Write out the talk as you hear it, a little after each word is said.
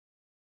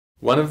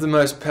One of the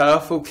most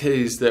powerful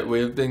keys that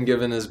we've been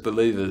given as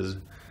believers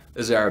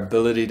is our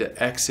ability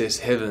to access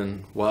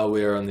heaven while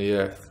we are on the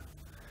earth.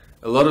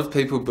 A lot of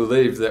people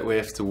believe that we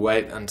have to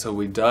wait until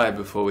we die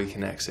before we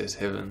can access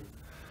heaven.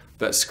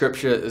 But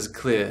Scripture is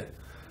clear.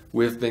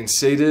 We've been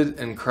seated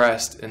in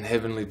Christ in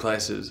heavenly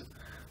places.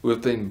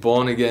 We've been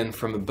born again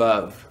from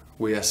above.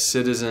 We are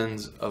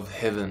citizens of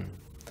heaven.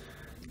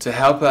 To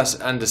help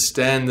us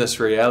understand this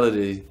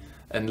reality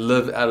and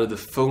live out of the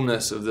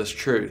fullness of this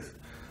truth,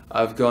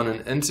 I've gone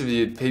and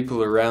interviewed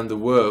people around the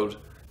world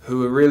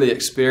who are really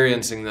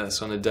experiencing this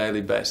on a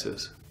daily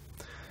basis.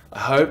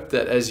 I hope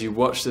that as you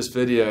watch this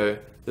video,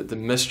 that the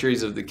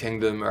mysteries of the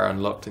kingdom are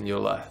unlocked in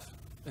your life.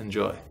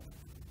 Enjoy.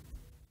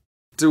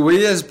 Do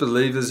we as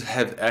believers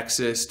have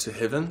access to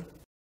heaven?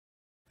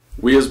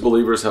 We as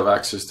believers have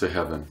access to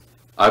heaven.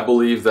 I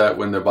believe that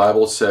when the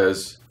Bible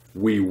says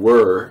we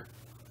were,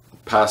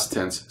 past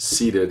tense,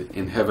 seated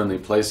in heavenly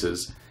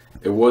places,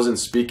 it wasn't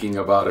speaking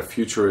about a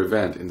future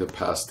event in the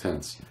past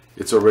tense.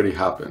 It's already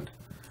happened.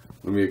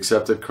 When we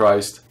accepted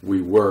Christ,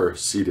 we were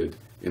seated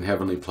in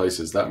heavenly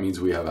places. That means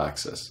we have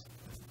access.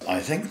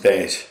 I think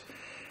that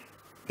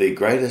the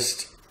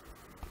greatest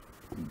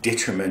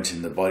detriment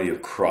in the body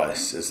of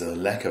Christ is the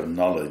lack of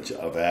knowledge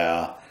of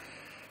our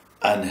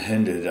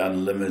unhindered,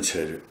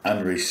 unlimited,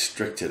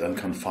 unrestricted,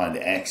 unconfined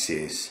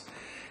access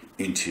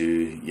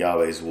into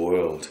Yahweh's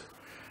world.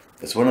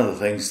 It's one of the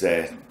things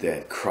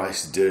that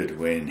Christ did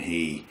when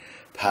he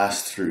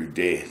passed through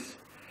death.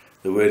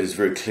 The word is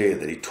very clear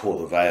that he tore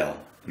the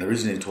veil. And the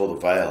reason he tore the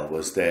veil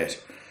was that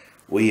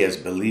we as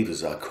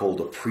believers are called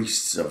the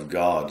priests of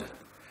God.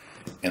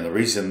 And the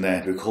reason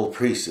that we're called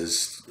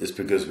priests is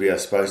because we are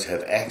supposed to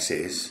have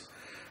access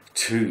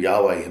to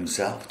Yahweh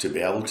himself, to be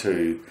able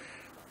to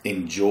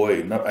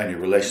enjoy not only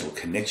relational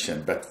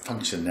connection, but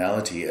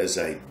functionality as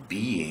a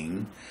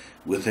being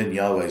within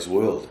Yahweh's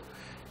world.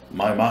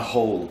 My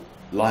whole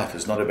life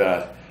is not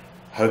about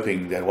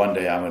hoping that one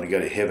day I'm going to go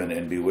to heaven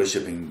and be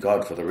worshiping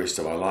God for the rest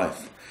of my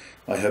life.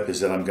 My hope is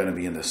that I'm going to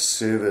be in the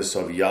service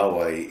of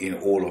Yahweh in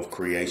all of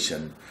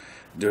creation,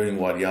 doing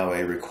what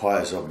Yahweh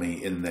requires of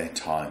me in that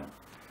time.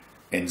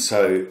 And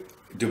so,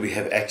 do we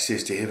have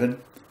access to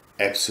heaven?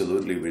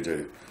 Absolutely we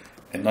do.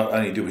 And not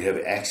only do we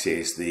have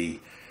access, the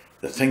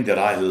thing that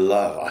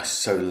I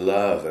so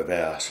love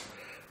about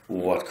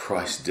what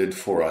Christ did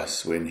for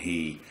us when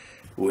he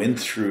went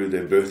through the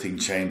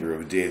birthing chamber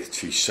of death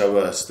to show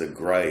us the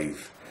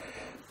grave,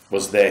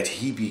 was that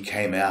he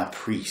became our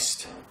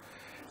priest,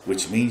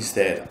 which means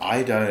that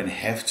I don't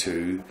have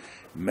to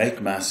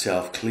make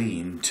myself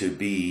clean to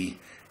be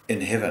in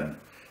heaven.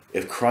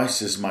 If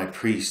Christ is my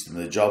priest, and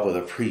the job of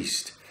the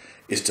priest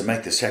is to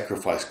make the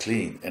sacrifice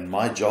clean, and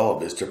my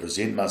job is to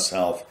present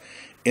myself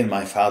in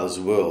my Father's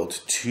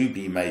world to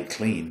be made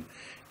clean,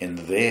 and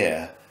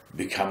there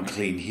become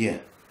clean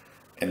here.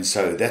 And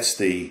so that's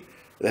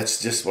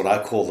just what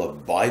I call the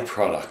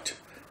byproduct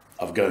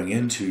of going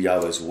into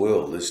Yahweh's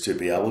world, is to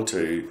be able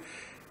to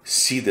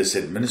see this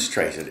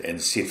administrated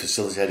and see it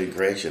facilitated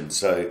creation.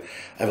 So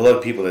I have a lot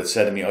of people that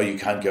say to me, oh, you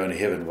can't go into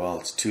heaven. Well,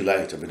 it's too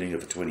late. I've been doing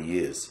it for 20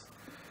 years.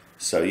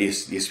 So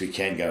yes, we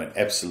can go, and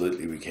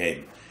absolutely we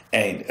can.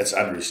 And it's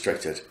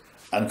unrestricted,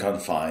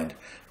 unconfined,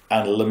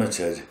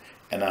 unlimited,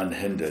 and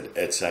unhindered.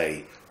 It's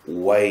a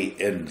way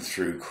in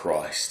through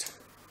Christ.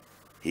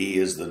 He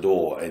is the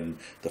door, and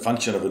the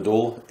function of the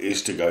door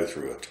is to go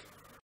through it.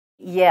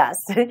 Yes.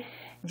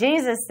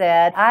 Jesus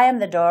said, I am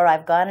the door,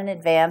 I've gone in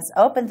advance,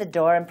 opened the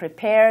door, and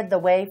prepared the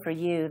way for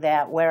you,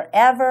 that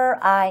wherever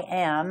I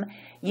am,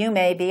 you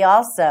may be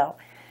also.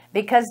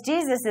 Because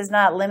Jesus is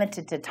not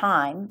limited to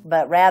time,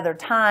 but rather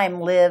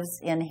time lives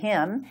in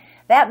him.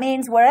 That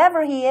means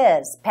wherever he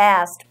is,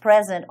 past,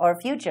 present, or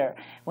future,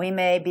 we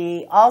may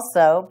be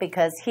also,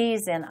 because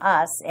he's in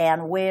us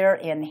and we're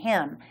in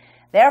him.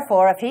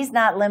 Therefore, if he's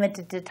not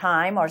limited to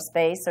time or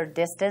space or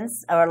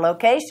distance or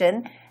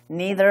location,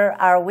 neither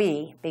are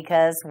we,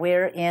 because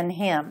we're in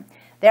him.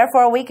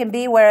 Therefore, we can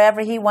be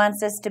wherever he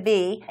wants us to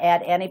be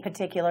at any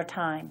particular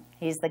time.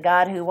 He's the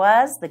God who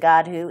was, the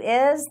God who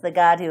is, the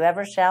God who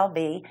ever shall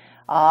be,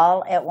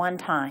 all at one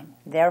time.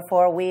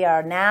 Therefore, we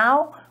are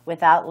now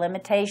without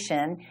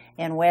limitation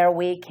in where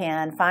we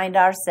can find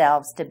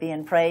ourselves to be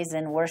in praise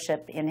and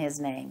worship in his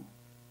name.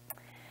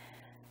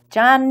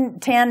 John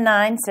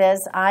 10:9 says,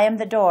 I am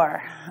the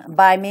door.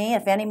 By me,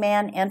 if any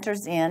man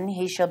enters in,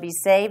 he shall be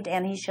saved,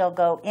 and he shall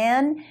go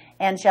in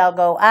and shall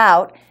go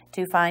out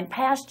to find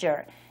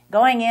pasture.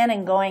 Going in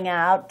and going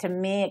out, to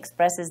me,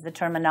 expresses the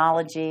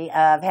terminology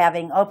of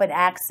having open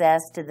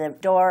access to the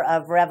door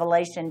of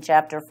Revelation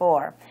chapter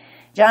 4.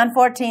 John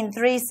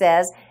 14:3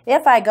 says,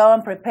 If I go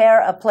and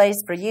prepare a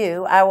place for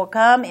you, I will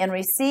come and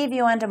receive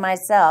you unto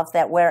myself,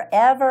 that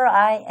wherever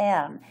I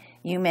am,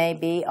 you may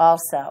be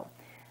also.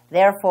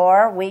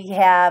 Therefore, we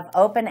have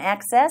open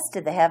access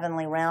to the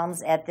heavenly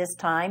realms at this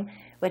time,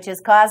 which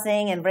is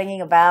causing and bringing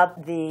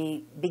about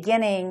the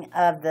beginning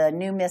of the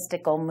new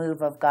mystical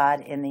move of God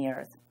in the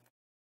earth.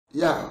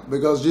 Yeah,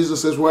 because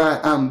Jesus says, where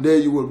I am, there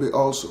you will be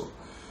also.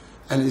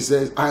 And he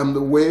says, I am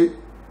the way,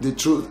 the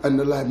truth, and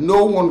the life.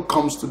 No one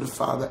comes to the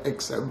Father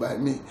except by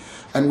me.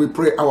 And we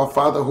pray, our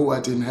Father who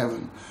art in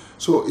heaven.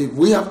 So if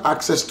we have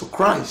access to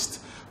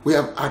Christ, we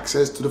have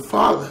access to the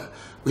Father.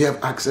 We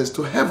have access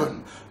to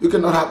heaven. You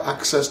cannot have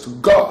access to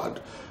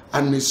God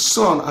and His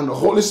Son and the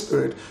Holy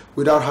Spirit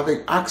without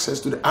having access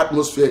to the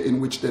atmosphere in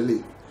which they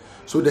live.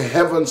 So the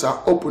heavens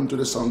are open to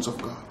the sons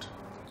of God.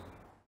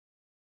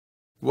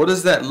 What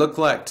does that look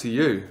like to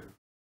you?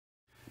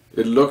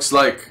 It looks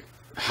like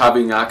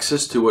having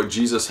access to what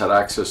Jesus had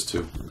access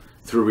to.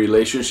 Through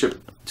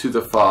relationship to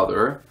the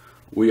Father,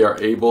 we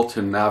are able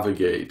to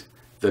navigate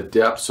the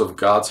depths of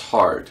God's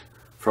heart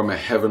from a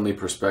heavenly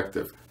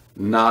perspective.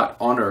 Not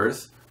on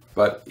earth,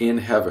 but in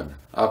heaven,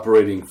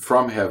 operating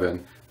from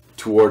heaven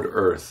toward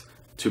earth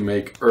to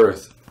make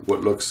earth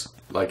what looks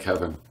like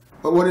heaven.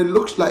 But what it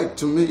looks like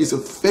to me is a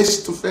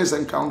face-to-face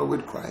encounter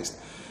with Christ,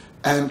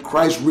 and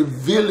Christ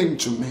revealing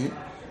to me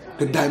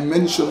the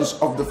dimensions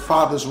of the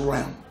Father's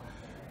realm.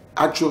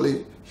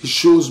 Actually, He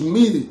shows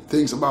me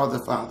things about the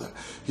Father.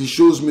 He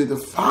shows me the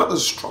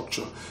Father's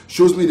structure,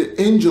 shows me the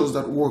angels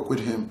that work with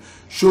Him,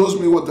 shows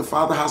me what the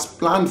Father has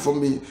planned for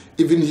me,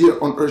 even here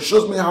on earth,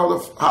 shows me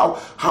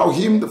how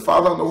Him, the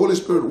Father, and the Holy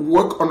Spirit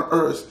work on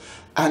earth,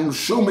 and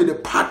show me the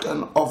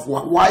pattern of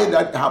why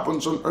that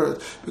happens on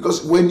earth.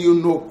 Because when you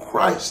know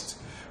Christ,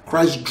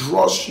 Christ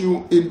draws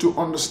you into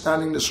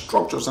understanding the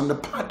structures and the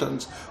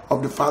patterns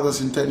of the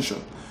Father's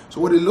intention. So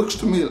what it looks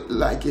to me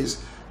like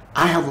is,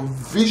 I have a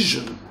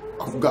vision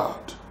of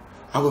God.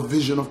 I have a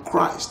vision of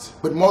Christ.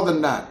 But more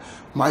than that,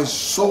 my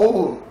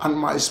soul and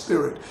my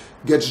spirit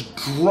gets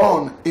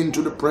drawn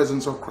into the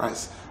presence of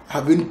Christ. I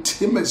have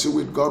intimacy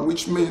with God,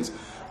 which means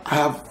I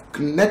have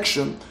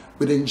connection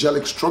with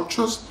angelic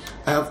structures.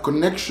 I have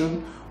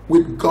connection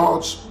with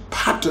God's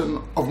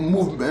pattern of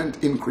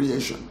movement in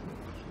creation.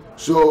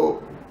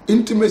 So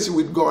intimacy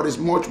with God is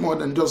much more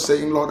than just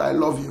saying, Lord, I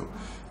love you.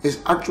 It's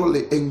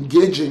actually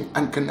engaging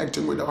and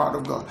connecting with the heart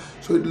of God.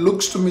 So it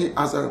looks to me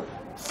as a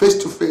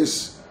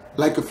face-to-face,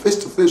 like a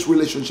face-to-face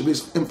relationship.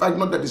 It's, in fact,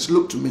 not that it's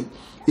looked to me.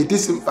 It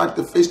is, in fact,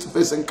 a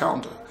face-to-face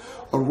encounter,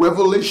 a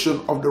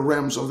revelation of the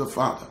realms of the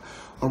Father,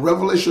 a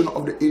revelation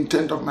of the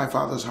intent of my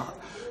Father's heart.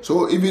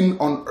 So even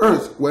on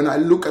earth, when I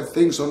look at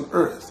things on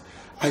earth,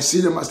 I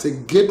see them as a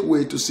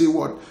gateway to see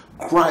what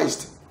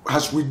Christ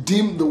has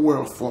redeemed the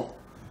world for.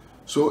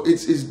 So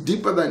it's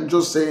deeper than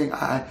just saying,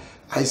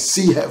 I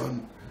see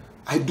heaven.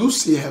 I do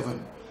see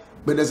heaven,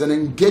 but there's an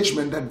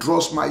engagement that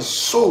draws my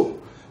soul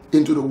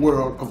into the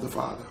world of the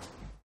Father.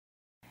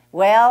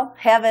 Well,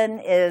 heaven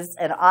is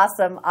an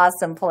awesome,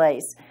 awesome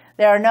place.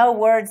 There are no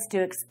words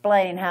to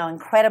explain how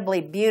incredibly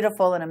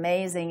beautiful and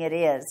amazing it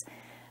is.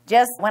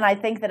 Just when I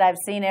think that I've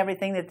seen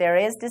everything that there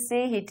is to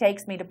see, He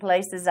takes me to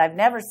places I've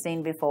never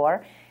seen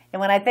before. And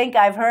when I think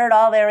I've heard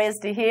all there is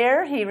to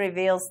hear, He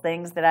reveals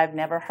things that I've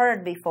never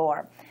heard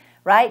before.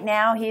 Right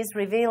now, He's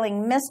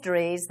revealing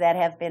mysteries that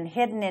have been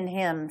hidden in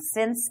Him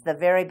since the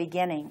very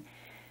beginning.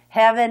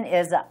 Heaven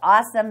is an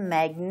awesome,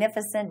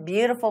 magnificent,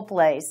 beautiful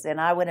place,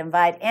 and I would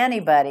invite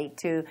anybody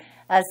to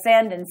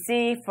ascend and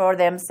see for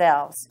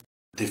themselves.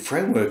 The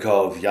framework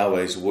of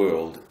Yahweh's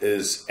world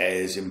is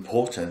as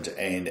important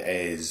and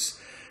as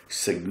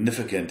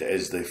significant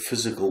as the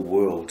physical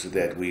world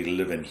that we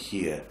live in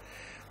here.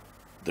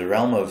 The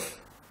realm of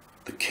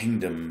the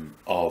kingdom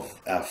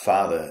of our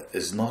Father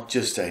is not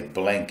just a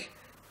blank,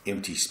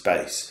 empty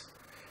space.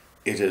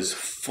 It is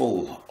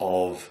full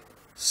of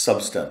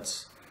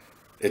substance.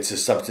 It's a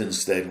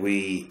substance that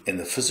we in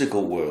the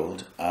physical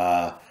world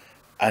are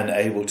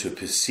unable to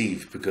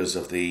perceive because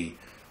of the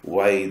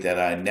way that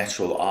our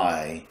natural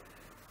eye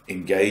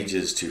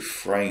engages to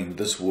frame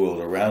this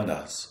world around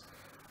us.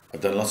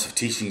 I've done lots of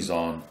teachings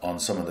on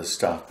some of this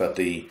stuff, but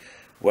the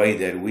way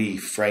that we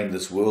frame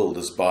this world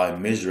is by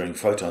measuring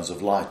photons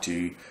of light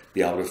to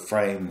be able to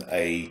frame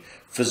a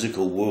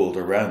physical world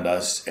around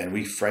us, and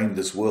we frame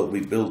this world. We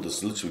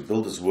literally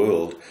build this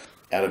world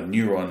out of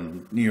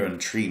neuron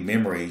tree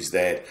memories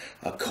that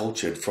are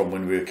cultured from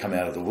when we come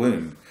out of the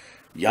womb.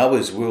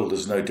 Yahweh's world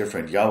is no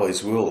different.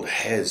 Yahweh's world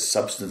has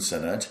substance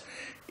in it.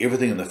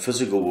 Everything in the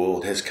physical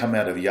world has come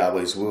out of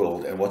Yahweh's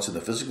world, and what's in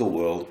the physical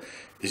world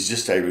is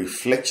just a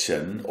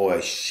reflection or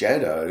a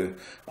shadow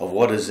of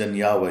what is in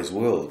Yahweh's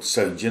world.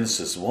 So in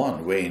Genesis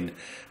 1, when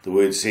the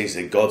word says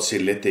that God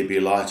said, let there be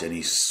light, and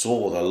He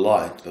saw the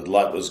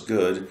light was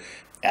good,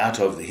 out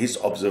of His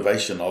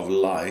observation of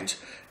light,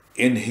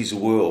 in His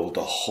world,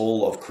 the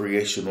whole of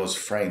creation was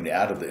framed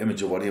out of the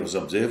image of what He was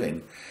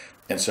observing.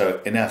 And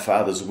so in our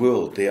Father's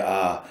world, there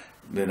are,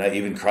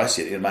 even Christ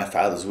said, in my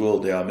Father's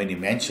world, there are many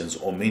mansions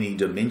or many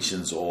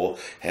dimensions, or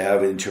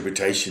however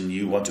interpretation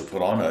you want to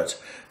put on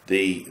it.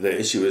 The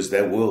issue is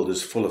that world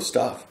is full of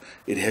stuff.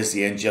 It has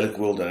the angelic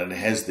world in it. It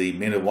has the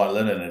men of white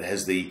linen. It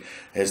has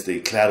the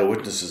cloud of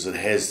witnesses. It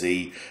has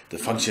the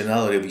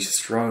functionality of His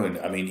throne.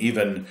 I mean,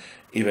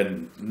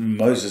 even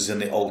Moses in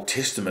the Old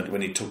Testament,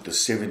 when he took the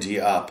 70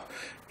 up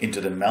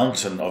into the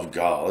mountain of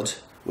God,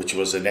 which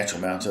was a natural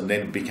mountain,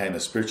 then became a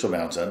spiritual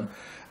mountain,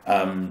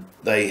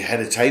 They had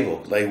a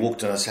table. They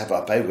walked on a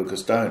sapphire pavement with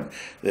stone.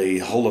 The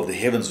whole of the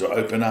heavens were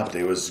open up.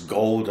 There was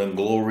gold and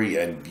glory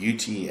and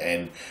beauty,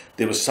 and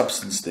there was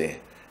substance there.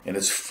 And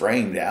it's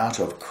framed out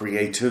of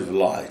creative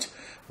light.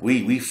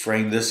 We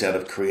frame this out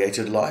of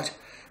created light.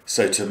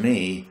 So to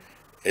me,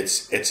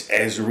 it's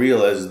as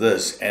real as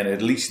this, and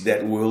at least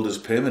that world is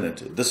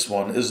permanent. This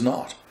one is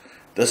not.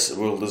 This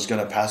world is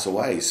going to pass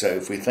away. So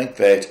if we think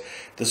that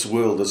this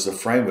world is the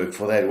framework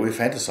for that, we're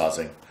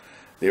fantasizing.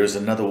 There is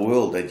another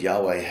world that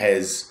Yahweh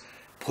has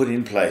put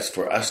in place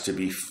for us to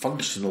be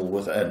functional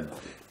within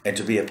and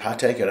to be a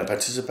partaker and a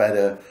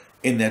participator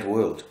in that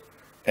world.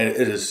 And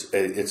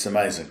it's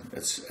amazing.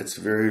 It's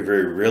very,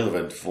 very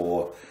relevant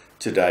for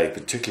today,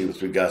 particularly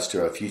with regards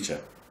to our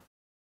future.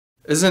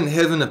 Isn't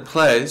heaven a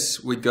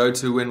place we go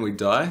to when we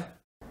die?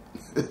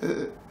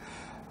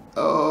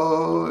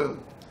 Oh,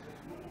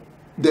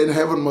 then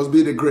heaven must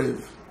be the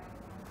grave.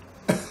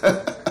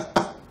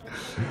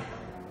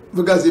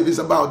 Because if it's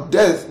about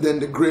death, then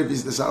the grave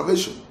is the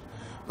salvation.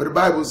 But the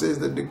Bible says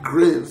that the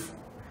grave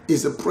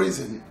is a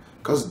prison,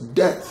 because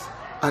death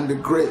and the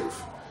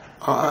grave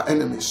are our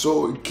enemies.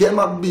 So it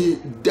cannot be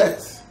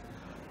death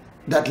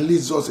that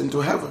leads us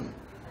into heaven.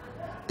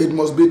 It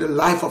must be the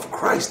life of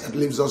Christ that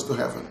leads us to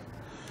heaven.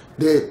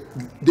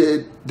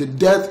 The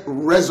death,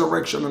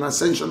 resurrection, and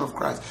ascension of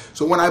Christ.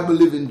 So when I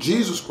believe in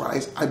Jesus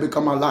Christ, I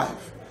become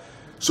alive.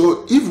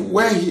 So if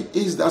where he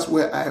is, that's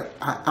where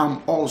I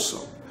am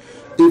also.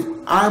 If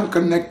I'm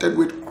connected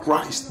with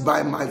Christ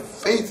by my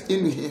faith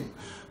in him,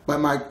 by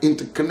my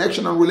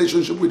interconnection and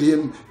relationship with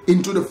him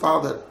into the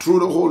Father through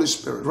the Holy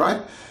Spirit,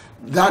 right?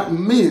 That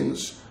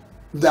means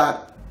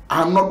that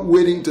I'm not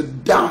waiting to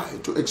die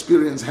to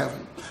experience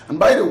heaven. And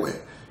by the way,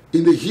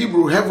 in the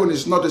Hebrew, heaven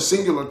is not a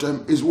singular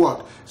term, is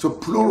what? It's a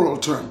plural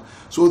term.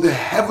 So the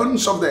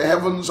heavens of the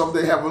heavens of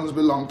the heavens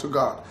belong to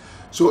God.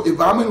 So if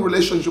I'm in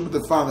relationship with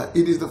the Father,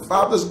 it is the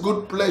Father's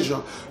good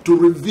pleasure to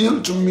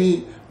reveal to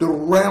me the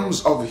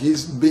realms of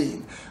his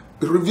being.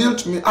 Reveal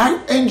to me,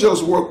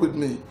 angels work with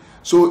me.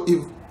 So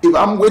if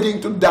I'm waiting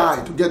to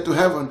die to get to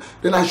heaven,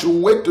 then I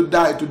should wait to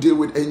die to deal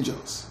with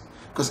angels.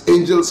 Because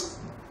angels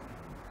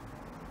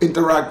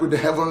interact with the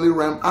heavenly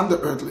realm and the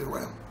earthly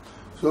realm.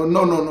 So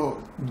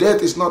no.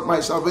 Death is not my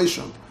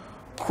salvation.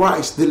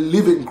 Christ, the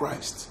living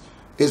Christ,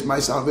 is my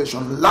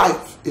salvation.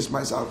 Life is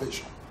my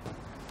salvation.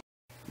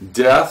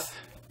 Death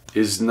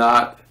is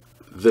not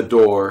the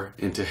door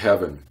into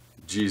heaven.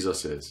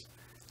 Jesus is.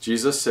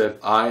 Jesus said,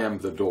 I am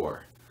the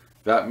door.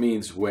 That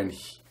means when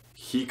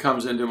he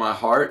comes into my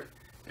heart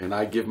and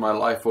I give my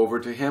life over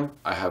to him,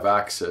 I have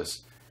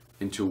access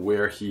into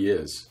where he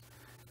is.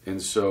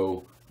 And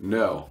so,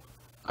 no,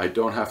 I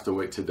don't have to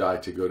wait to die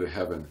to go to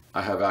heaven.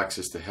 I have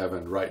access to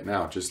heaven right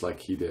now, just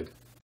like he did.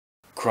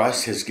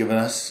 Christ has given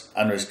us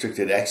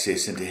unrestricted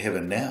access into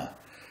heaven now.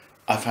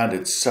 I find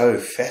it so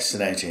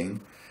fascinating,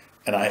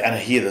 and I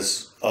hear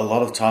this a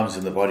lot of times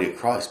in the body of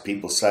Christ.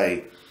 People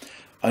say,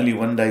 only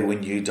one day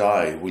when you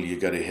die will you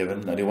go to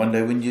heaven. Only one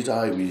day when you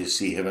die will you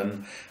see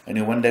heaven.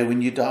 Only one day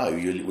when you die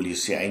will you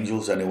see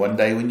angels. Only one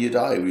day when you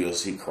die will you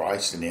see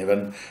Christ in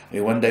heaven.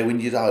 Only one day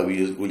when you die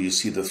will you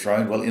see the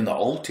throne. Well, in the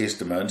Old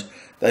Testament,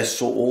 they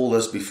saw all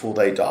this before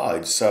they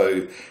died.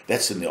 So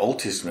that's in the Old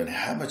Testament.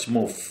 How much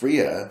more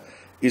freer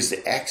is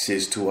the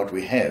access to what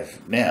we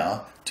have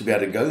now to be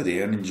able to go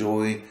there and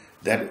enjoy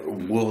that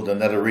world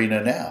and that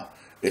arena now?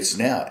 It's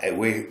now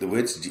where the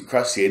words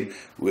Christ said,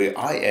 where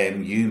I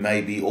am, you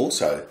may be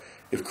also.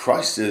 If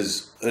Christ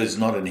is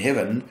not in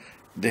heaven,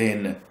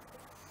 then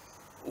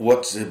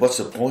what's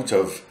the point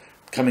of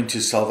coming to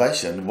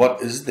salvation?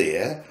 What is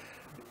there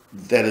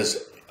that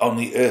is on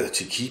the earth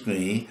to keep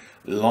me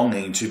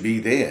longing to be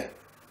there?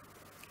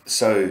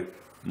 So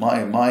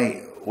one of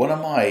my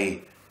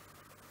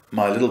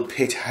little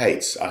pet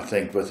hates, I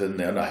think, within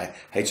there, no,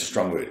 hate's a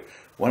strong word.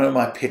 One of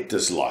my pet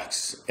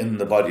dislikes in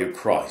the body of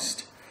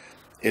Christ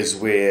is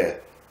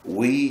where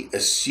we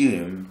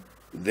assume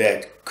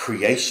that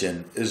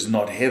creation is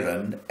not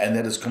heaven, and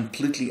that is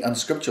completely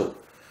unscriptural.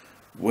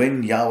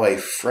 When Yahweh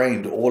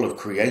framed all of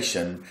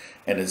creation,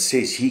 and it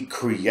says he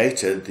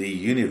created the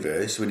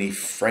universe, when he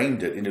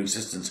framed it into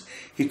existence,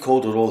 he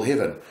called it all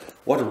heaven.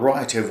 What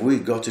right have we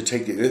got to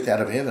take the earth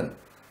out of heaven?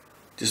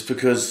 Just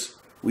because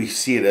we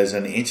see it as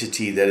an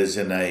entity that is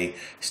in a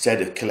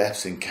state of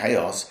collapse and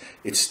chaos,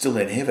 it's still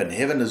in heaven.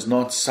 Heaven is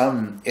not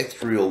some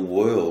ethereal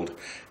world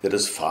that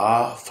is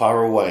far,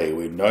 far away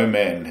where no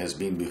man has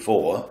been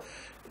before.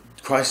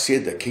 Christ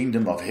said the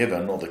kingdom of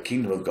heaven, or the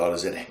kingdom of God,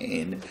 is at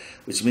hand,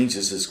 which means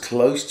it's as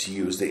close to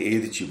you as the air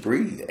that you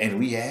breathe, and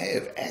we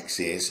have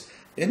access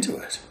into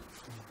it.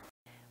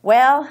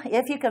 Well,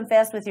 if you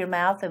confess with your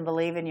mouth and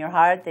believe in your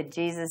heart that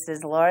Jesus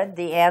is Lord,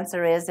 the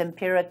answer is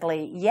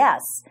empirically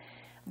yes.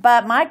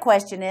 But my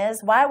question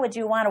is, why would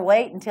you want to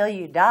wait until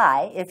you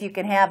die if you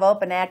can have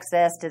open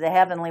access to the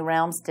heavenly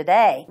realms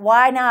today?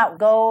 Why not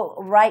go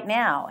right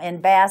now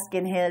and bask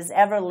in his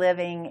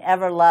ever-living,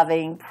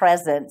 ever-loving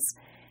presence?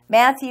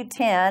 Matthew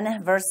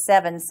 10, verse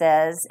 7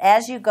 says,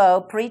 as you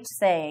go, preach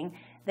saying,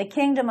 the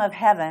kingdom of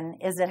heaven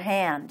is at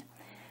hand.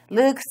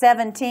 Luke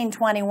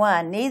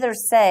 17:21, neither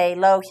say,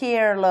 lo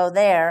here, lo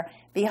there.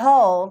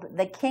 Behold,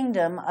 the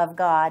kingdom of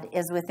God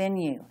is within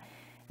you.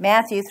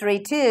 Matthew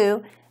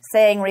 3:2,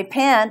 saying,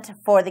 repent,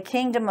 for the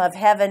kingdom of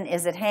heaven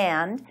is at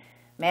hand.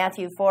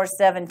 Matthew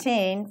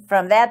 4:17,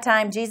 from that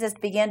time Jesus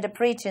began to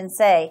preach and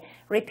say,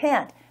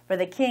 repent, for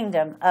the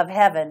kingdom of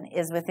heaven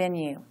is within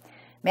you.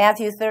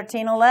 Matthew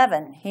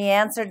 13:11, he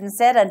answered and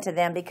said unto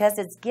them, because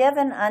it's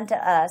given unto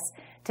us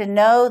to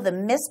know the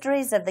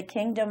mysteries of the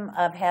kingdom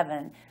of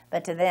heaven,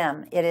 but to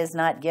them it is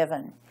not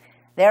given.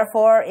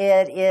 Therefore,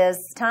 it is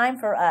time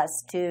for us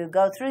to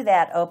go through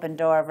that open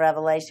door of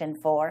Revelation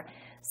 4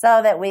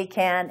 so that we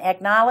can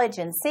acknowledge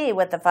and see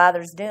what the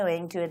Father's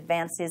doing to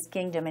advance his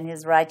kingdom and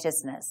his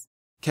righteousness.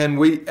 Can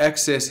we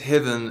access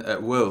heaven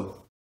at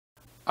will?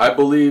 I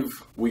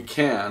believe we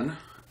can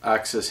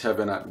access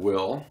heaven at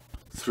will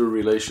through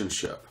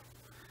relationship.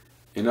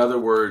 In other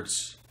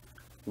words,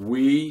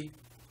 we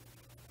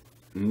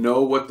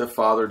know what the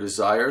Father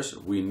desires,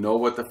 we know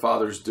what the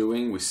Father's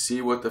doing, we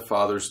see what the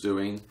Father's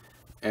doing,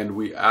 and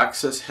we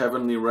access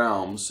heavenly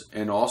realms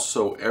and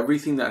also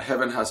everything that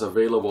heaven has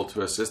available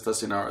to assist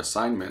us in our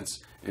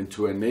assignments and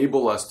to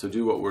enable us to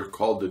do what we're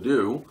called to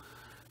do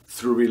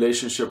through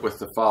relationship with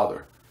the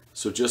Father.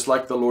 So just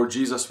like the Lord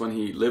Jesus, when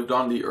he lived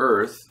on the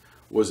earth,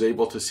 was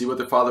able to see what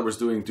the Father was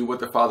doing, do what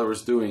the Father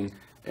was doing,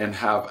 and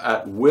have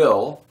at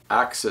will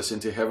access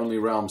into heavenly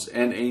realms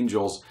and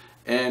angels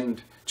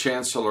and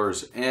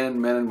chancellors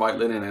and men in white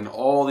linen and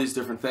all these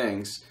different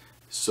things,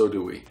 so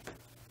do we.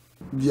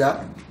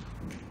 Yeah.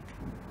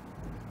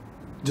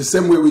 The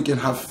same way we can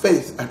have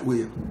faith at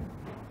will.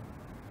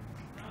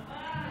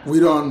 We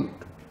don't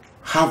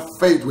have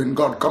faith when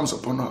God comes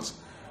upon us.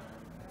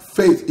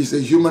 Faith is a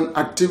human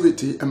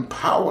activity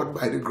empowered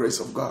by the grace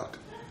of God.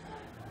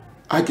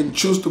 I can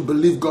choose to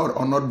believe God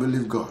or not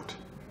believe God.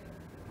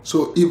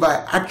 So if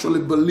I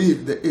actually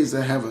believe there is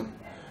a heaven,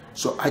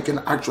 so I can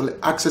actually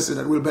access it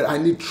at will, but I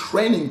need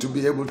training to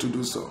be able to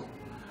do so.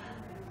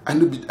 I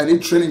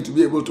need training to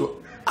be able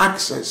to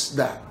access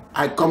that.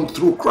 I come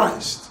through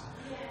Christ.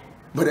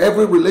 But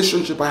every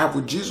relationship I have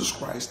with Jesus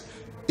Christ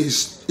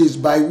is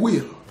by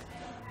will.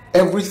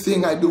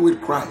 Everything I do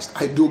with Christ,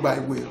 I do by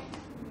will.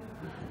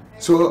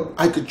 So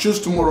I could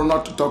choose tomorrow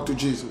not to talk to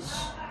Jesus.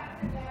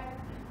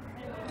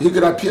 He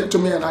could appear to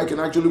me and I can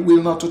actually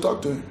will not to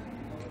talk to him.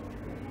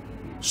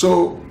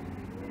 So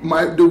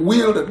the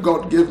will that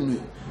God gave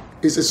me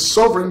is a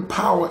sovereign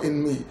power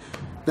in me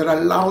that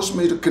allows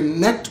me to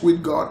connect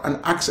with God and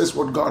access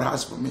what God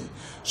has for me.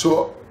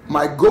 So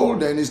my goal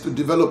then is to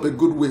develop a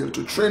good will,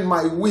 to train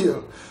my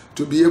will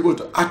to be able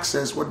to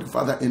access what the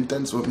Father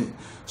intends for me.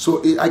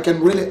 So I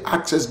can really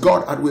access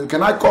God at will.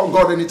 Can I call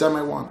God anytime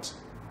I want?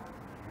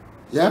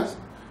 Yes?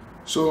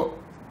 So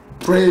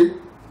pray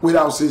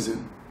without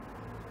ceasing.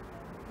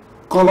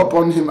 Call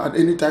upon him at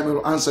any time, he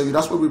will answer you.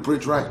 That's what we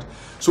preach, right?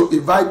 So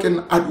if I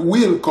can at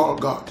will call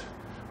God,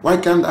 why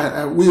can't I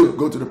at will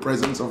go to the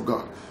presence of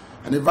God?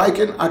 And if I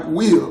can at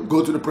will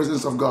go to the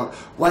presence of God,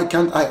 why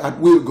can't I at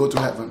will go to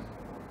heaven?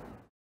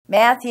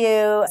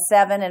 Matthew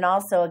 7 and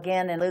also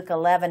again in Luke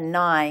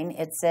 11:9,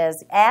 it says,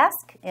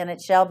 ask and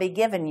it shall be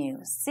given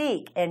you.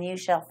 Seek and you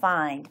shall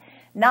find.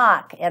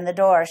 Knock and the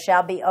door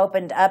shall be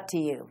opened up to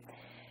you.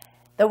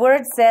 The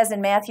word says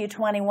in Matthew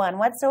 21,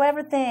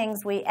 whatsoever things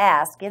we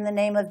ask in the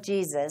name of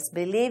Jesus,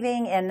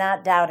 believing and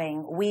not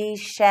doubting, we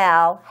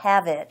shall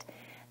have it.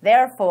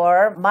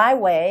 Therefore, my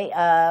way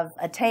of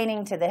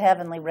attaining to the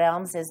heavenly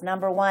realms is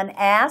number one,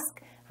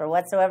 ask. For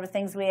whatsoever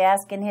things we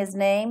ask in his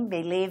name,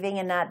 believing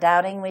and not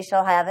doubting, we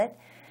shall have it.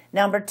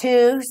 Number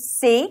two,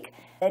 seek.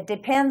 It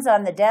depends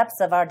on the depths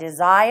of our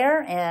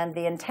desire and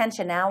the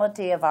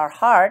intentionality of our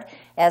heart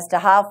as to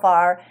how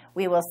far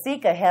we will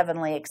seek a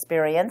heavenly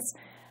experience.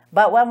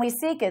 But when we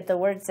seek it, the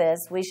word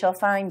says, we shall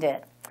find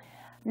it.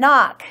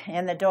 Knock,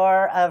 and the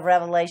door of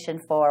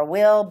Revelation 4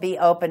 will be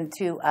opened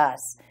to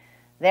us.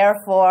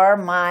 Therefore,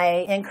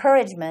 my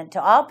encouragement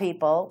to all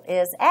people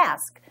is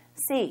ask,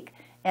 seek,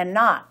 and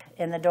knock,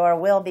 and the door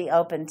will be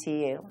open to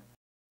you.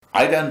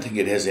 I don't think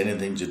it has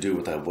anything to do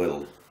with our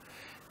will.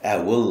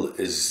 Our will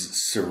is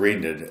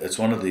surrendered. It's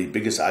one of the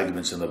biggest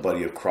arguments in the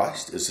body of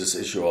Christ, is this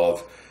issue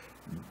of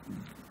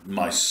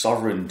my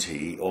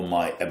sovereignty or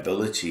my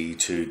ability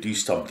to do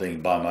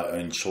something by my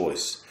own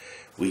choice.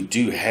 We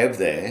do have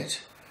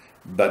that,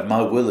 but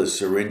my will is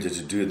surrendered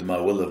to do my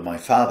will of my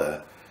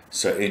Father.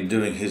 So in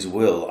doing his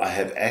will, I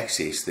have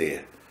access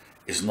there.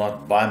 It's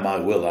not by my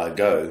will I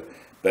go,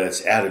 but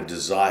it's out of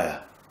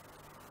desire.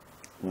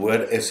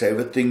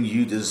 Whatever thing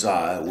you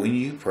desire, when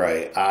you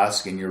pray,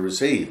 ask and you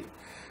receive.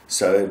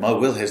 So my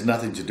will has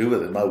nothing to do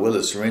with it. My will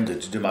is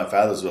surrendered to do my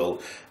Father's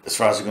will. As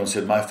far as I'm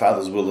concerned, my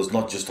Father's will is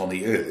not just on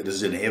the earth, it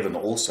is in heaven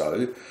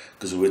also,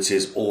 because it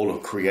says all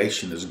of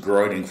creation is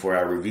groaning for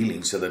our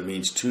revealing. So that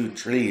means 2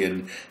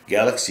 trillion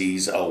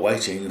galaxies are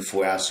waiting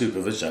for our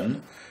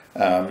supervision.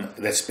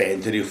 That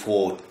span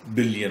 34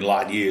 billion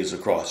light years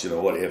across,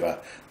 whatever.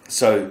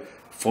 So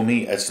for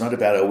me, it's not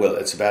about our will,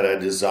 it's about our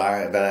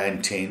desire, about our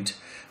intent,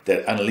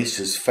 that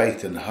unleashes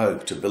faith and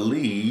hope to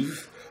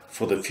believe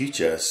for the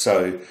future.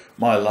 So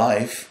my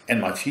life and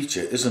my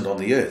future isn't on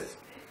the earth.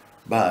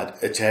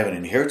 But to have an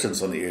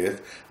inheritance on the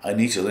earth, I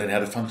need to learn how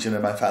to function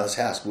in my Father's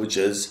house, which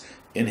is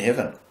in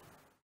heaven.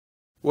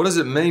 What does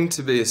it mean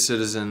to be a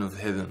citizen of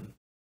heaven?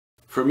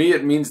 For me,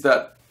 it means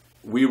that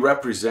we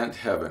represent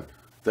heaven,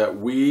 that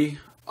we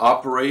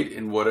operate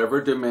in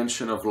whatever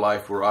dimension of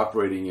life we're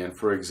operating in,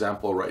 for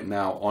example, right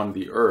now on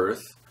the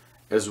earth,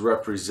 as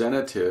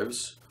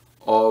representatives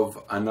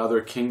of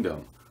another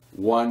kingdom,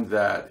 one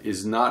that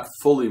is not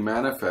fully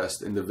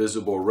manifest in the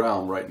visible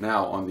realm right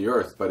now on the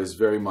earth, but is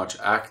very much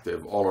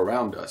active all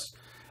around us.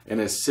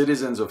 And as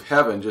citizens of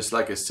heaven, just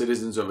like as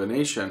citizens of a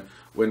nation,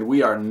 when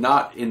we are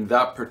not in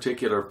that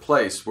particular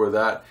place where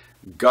that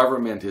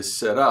government is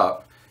set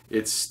up,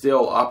 it's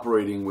still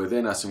operating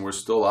within us, and we're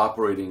still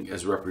operating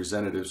as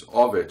representatives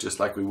of it, just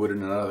like we would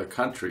in another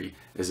country,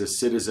 as a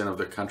citizen of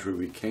the country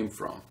we came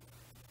from.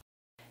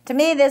 To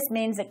me, this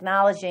means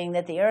acknowledging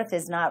that the earth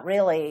is not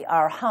really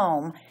our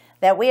home,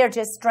 that we are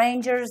just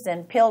strangers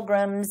and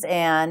pilgrims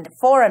and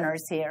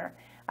foreigners here.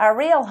 Our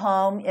real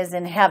home is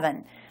in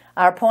heaven.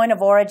 Our point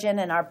of origin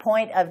and our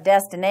point of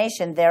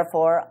destination,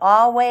 therefore,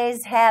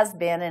 always has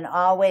been and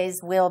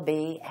always will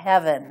be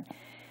heaven.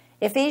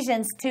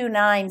 Ephesians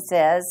 2:9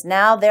 says,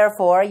 "Now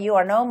therefore you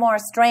are no more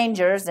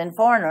strangers and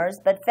foreigners,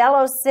 but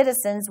fellow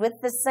citizens with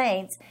the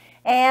saints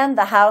and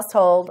the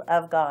household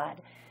of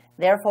God."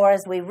 Therefore,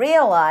 as we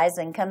realize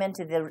and come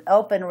into the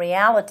open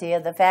reality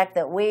of the fact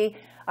that we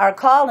are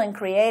called and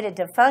created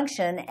to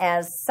function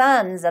as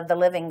sons of the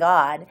living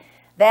God,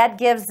 that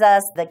gives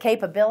us the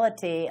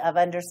capability of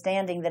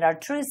understanding that our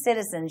true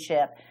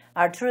citizenship,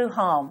 our true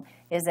home,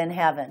 is in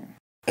heaven.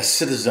 A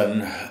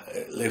citizen,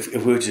 if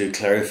we were to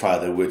clarify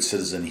the word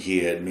citizen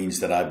here, it means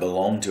that I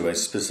belong to a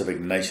specific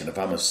nation. If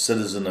I'm a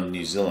citizen of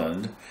New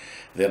Zealand,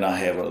 then I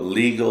have a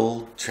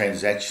legal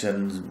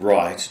transaction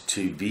right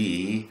to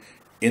be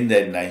in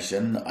that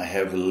nation. I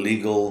have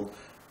legal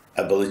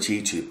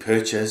ability to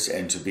purchase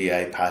and to be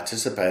a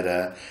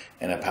participator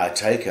and a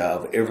partaker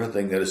of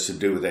everything that is to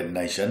do with that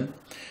nation.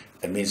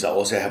 It means I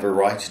also have a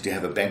right to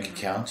have a bank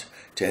account,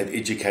 to have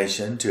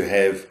education, to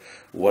have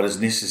what is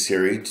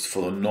necessary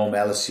for the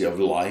normalcy of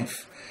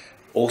life.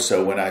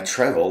 Also, when I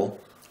travel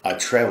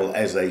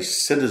as a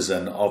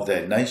citizen of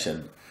that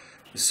nation.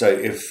 So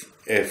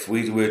if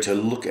we were to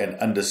look and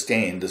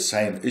understand the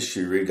same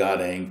issue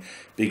regarding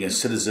being a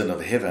citizen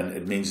of heaven,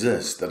 it means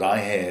this, that I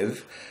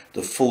have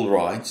the full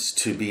rights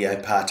to be a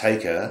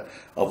partaker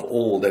of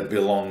all that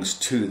belongs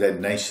to that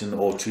nation,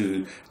 or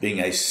to being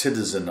a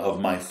citizen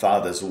of my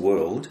Father's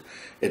world.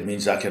 It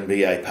means I can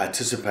be a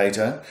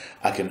participator,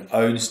 I can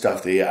own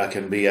stuff there, I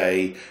can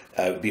be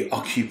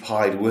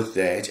occupied with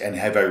that and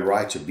have a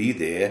right to be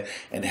there,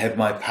 and have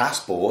my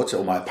passport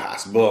or my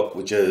passbook,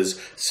 which is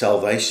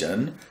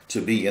salvation,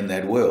 to be in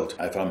that world.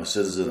 If I'm a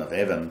citizen of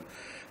heaven,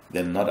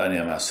 then not only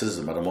am I a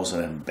citizen, but I'm also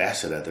an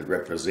ambassador that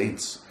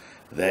represents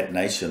that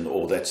nation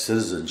or that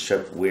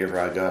citizenship wherever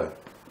I go.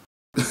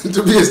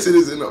 To be a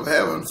citizen of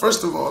heaven,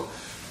 first of all,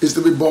 is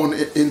to be born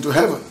into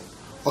heaven,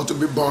 or to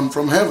be born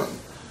from heaven.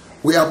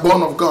 We are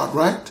born of God,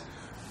 right?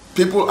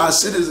 People are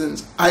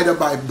citizens either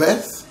by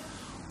birth,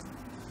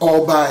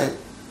 or by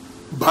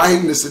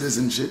buying the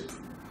citizenship,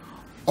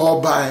 or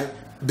by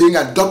being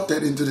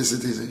adopted into the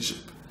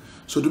citizenship.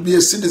 So to be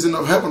a citizen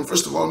of heaven,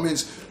 first of all,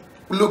 means,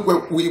 look, for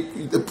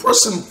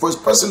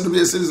a person to be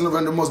a citizen of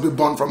heaven, they must be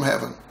born from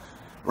heaven,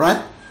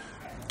 right?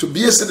 To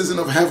be a citizen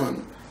of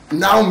heaven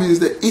now means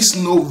there is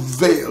no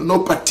veil, no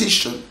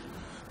partition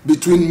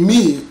between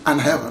me and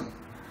heaven.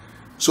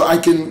 So I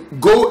can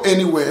go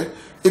anywhere.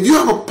 If you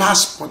have a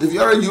passport, if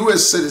you are a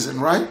US citizen,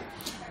 right?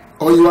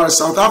 Or you are a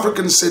South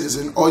African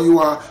citizen, or you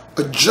are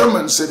a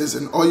German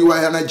citizen, or you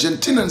are an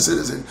Argentinian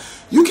citizen,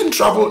 you can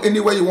travel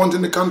anywhere you want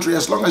in the country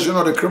as long as you're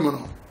not a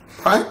criminal,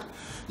 right?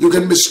 You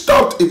can be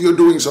stopped if you're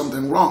doing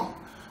something wrong,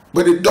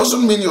 but it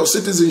doesn't mean your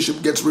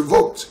citizenship gets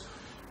revoked.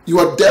 You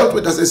are dealt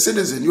with as a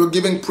citizen. You are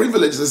given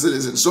privilege as a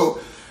citizen. So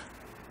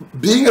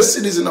being a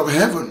citizen of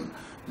heaven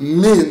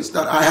means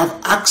that I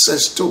have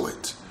access to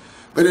it.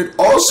 But it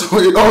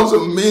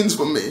also means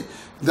for me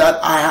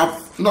that I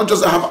have, not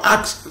just I have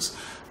access,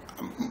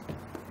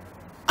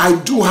 I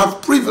do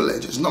have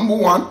privileges. Number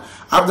one,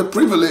 I have the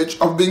privilege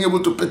of being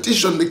able to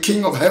petition the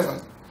King of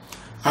Heaven.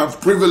 I have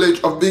privilege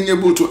of being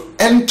able to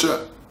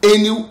enter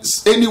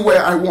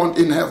anywhere I want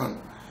in heaven.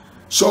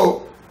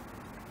 So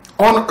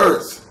on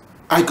earth,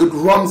 I could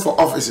run for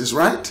offices,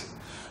 right?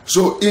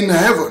 So in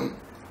heaven,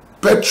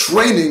 per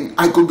training,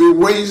 I could be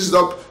raised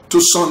up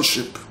to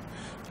sonship,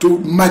 to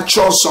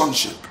mature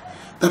sonship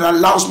that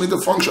allows me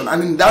to function.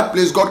 And in that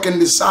place, God can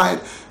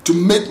decide to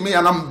make me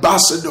an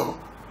ambassador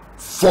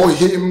for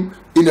Him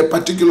in a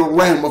particular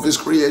realm of His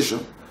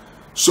creation.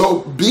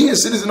 So being a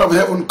citizen of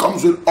heaven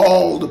comes with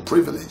all the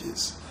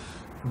privileges.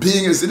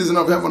 Being a citizen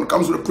of heaven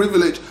comes with the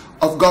privilege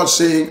of God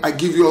saying, I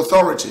give you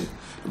authority.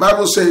 The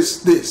Bible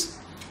says this.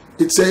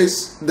 It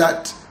says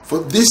that, for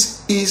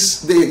this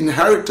is the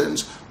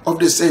inheritance of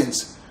the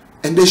saints,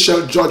 and they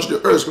shall judge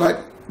the earth, like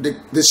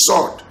the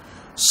sword.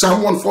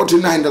 Psalm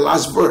 149, the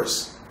last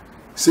verse.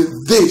 Say,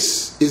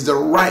 this is the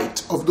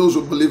right of those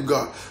who believe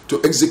God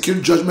to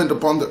execute judgment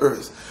upon the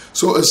earth.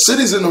 So a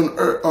citizen on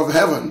earth, of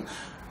heaven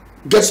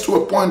gets to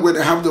a point where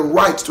they have the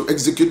right to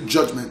execute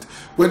judgment,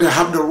 where they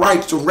have the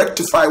right to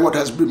rectify what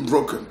has been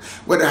broken,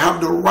 where they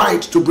have the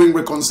right to bring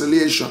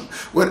reconciliation.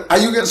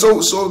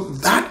 So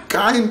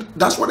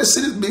that's what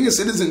being a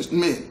citizen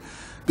means.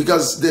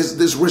 Because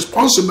there's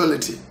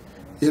responsibility,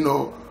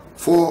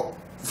 for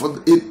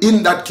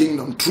in that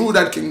kingdom, through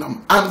that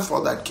kingdom, and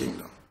for that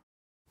kingdom.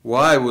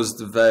 Why was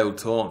the veil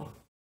torn?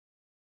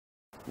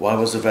 Why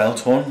was the veil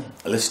torn?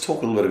 Let's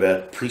talk a little bit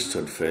about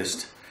priesthood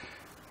first.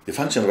 The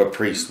function of a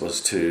priest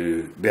was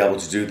to be able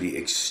to do the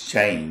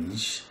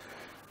exchange,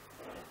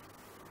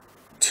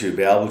 to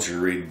be able to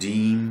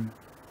redeem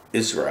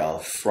Israel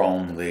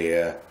from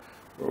their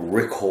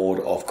record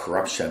of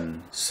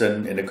corruption,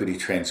 sin, iniquity,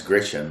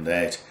 transgression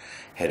that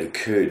had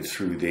occurred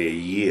through their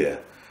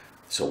year.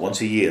 So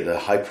once a year, the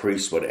high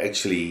priest would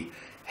actually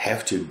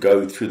have to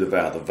go through the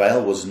veil. The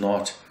veil was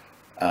not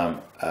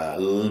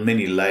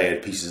many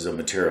layered pieces of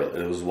material.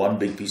 It was one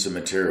big piece of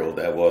material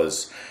that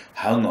was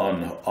hung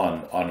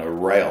on a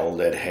rail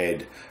that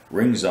had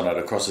rings on it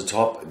across the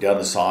top, down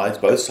the sides,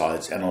 both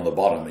sides, and on the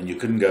bottom. And you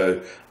couldn't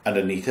go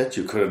underneath it.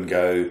 You couldn't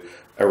go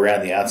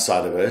around the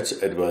outside of it.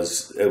 It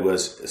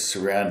was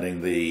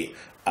surrounding the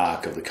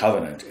Ark of the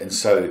Covenant. And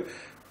so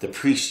the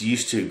priest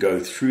used to go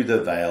through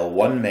the veil.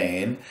 One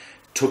man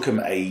took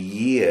him a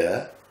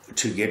year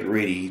to get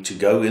ready to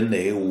go in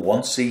there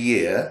once a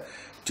year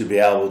to be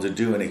able to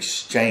do an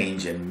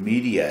exchange and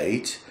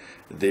mediate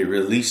the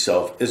release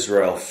of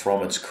Israel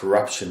from its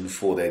corruption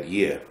for that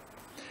year.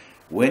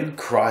 When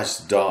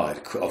Christ died,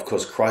 of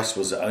course, Christ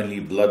was the only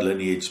blood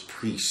lineage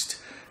priest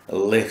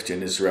left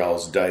in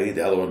Israel's day.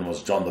 The other one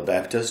was John the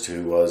Baptist,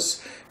 who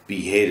was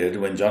beheaded.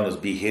 When John was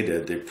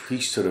beheaded, the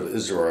priesthood of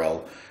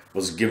Israel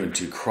was given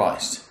to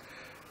Christ.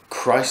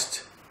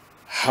 Christ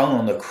hung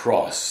on the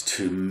cross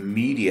to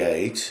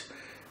mediate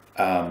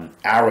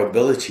our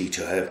ability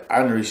to have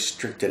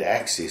unrestricted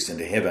access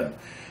into heaven.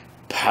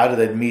 Part of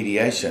that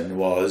mediation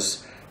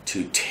was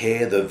to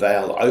tear the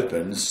veil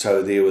open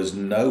so there was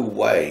no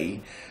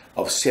way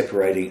of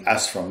separating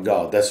us from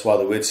God. That's why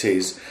the word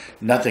says,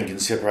 nothing can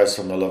separate us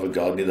from the love of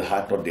God, neither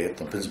height nor depth,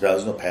 nor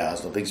principalities nor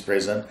powers, nor things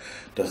present,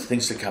 nor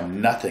things to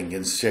come. Nothing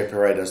can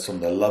separate us from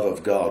the love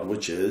of God,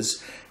 which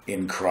is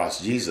in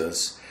Christ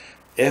Jesus.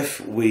 If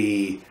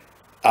we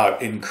are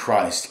in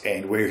Christ,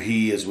 and where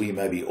He is, we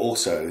may be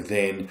also,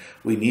 then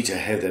we need to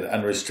have that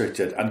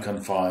unrestricted,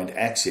 unconfined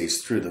access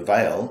through the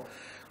veil,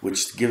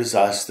 which gives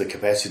us the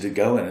capacity to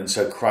go in. And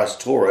so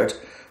Christ tore it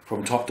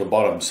from top to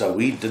bottom. So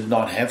we did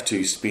not have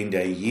to spend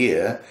a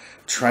year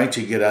trying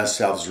to get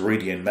ourselves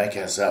ready and make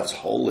ourselves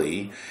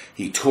holy.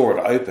 He tore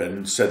it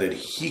open so that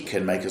He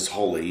can make us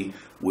holy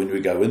when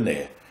we go in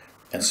there.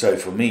 And so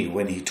for me,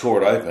 when He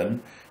tore it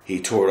open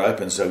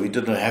so we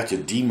didn't have to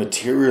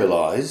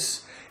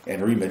dematerialize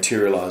and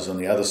rematerialize on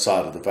the other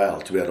side of the veil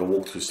to be able to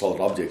walk through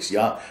solid objects.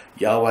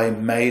 Yahweh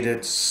made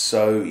it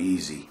so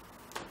easy.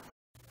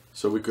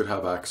 So we could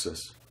have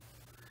access.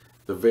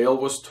 The veil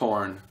was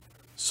torn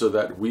so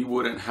that we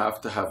wouldn't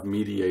have to have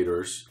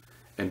mediators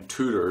and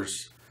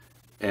tutors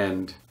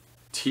and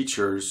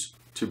teachers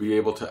to be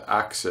able to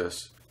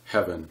access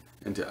heaven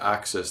and to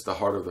access the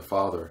heart of the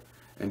Father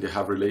and to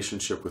have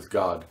relationship with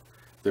God.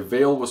 The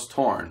veil was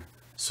torn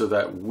so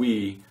that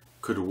we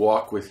could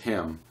walk with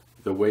Him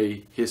the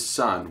way His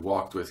Son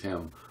walked with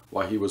Him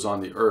while He was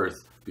on the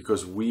earth,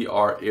 because we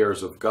are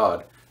heirs of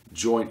God,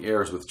 joint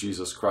heirs with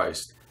Jesus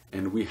Christ,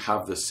 and we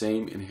have the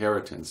same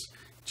inheritance.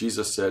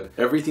 Jesus said,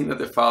 everything that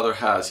the Father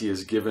has, He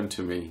has given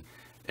to me,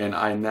 and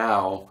I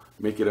now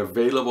make it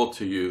available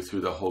to you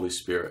through the Holy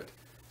Spirit.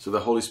 So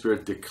the Holy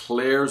Spirit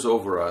declares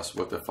over us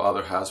what the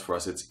Father has for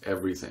us. It's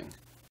everything.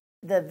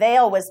 The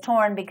veil was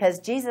torn because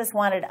Jesus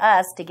wanted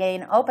us to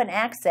gain open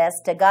access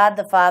to God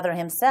the Father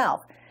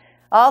Himself.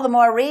 All the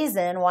more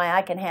reason why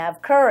I can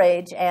have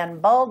courage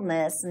and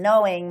boldness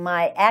knowing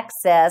my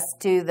access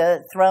to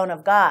the throne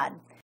of God.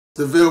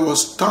 The veil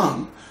was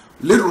torn,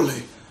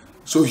 literally,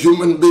 so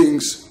human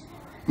beings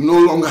no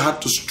longer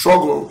had to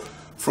struggle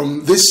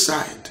from this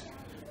side,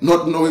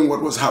 not knowing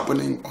what was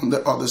happening on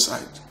the other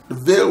side. The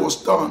veil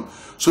was torn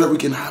so that we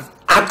can have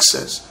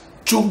access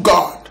to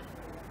God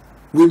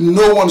with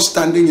no one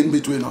standing in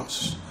between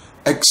us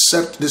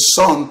except the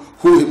Son,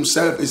 who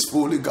Himself is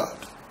fully God.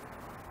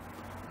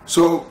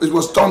 So it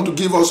was torn to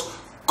give us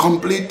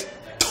complete,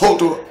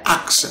 total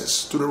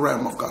access to the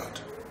realm of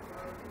God.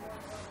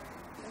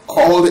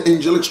 All the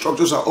angelic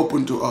structures are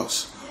open to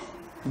us.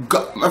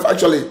 God,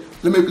 actually,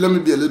 let me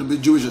be a little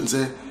bit Jewish and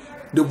say,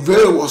 the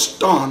veil was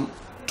torn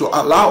to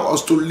allow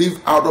us to live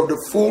out of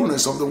the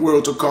fullness of the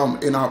world to come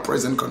in our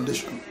present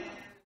condition.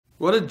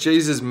 What did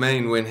Jesus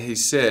mean when He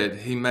said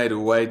He made a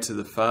way to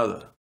the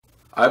Father?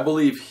 I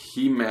believe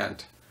He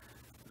meant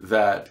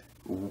that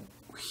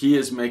He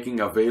is making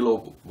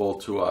available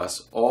to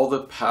us all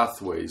the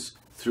pathways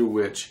through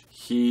which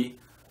He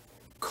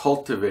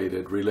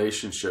cultivated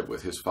relationship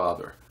with His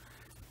Father,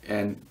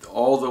 and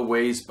all the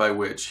ways by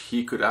which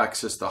He could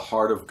access the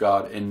heart of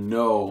God and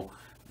know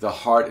the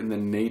heart and the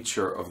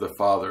nature of the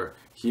Father,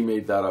 he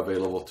made that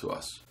available to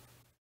us.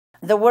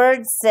 The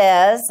Word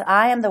says,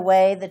 I am the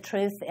way, the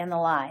truth, and the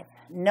life.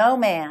 No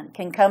man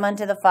can come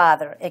unto the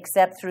Father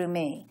except through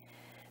me.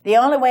 The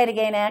only way to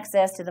gain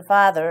access to the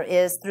Father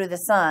is through the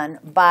Son,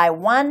 by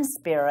one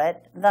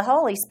Spirit, the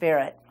Holy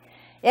Spirit.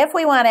 If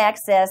we want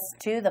access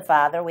to the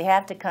Father, we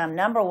have to come,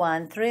 number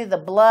one, through the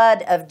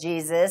blood of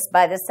Jesus,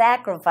 by the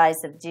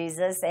sacrifice of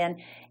Jesus, and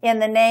in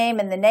the name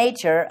and the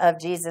nature of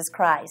Jesus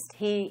Christ.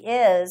 He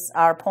is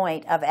our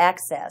point of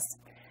access.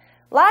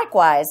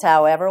 Likewise,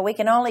 however, we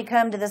can only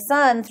come to the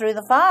Son through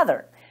the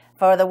Father.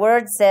 For the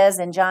Word says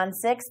in John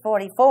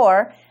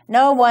 6:44,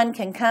 no one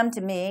can come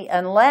to me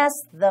unless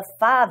the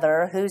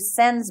Father who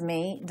sends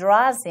me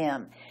draws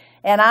him,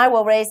 and I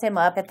will raise him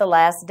up at the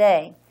last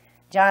day.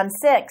 John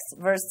 6,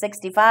 verse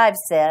 65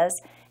 says,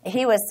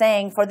 he was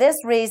saying, for this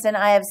reason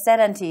I have said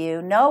unto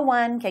you, no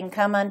one can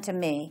come unto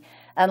me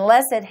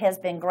unless it has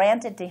been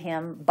granted to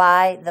him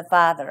by the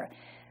Father.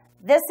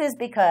 This is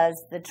because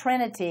the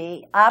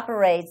Trinity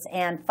operates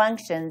and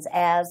functions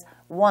as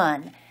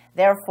one.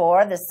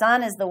 Therefore, the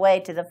Son is the way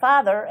to the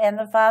Father, and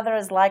the Father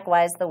is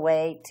likewise the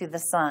way to the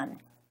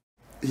Son.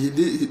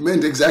 He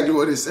meant exactly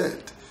what he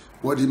said.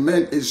 What he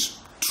meant is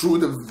through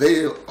the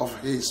veil of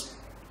his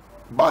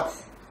body,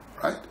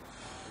 right?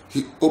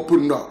 He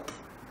opened up.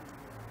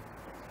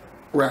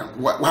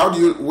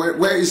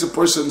 Where is a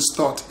person's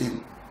thought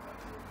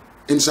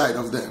inside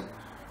of them?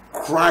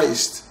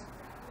 Christ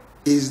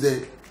is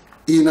the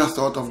inner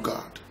thought of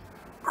God.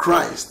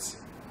 Christ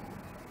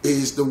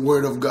is the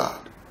Word of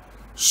God.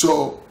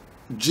 So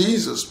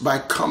Jesus, by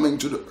coming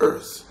to the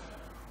earth,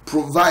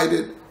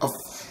 provided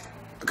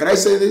can I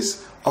say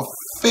this? A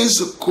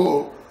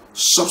physical,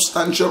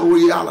 substantial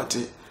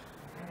reality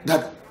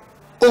that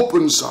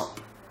opens up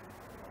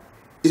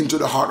into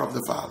the heart of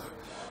the Father.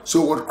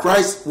 So what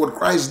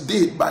Christ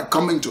did by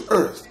coming to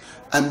earth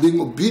and being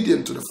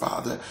obedient to the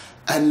Father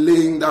and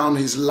laying down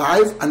his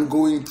life and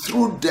going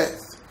through death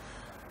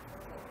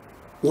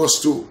was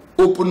to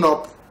open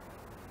up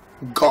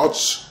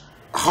God's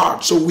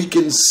heart so we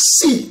can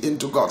see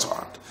into God's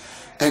heart.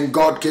 And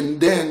God can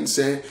then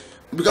say,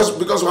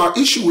 because our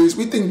issue is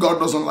we think God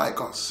doesn't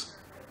like us.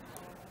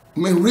 I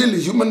mean,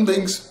 really, human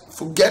beings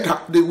forget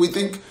how we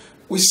think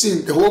we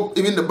sin.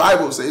 Even the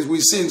Bible says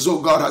we sin, so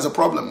God has a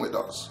problem with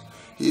us.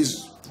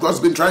 God's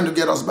been trying to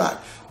get us back.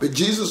 But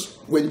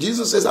when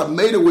Jesus says, I've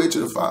made a way to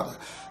the Father,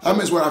 that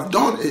means what I've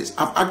done is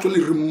I've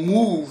actually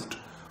removed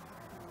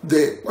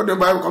what the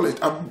Bible calls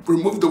it, I've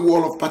removed the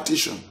wall of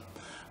partition.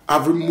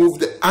 I've removed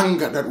the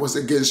anger that was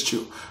against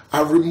you.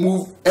 I've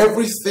removed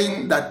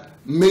everything that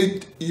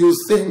made you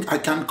think I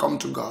can't come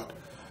to God.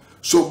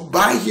 So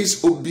by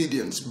his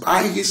obedience,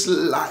 by his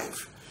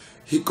life,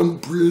 he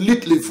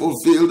completely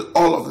fulfilled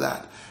all of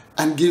that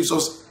and gives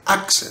us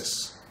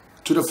access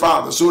to the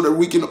Father so that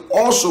we can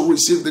also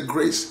receive the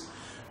grace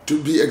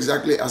to be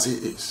exactly as he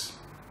is.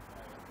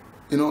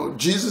 You know,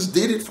 Jesus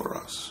did it for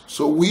us.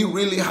 So we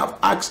really have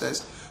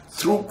access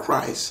through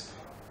Christ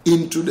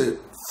into the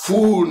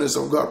fullness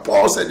of God.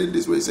 Paul said it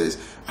this way, he says,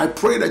 I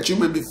pray that you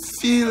may be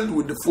filled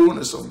with the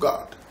fullness of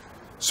God.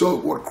 So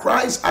what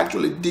Christ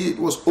actually did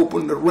was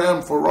open the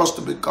realm for us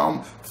to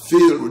become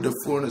filled with the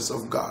fullness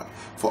of God,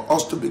 for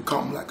us to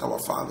become like our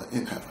Father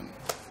in heaven.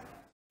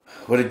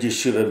 What did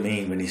Yeshua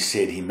mean when he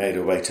said he made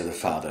a way to the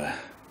Father?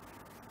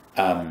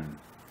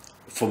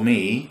 For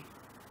me,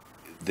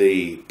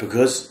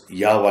 because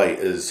Yahweh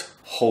is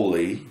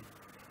holy,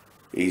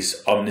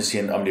 he's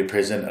omniscient,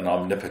 omnipresent, and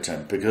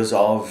omnipotent, because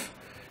of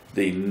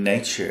the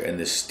nature and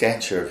the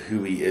stature of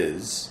who he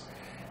is,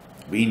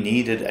 we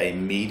needed a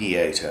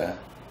mediator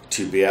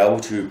to be able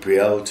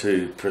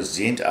to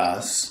present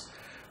us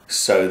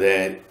so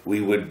that we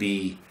would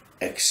be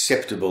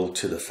acceptable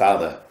to the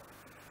Father.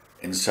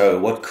 And so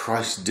what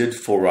Christ did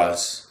for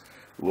us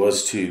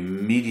was to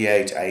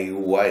mediate a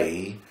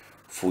way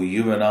for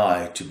you and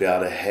I to be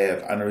able to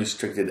have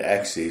unrestricted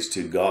access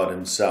to God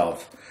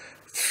himself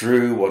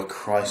through what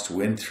Christ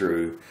went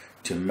through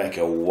to make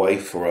a way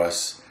for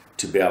us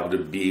to be able to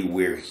be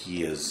where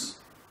he is.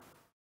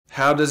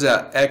 How does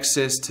our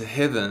access to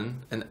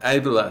heaven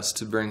enable us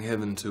to bring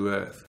heaven to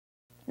earth?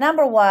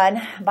 Number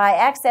one, by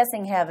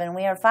accessing heaven,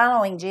 we are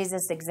following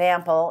Jesus'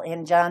 example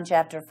in John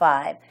chapter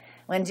 5.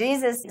 When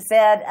Jesus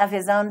said of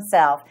his own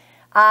self,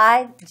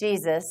 I,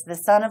 Jesus, the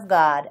Son of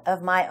God,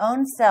 of my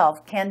own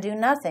self can do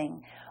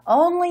nothing,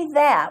 only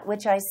that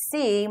which I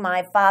see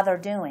my Father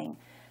doing.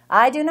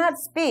 I do not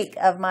speak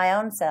of my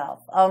own self,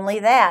 only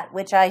that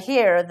which I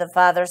hear the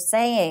Father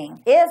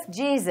saying. If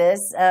Jesus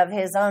of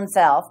his own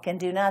self can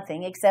do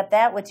nothing except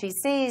that which he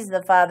sees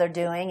the Father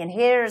doing and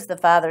hears the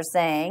Father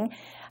saying,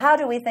 how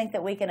do we think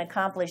that we can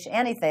accomplish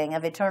anything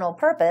of eternal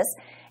purpose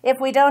if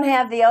we don't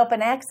have the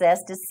open access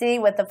to see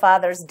what the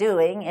Father's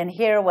doing and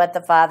hear what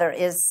the Father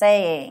is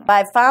saying?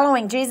 By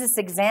following Jesus'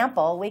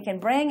 example, we can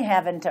bring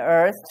heaven to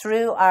earth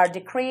through our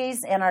decrees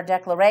and our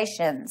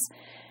declarations.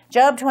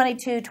 Job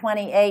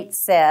 22:28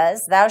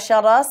 says, Thou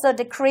shalt also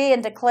decree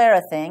and declare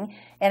a thing,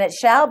 and it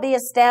shall be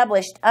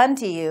established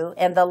unto you,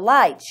 and the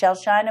light shall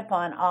shine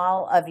upon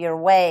all of your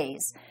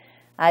ways.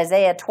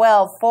 Isaiah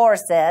 12:4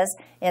 says,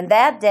 "In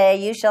that day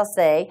you shall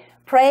say,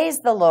 Praise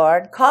the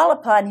Lord, call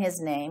upon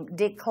his name,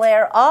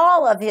 declare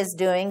all of his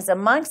doings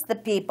amongst the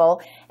people,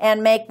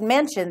 and make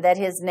mention that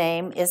his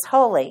name is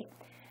holy."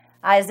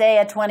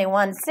 Isaiah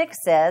 21:6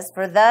 says,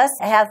 "For thus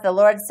hath the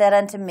Lord said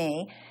unto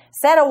me,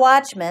 Set a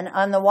watchman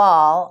on the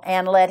wall,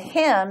 and let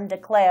him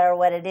declare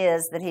what it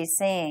is that he's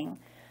seeing."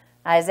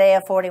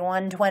 Isaiah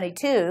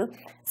 41:22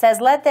 says,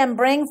 "Let them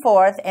bring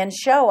forth and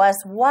show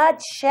us what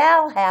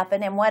shall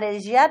happen and what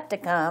is yet to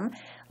come.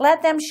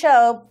 Let them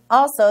show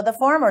also the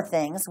former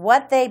things,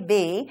 what they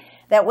be,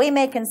 that we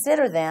may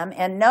consider them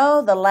and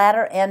know the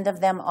latter end of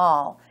them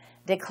all.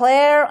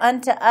 Declare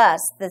unto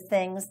us the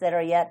things that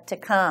are yet to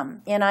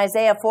come." In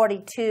Isaiah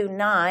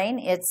 42:9,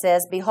 it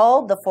says,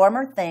 "Behold, the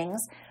former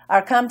things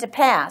are come to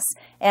pass,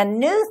 and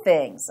new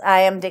things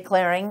I am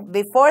declaring.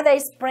 Before they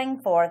spring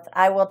forth,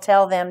 I will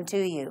tell them to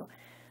you."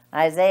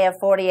 Isaiah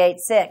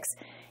 48:6,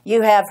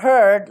 "You have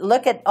heard,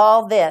 look at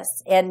all this,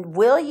 and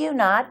will you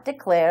not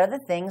declare the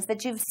things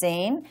that you've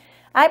seen?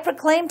 I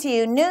proclaim to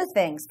you new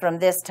things from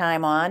this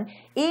time on,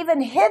 even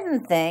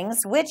hidden things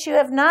which you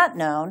have not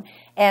known,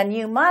 and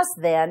you must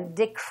then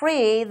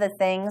decree the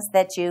things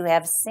that you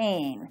have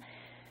seen."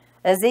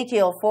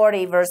 Ezekiel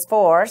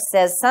 40:4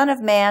 says, "Son of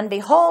man,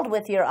 behold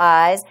with your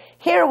eyes,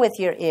 hear with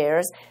your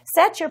ears,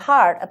 set your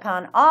heart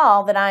upon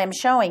all that I am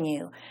showing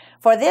you.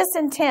 For this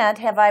intent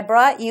have I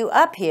brought you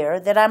up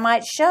here, that I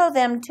might show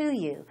them to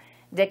you.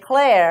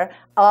 Declare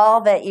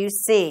all that you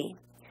see."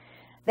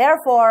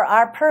 Therefore,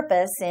 our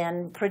purpose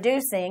in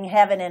producing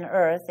heaven and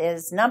earth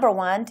is, number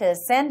one, to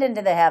ascend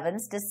into the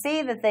heavens, to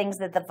see the things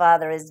that the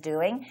Father is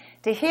doing,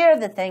 to hear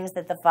the things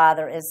that the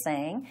Father is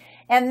saying,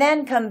 and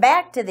then come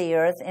back to the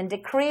earth and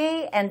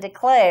decree and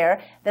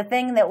declare the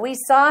thing that we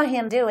saw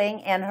him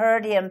doing and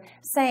heard him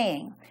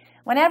saying.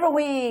 Whenever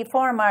we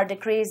form our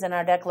decrees and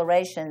our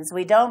declarations,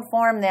 we don't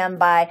form them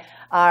by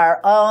our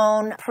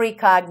own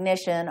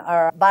precognition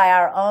or by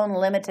our own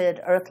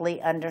limited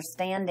earthly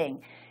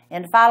understanding.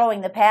 In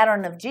following the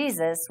pattern of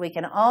Jesus, we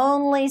can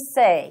only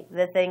say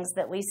the things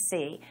that we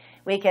see.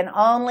 We can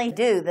only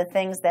do the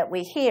things that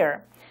we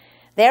hear.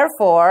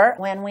 Therefore,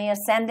 when we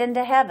ascend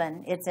into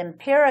heaven, it's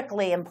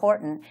empirically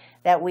important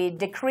that we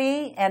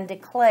decree and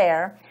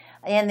declare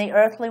in the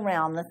earthly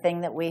realm the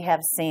thing that we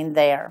have seen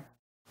there.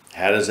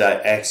 How does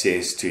our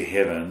access to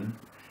heaven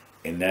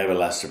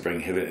enable us to bring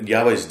heaven?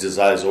 Yahweh's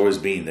desire has always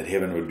been that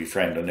heaven would be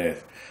framed on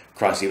earth.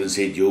 Christ even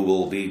said, "Your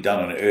will be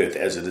done on earth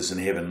as it is in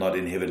heaven, not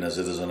in heaven as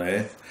it is on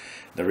earth."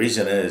 The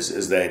reason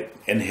is that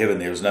in heaven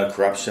there is no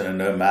corruption and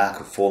no mark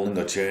of falling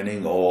or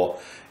churning or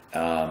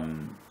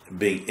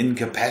being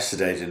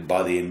incapacitated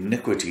by the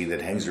iniquity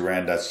that hangs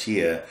around us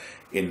here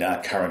in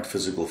our current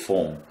physical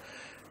form.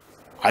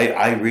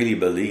 I really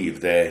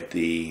believe that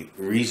the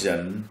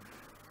reason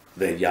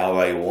that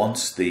Yahweh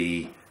wants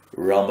the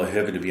realm of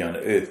heaven to be on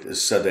earth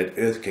is so that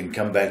earth can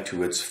come back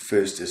to its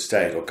first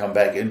estate or come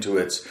back into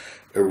its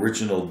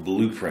original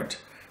blueprint.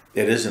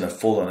 It is in a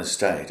fallen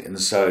estate. And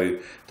so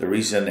the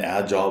reason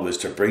our job is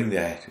to bring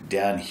that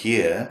down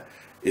here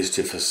is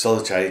to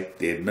facilitate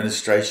the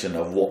administration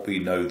of what we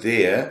know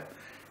there,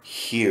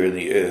 here in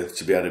the earth,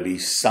 to be able to be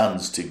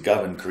sons to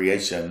govern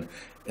creation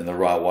in the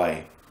right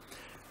way.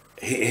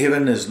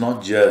 Heaven is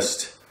not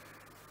just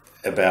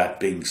about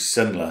being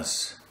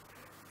sinless.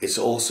 It's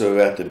also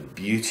about the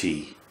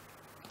beauty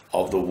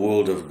of the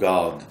world of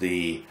God,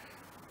 the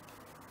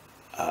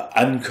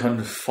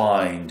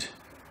unconfined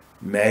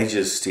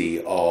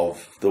majesty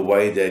of the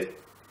way that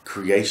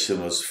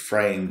creation was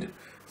framed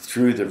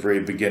through the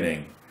very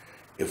beginning.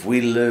 If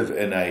we live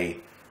in a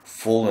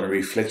fallen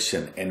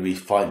reflection and we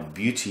find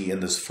beauty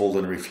in this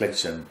fallen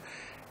reflection,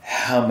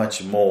 how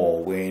much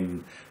more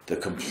when the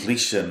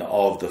completion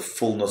of the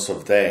fullness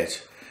of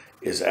that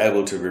is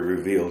able to be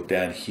revealed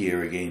down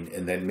here again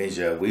in that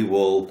measure, we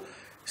will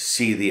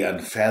see the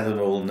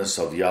unfathomableness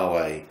of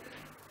Yahweh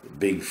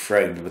being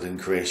framed within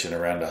creation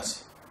around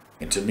us.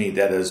 And to me,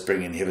 that is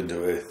bringing heaven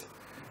to earth.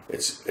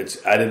 It's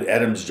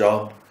Adam's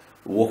job,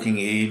 walking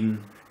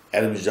Eden.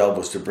 Adam's job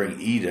was to bring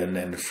Eden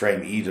and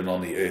frame Eden on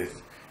the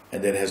earth,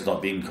 and that has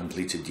not been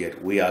completed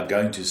yet. We are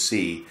going to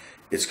see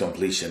its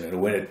completion,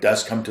 and when it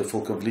does come to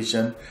full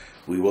completion,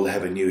 we will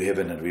have a new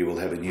heaven and we will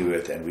have a new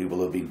earth, and we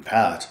will have been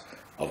part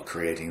of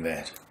creating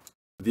that.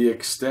 The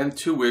extent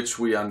to which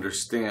we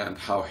understand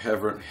how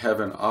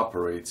heaven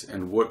operates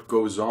and what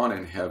goes on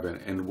in heaven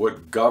and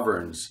what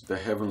governs the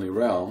heavenly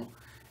realm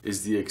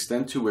is the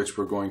extent to which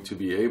we're going to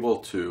be able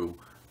to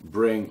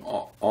bring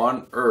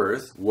on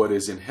earth what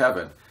is in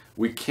heaven.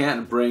 We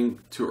can't bring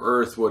to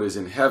earth what is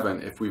in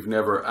heaven if we've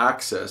never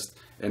accessed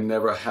and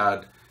never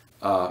had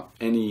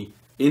any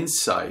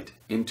insight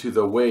into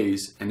the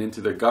ways and into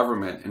the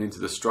government and into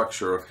the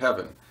structure of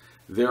heaven.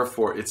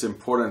 Therefore, it's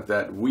important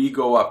that we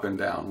go up and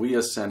down, we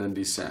ascend and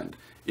descend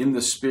in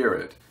the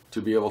Spirit to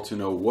be able to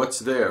know what's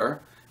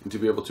there and to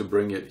be able to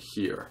bring it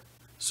here.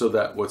 So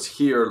that what's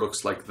here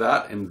looks like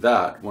that and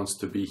that wants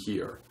to be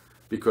here.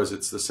 Because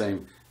it's the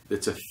same,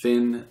 it's a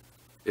thin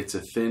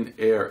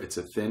air, it's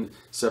a thin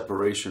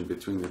separation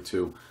between the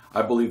two.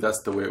 I believe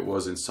that's the way it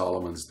was in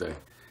Solomon's day.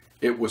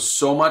 It was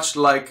so much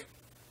like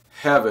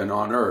heaven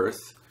on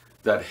earth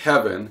that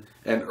heaven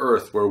and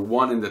earth were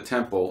one in the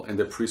temple and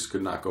the priest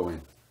could not go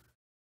in.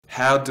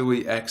 How do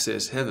we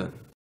access heaven?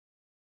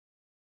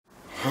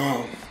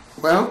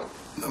 Well,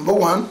 number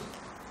one,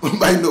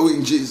 by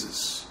knowing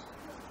Jesus.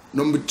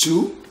 Number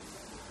two,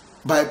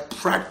 by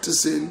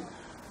practicing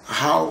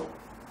how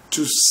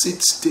to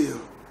sit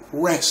still,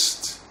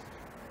 rest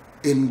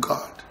in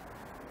God.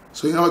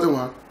 So in other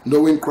words,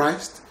 knowing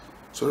Christ.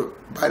 So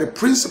by the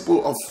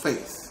principle of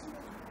faith,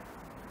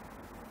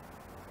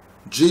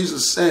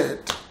 Jesus said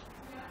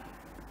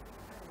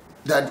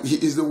that he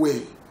is the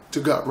way to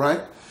God,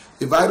 right?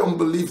 If I don't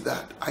believe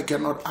that, I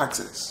cannot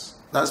access.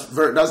 That's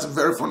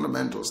very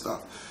fundamental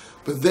stuff.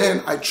 But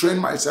then I train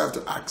myself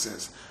to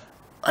access.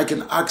 I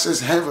can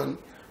access heaven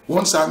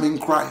once I'm in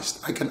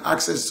Christ. I can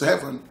access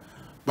heaven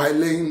by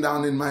laying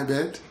down in my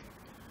bed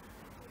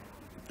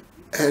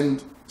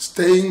and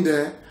staying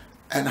there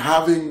and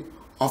having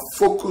a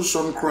focus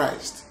on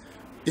Christ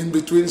in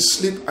between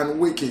sleep and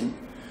waking,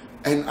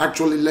 and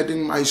actually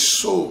letting my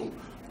soul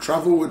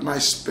travel with my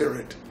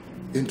spirit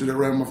into the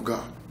realm of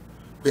God.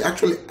 We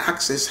actually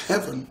access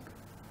heaven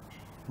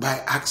by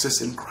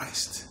accessing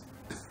Christ,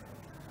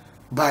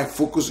 by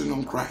focusing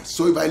on Christ.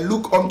 So if I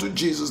look unto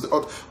Jesus,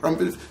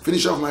 the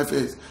finisher of my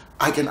faith,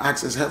 I can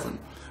access heaven.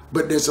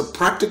 But there's a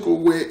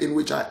practical way in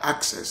which I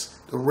access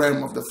the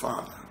realm of the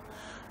Father.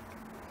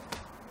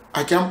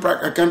 I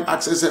can't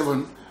access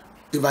heaven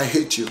if I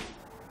hate you.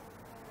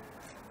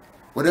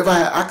 Whatever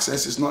I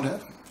access is not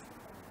heaven.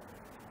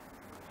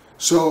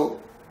 So,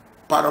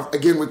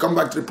 again, we come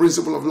back to the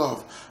principle of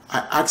love.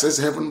 I access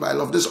heaven by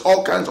love. There's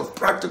all kinds of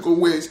practical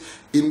ways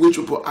in which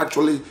people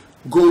actually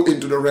go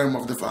into the realm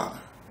of the Father.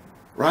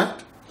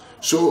 Right?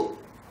 So,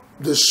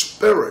 the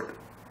Spirit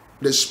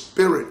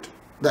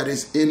that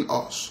is in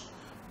us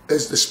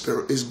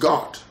is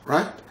God,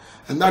 right?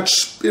 And that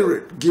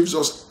Spirit gives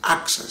us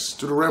access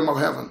to the realm of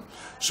heaven.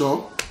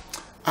 So,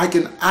 I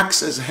can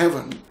access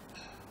heaven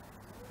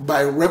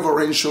by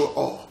reverential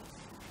awe.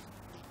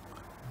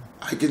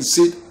 I can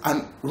sit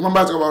and remember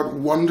I talk about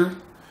wonder?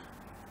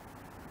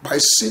 By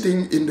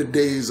sitting in the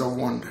days of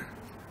wonder,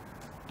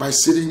 by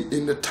sitting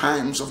in the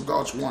times of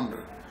God's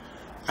wonder,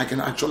 I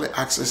can actually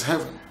access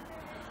heaven.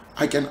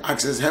 I can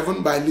access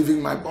heaven by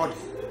leaving my body.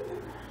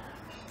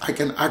 I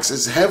can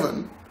access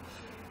heaven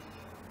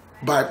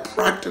by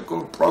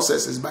practical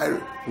processes, by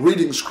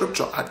reading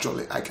scripture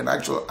actually. I can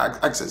actually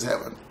access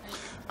heaven.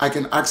 I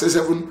can access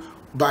heaven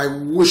by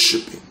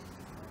worshiping,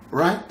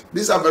 right?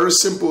 These are very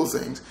simple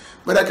things.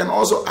 But I can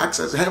also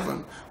access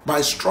heaven by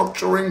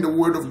structuring the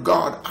word of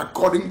God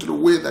according to the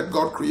way that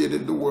God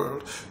created the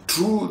world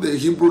through the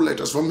Hebrew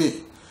letters for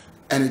me.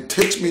 And it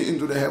takes me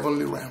into the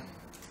heavenly realm.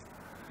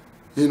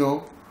 You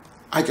know,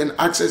 I can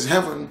access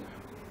heaven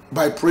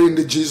by praying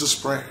the Jesus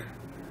prayer,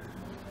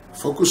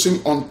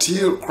 focusing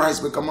until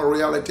Christ become a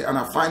reality and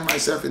I find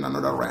myself in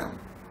another realm.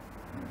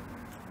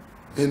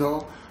 You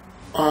know,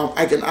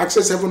 I can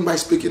access heaven by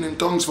speaking in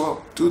tongues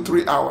for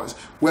 2-3 hours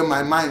where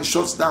my mind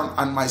shuts down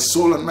and my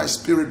soul and my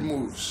spirit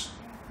moves.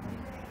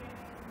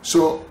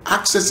 So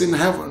accessing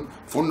heaven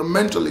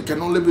fundamentally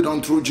can only be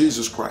done through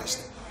Jesus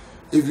Christ.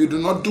 If you do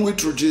not do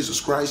it through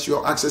Jesus Christ,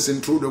 you're accessing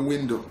through the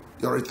window.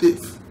 You're a thief.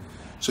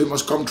 So you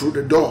must come through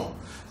the door.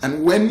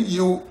 And when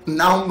you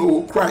now know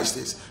who Christ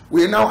is,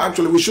 we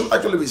should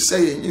actually be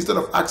saying, instead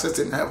of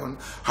accessing heaven,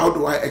 how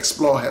do I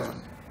explore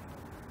heaven?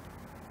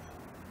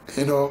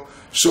 You know,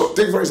 so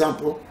take for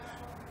example,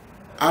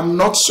 I'm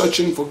not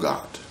searching for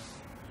God.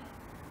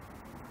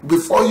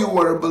 Before you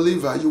were a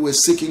believer, you were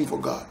seeking for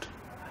God.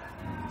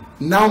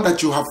 Now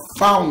that you have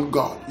found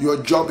God,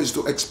 your job is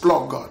to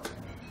explore God.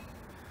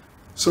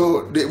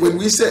 So when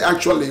we say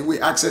actually we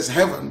access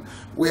heaven,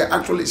 we are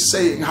actually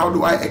saying, how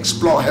do I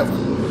explore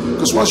heaven?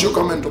 Because once you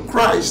come into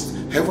Christ,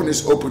 heaven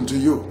is open to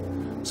you.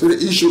 So the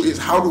issue is,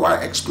 how do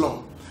I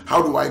explore?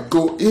 How do I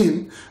go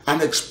in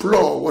and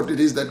explore what it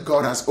is that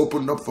God has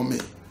opened up for me?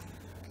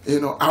 You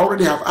know, I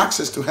already have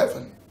access to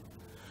heaven.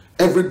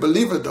 Every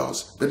believer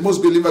does, but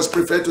most believers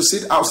prefer to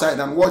sit outside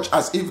and watch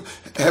as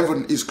if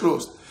heaven is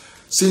closed.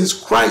 Since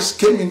Christ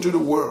came into the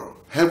world,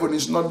 heaven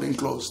is not been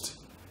closed.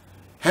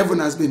 Heaven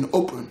has been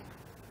open.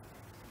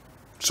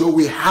 So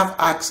we have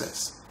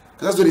access.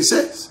 That's what he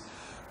says.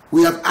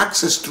 We have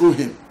access through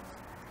him.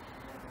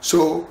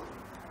 So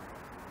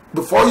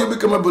before you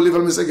become a believer,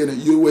 let me say again,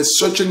 you were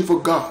searching for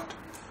God.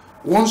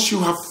 Once you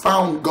have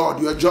found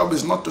God, your job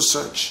is not to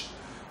search.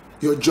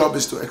 Your job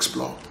is to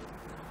explore.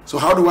 So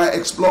how do I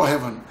explore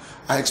heaven?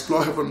 I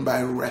explore heaven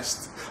by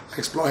rest. I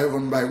explore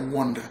heaven by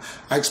wonder.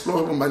 I explore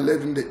heaven by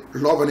letting the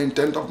love and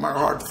intent of my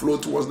heart flow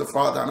towards the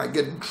Father, and I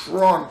get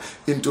drawn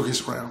into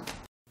his realm.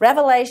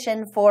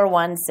 Revelation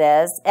 4:1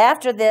 says,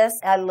 "After this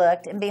I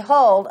looked, and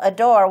behold, a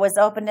door was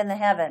opened in the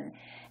heaven.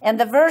 And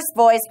the first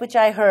voice which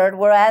I heard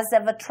were as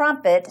of a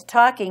trumpet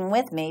talking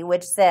with me,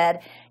 which said,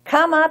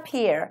 Come up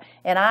here,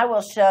 and I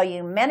will show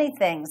you many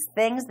things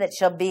that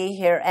shall be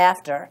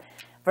hereafter."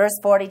 Verse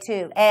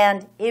 42,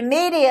 "And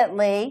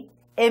immediately,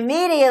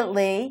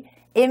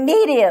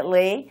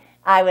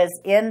 I was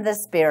in the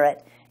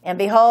Spirit, And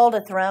behold,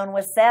 a throne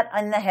was set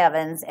in the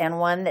heavens, and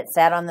one that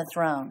sat on the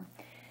throne.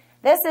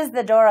 This is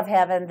the door of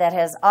heaven that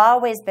has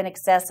always been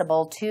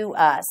accessible to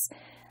us.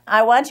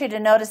 I want you to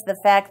notice the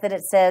fact that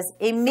it says,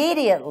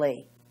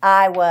 immediately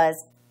I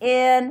was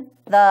in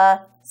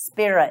the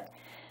Spirit.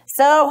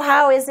 So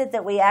how is it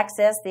that we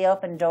access the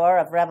open door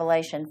of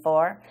Revelation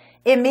 4?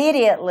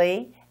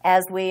 Immediately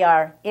as we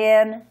are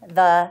in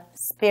the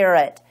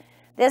Spirit.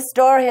 This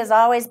door has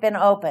always been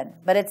open,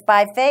 but it's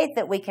by faith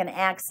that we can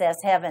access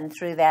heaven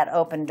through that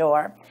open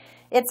door.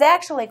 It's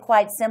actually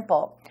quite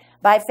simple.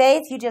 By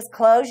faith, you just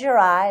close your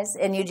eyes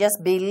and you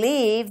just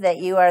believe that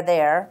you are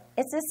there.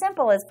 It's as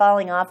simple as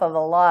falling off of a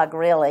log,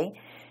 really.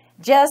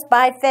 Just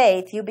by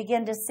faith, you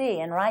begin to see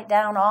and write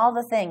down all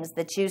the things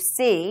that you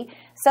see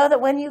so that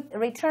when you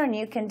return,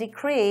 you can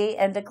decree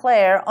and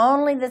declare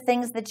only the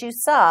things that you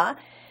saw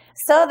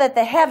so that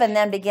the heaven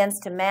then begins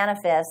to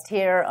manifest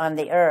here on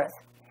the earth.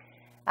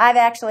 I've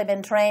actually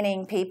been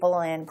training people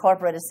in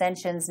corporate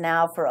ascensions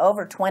now for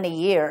over 20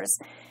 years.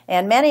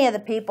 And many of the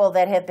people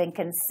that have been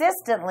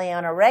consistently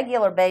on a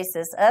regular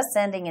basis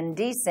ascending and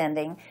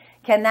descending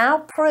can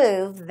now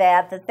prove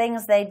that the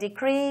things they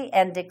decree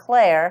and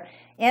declare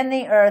in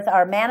the earth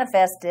are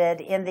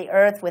manifested in the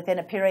earth within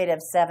a period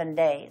of 7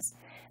 days.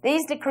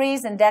 These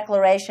decrees and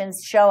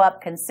declarations show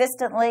up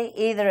consistently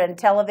either in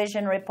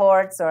television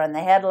reports or in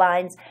the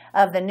headlines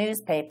of the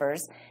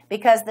newspapers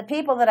because the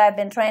people that I've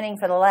been training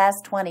for the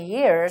last 20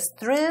 years,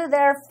 through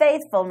their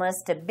faithfulness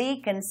to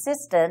be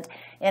consistent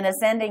in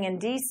ascending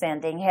and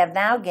descending, have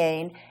now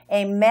gained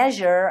a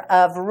measure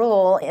of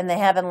rule in the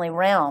heavenly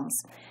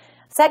realms.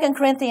 2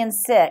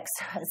 Corinthians 6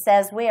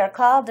 says we are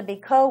called to be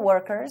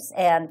co-workers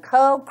and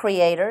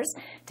co-creators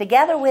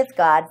together with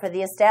God for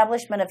the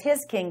establishment of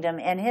His kingdom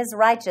and His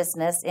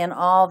righteousness in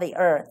all the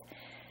earth.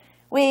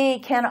 We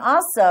can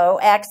also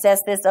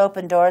access this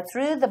open door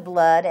through the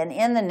blood and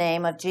in the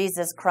name of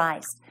Jesus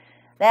Christ.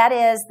 That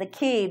is the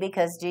key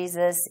because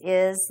Jesus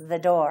is the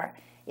door.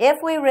 If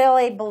we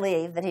really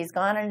believe that He's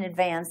gone in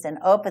advance and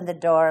opened the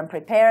door and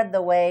prepared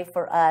the way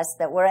for us,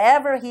 that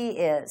wherever He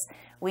is,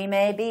 we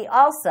may be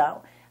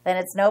also, then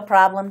it's no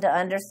problem to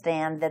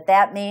understand that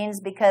that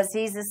means because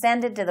He's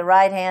ascended to the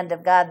right hand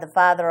of God the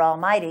Father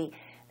Almighty,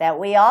 that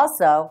we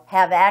also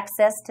have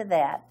access to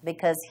that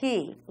because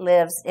He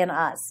lives in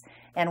us.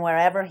 And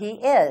wherever He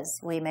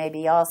is, we may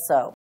be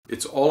also.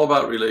 It's all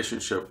about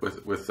relationship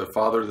with the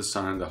Father, the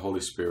Son, and the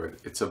Holy Spirit.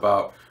 It's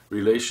about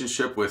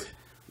relationship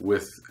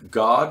with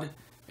God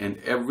and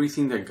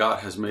everything that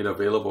God has made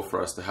available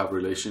for us to have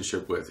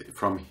relationship with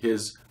from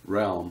His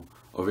realm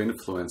of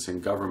influence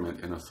and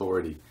government and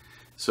authority.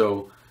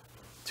 So,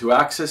 to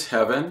access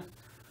heaven,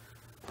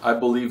 I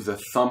believe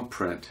the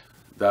thumbprint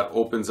that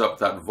opens up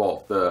that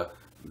vault, the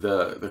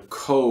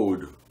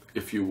code,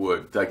 if you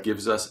would, that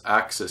gives us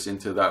access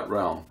into that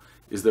realm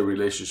is the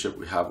relationship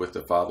we have with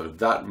the Father.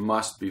 That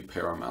must be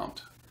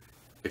paramount.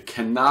 It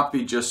cannot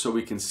be just so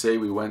we can say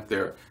we went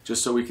there,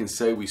 just so we can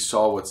say we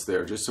saw what's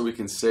there, just so we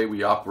can say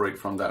we operate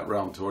from that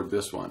realm toward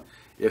this one.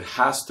 It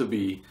has to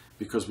be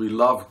because we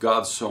love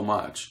God so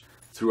much.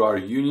 Through our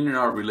union and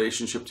our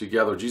relationship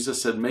together,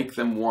 Jesus said, make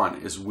them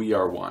one as we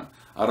are one.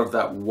 Out of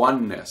that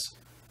oneness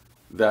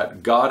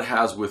that God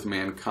has with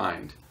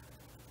mankind,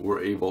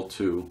 we're able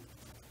to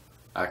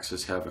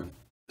access heaven.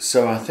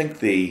 So I think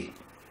the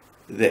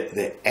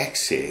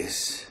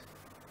access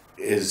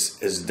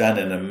is done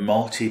in a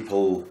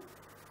multiple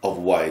of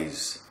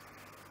ways.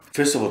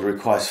 First of all, it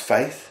requires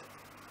faith.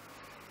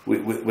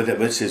 With that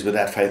verse says,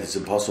 without faith it's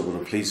impossible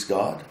to please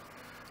God.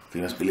 We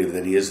must believe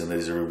that He is, and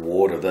there's a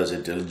reward of those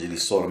that diligently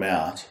sought Him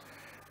out.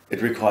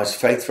 It requires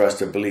faith for us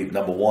to believe,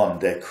 number one,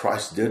 that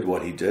Christ did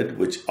what He did,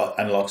 which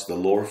unlocks the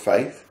law of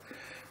faith.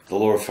 The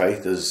law of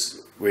faith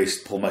is where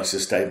Paul makes a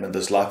statement,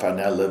 this life I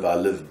now live, I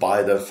live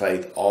by the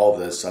faith of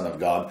the Son of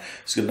God.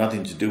 It's got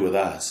nothing to do with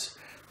us.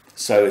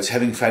 So it's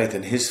having faith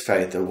in His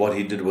faith that what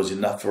He did was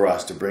enough for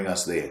us to bring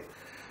us there.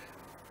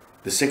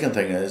 The second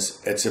thing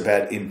is, it's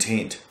about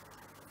intent.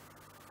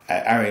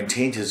 Our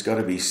intent has got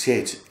to be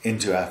set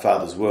into our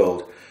Father's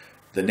world.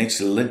 The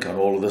next link on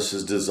all of this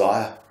is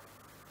desire.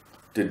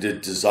 The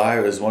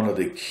desire is one of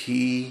the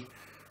key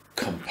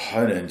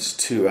components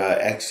to our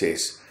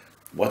access.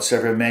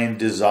 Whatsoever a man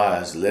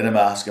desires, let him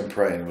ask and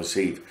pray and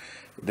receive.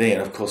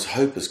 Then, of course,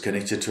 hope is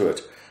connected to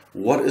it.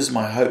 What is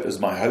my hope? Is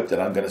my hope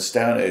that I'm going to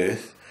stay on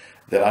earth,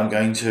 that I'm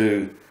going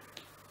to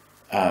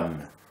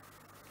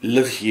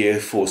live here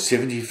for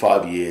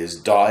 75 years,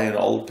 die an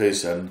old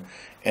person,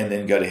 and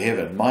then go to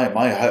heaven. My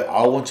hope,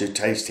 I want to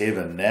taste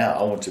heaven now.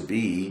 I want to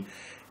be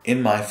in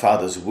my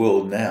Father's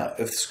world now.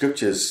 If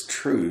Scripture is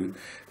true,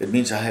 it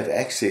means I have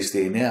access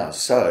there now.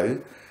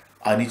 So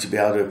I need to be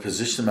able to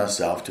position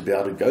myself to be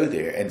able to go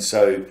there. And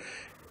so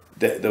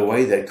the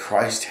way that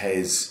Christ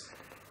has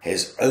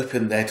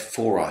opened that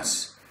for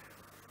us,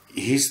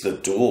 He's the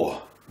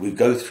door. We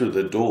go through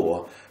the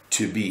door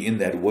to be in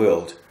that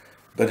world.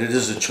 But it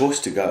is a choice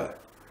to go.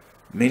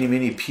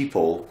 Many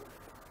people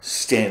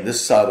stand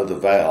this side of the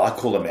veil. I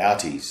call them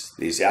outies.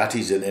 There's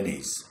outies and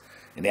innies.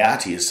 An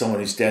outie is someone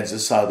who stands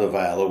this side of the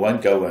veil or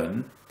won't go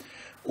in,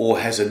 or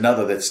has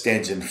another that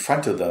stands in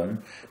front of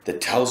them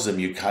that tells them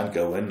you can't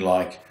go in.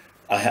 Like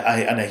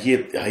I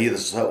hear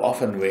this so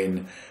often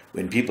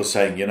when people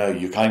saying,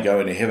 you can't go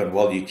into heaven.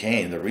 Well, you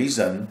can. The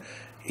reason,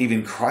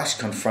 even Christ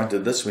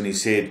confronted this when he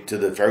said to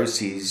the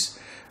Pharisees,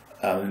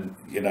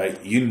 you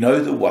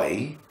know the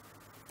way.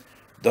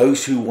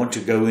 Those who want to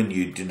go in,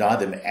 you deny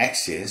them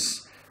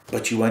access,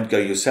 but you won't go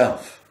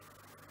yourself.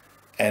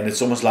 And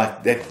it's almost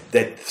like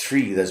that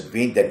three,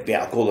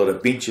 I call it a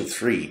bench of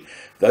three.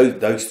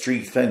 Those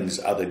three things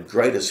are the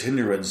greatest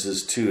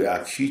hindrances to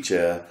our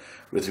future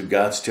with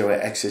regards to our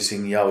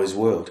accessing Yahweh's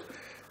world.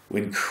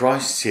 When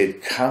Christ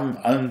said, "Come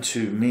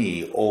unto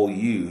me, all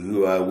you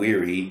who are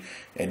weary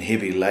and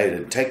heavy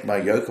laden, take my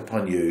yoke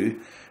upon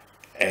you,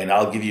 and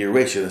I'll give you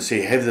rest." And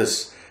say, have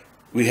this,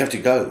 we have to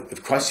go.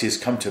 If Christ says,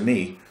 "Come to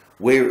me,"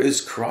 where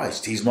is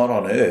Christ? He's not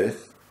on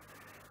earth.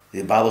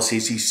 The Bible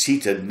says he's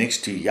seated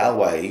next to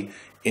Yahweh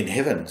in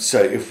heaven.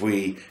 So if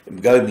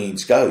go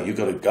means go, you've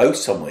got to go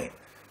somewhere.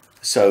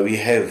 So we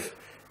have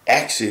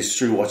access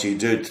through what he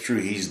did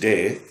through his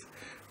death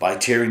by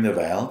tearing the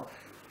veil,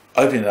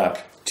 opening it up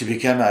to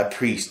become our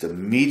priest, the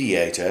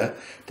mediator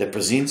that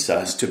presents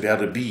us to be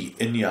able to be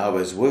in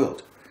Yahweh's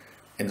world.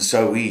 And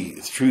so we,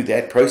 through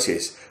that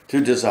process,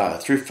 through desire,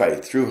 through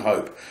faith, through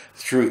hope,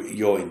 through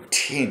your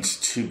intent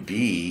to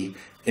be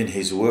in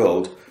his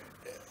world,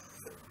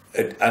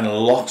 it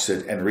unlocks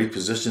it and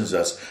repositions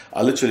us.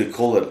 I literally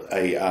call it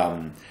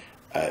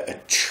a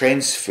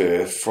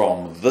transfer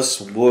from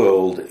this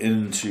world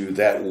into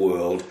that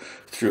world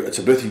through, it's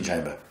a birthing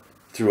chamber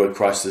through what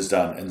Christ has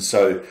done. And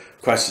so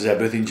Christ is our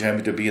birthing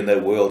chamber to be in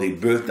that world. He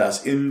birthed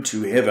us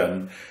into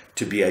heaven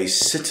to be a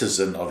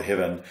citizen of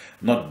heaven,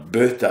 not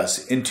birthed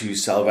us into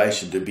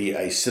salvation to be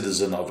a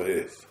citizen of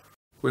earth.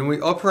 When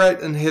we operate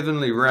in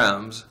heavenly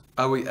realms,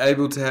 are we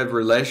able to have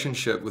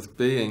relationship with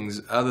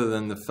beings other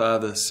than the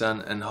Father,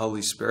 Son, and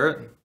Holy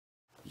Spirit?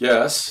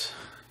 Yes,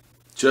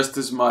 just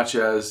as much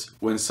as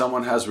when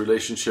someone has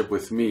relationship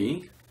with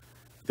me,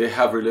 they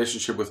have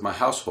relationship with my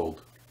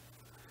household.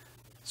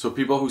 So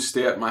people who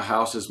stay at my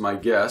house as my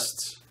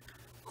guests,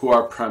 who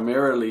are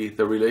primarily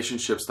the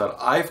relationships that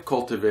I've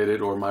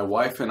cultivated or my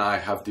wife and I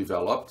have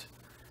developed,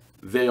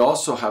 they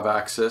also have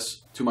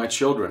access to my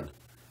children,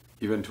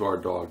 even to our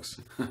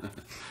dogs.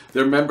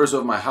 They're members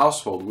of my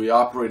household. We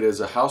operate as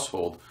a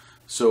household.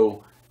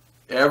 So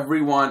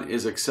everyone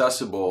is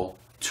accessible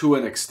to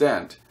an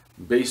extent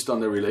based on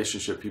the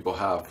relationship people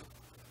have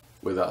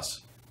with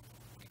us.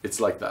 It's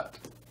like that.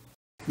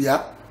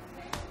 Yeah,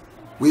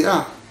 we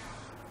are.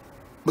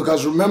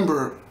 Because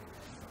remember,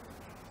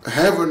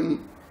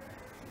 heaven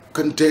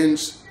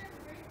contains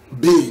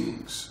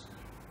beings,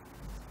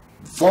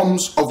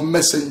 forms of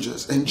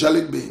messengers,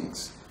 angelic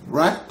beings,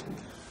 right?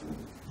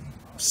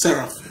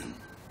 Seraphim,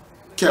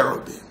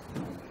 cherubim,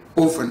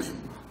 Ophanim,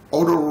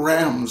 all the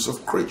realms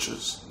of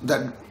creatures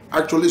that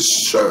actually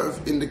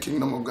serve in the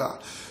kingdom of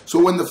God.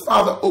 So when the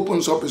Father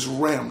opens up his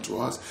realm to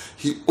us,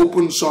 he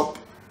opens up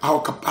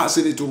our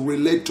capacity to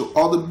relate to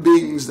other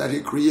beings that he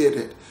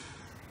created.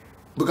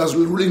 Because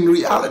in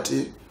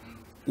reality,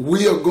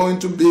 we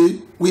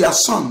are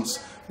sons,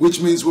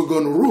 which means we're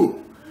going to rule.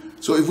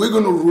 So if we're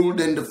going to rule,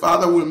 then the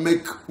Father will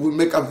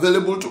make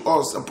available to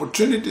us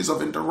opportunities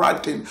of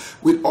interacting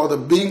with other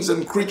beings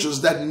and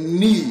creatures that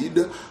need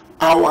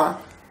our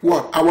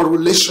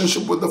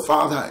relationship with the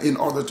Father in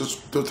order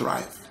to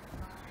thrive.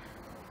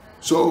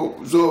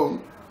 So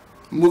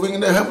moving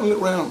in the heavenly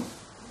realm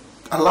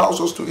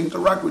allows us to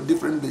interact with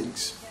different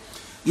beings.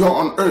 You're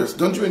on earth,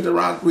 don't you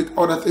interact with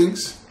other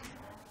things?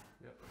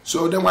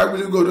 So then why will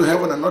you go to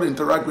heaven and not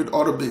interact with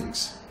other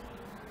beings?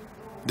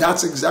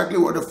 That's exactly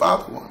what the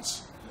Father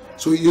wants.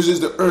 So he uses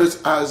the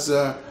earth as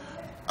a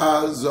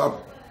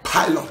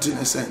pilot, in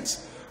a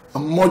sense, a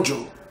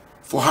module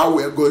for how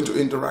we are going to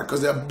interact,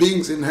 because there are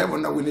beings in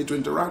heaven that we need to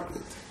interact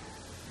with.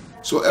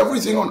 So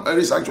everything on earth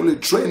is actually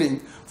training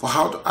for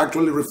how to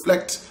actually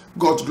reflect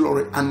God's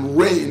glory and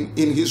reign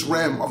in his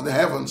realm of the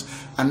heavens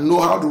and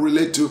know how to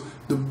relate to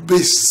the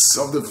beasts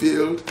of the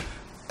field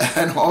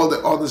and all the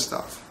other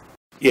stuff.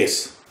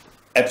 Yes,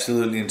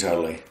 absolutely and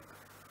totally.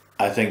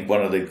 I think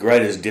one of the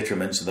greatest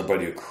detriments in the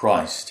body of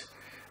Christ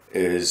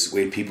is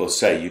where people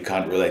say you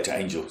can't relate to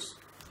angels,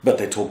 but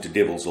they talk to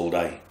devils all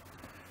day.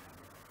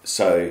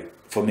 So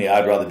for me,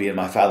 I'd rather be in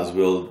my Father's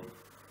world,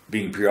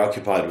 being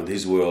preoccupied with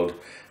his world,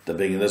 than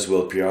being in this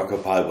world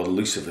preoccupied with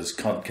Lucifer's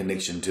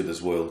connection to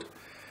this world.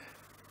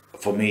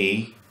 For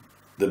me,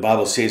 the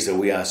Bible says that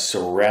we are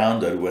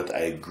surrounded with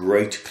a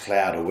great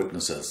cloud of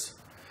witnesses.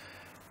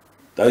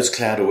 Those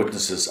cloud of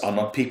witnesses are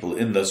not people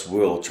in this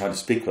world trying to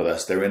speak with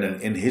us. They're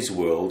in his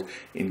world,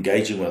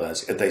 engaging with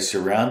us. If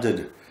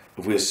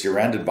we're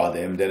surrounded by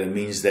them, then it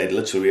means that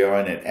literally we are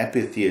in an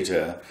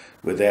amphitheater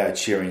where they are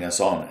cheering us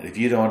on. And if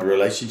you don't want a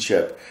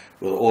relationship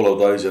with all of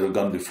those that have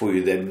gone before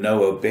you that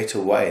know a better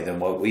way than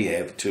what we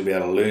have to be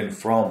able to learn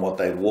from what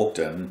they've walked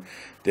in,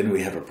 then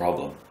we have a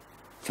problem.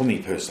 For me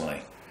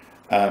personally.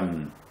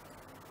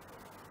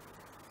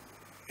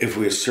 If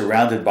we're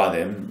surrounded by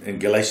them, in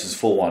Galatians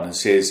 4:1 it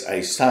says,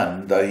 a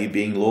son, though he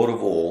being Lord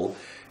of all,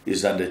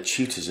 is under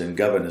tutors and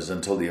governors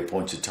until the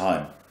appointed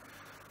time.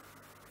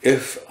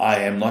 If I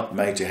am not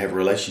made to have a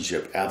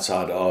relationship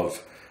outside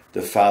of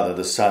the Father,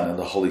 the Son, and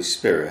the Holy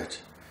Spirit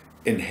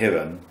in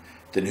heaven,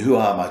 then who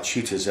are my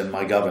tutors and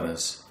my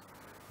governors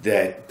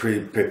that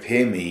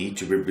prepare me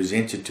to be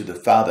presented to the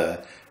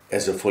Father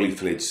as a fully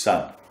fledged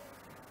Son?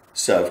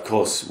 So, of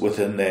course,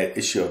 within that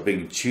issue of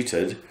being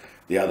tutored,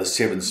 there are the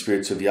 7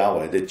 spirits of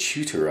Yahweh that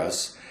tutor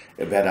us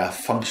about our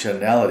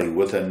functionality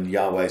within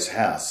Yahweh's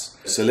house.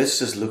 So let's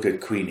just look at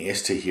Queen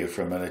Esther here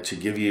for a minute to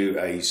give you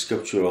a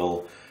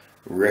scriptural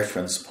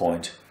reference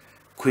point.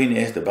 Queen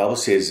Esther, the Bible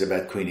says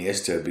about Queen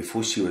Esther,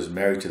 before she was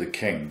married to the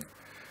king,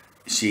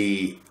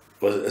 she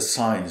was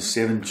assigned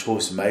 7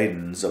 choice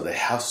maidens of the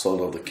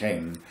household of the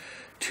king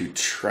to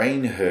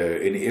train her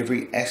in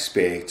every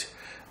aspect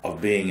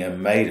of being a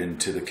maiden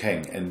to the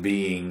king and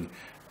being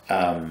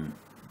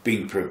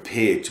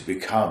prepared to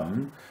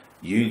become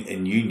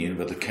in union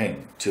with the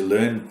king, to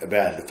learn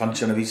about the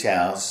function of his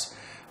house,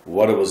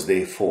 what it was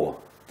there for.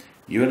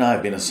 You and I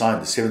have been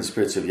assigned the 7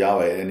 spirits of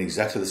Yahweh in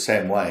exactly the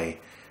same way,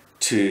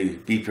 to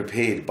be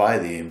prepared by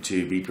them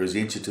to be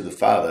presented to the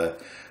Father,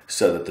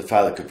 so that the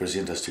Father could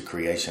present us to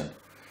creation.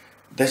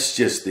 That's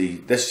just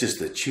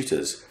the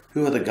tutors.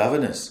 Who are the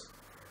governors?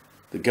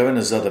 The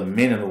governors are the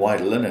men in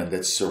white linen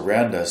that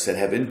surround us, that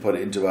have input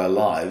into our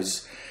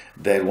lives,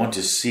 that want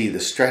to see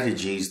the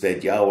strategies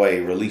that Yahweh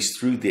released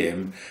through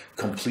them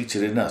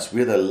completed in us.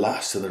 We're the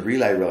last in the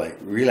relay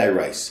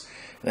race.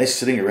 And they're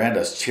sitting around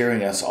us,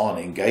 cheering us on,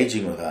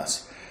 engaging with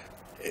us.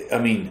 I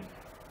mean,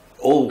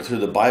 all through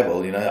the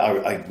Bible, you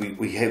know,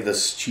 we have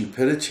this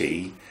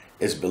stupidity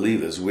as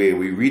believers where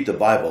we read the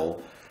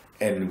Bible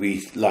and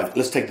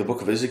let's take the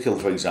book of Ezekiel,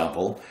 for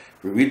example.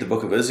 We read the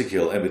book of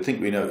Ezekiel and we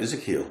think we know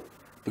Ezekiel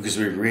because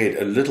we've read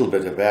a little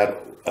bit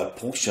about a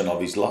portion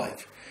of his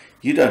life.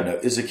 You don't know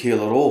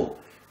Ezekiel at all.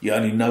 You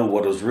only know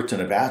what was written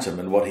about him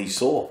and what he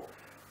saw.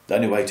 The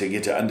only way to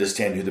get to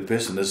understand who the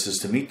person is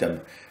to meet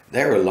them.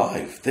 They're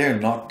alive. They're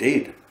not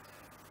dead.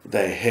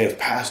 They have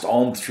passed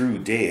on through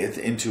death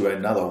into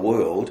another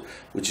world,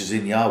 which is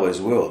in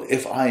Yahweh's world.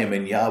 If I am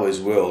in Yahweh's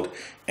world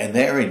and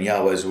they're in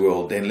Yahweh's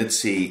world, then let's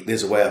see,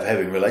 there's a way of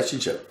having a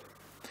relationship.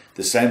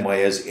 The same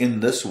way as in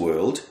this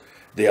world,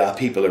 there are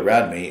people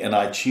around me and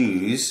I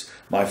choose,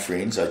 my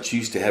friends, I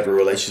choose to have a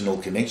relational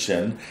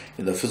connection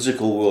in the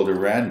physical world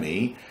around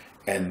me,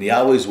 and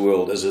Yahweh's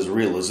world is as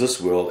real as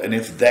this world. And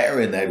if they're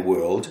in that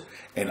world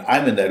and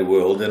I'm in that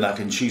world, then I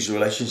can choose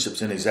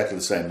relationships in exactly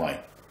the same way.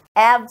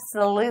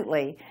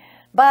 Absolutely.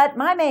 But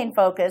my main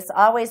focus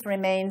always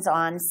remains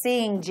on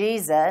seeing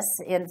Jesus.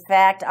 In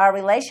fact, our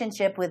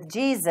relationship with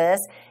Jesus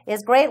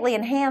is greatly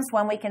enhanced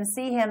when we can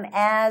see him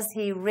as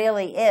he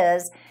really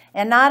is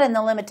and not in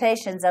the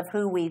limitations of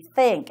who we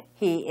think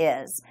he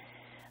is.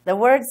 The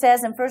word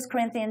says in 1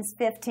 Corinthians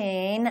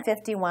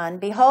 15:51,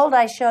 "Behold,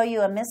 I show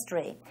you a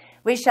mystery.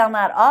 We shall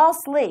not all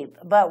sleep,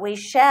 but we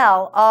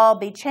shall all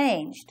be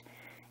changed."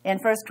 In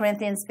 1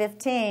 Corinthians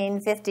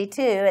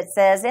 15:52, it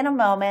says, "In a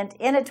moment,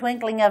 in a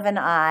twinkling of an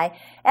eye,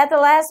 at the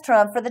last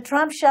trump, for the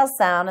trump shall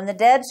sound, and the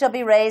dead shall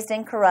be raised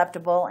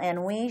incorruptible,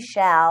 and we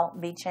shall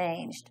be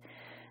changed."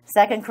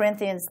 2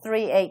 Corinthians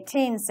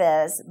 3:18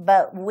 says,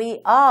 "But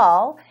we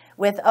all,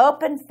 with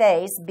open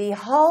face,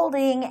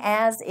 beholding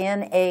as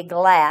in a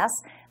glass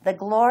the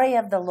glory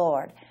of the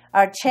Lord,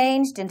 are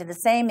changed into the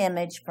same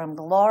image from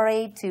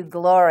glory to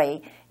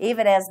glory,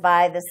 even as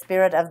by the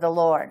Spirit of the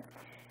Lord."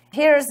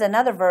 Here's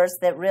another verse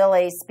that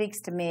really speaks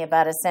to me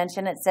about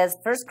ascension. It says,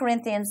 1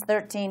 Corinthians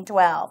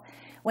 13:12,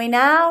 "We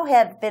now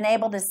have been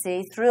able to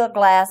see through a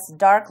glass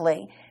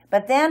darkly,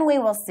 but then we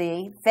will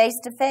see face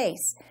to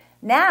face.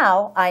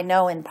 Now I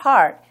know in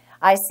part,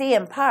 I see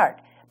in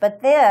part,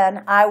 but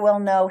then I will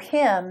know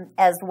him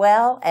as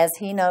well as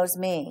he knows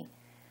me."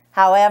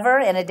 However,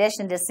 in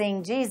addition to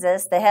seeing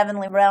Jesus, the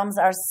heavenly realms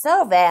are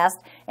so vast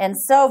and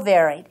so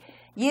varied.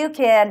 You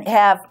can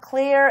have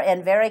clear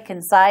and very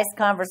concise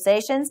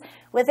conversations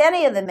with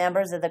any of the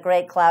members of the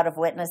great cloud of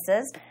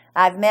witnesses.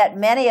 I've met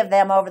many of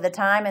them over the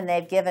time, and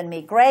they've given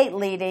me great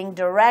leading,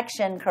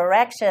 direction,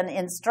 correction,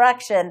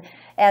 instruction,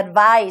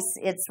 advice.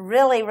 It's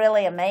really,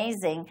 really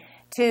amazing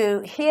to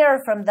hear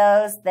from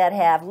those that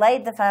have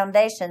laid the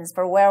foundations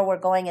for where we're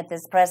going at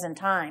this present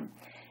time.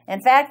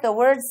 In fact, the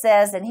word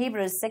says in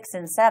Hebrews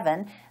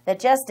 6:7 that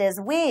just as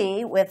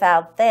we,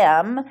 without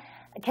them,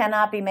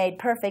 cannot be made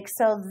perfect,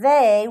 so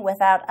they,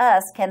 without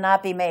us,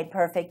 cannot be made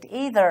perfect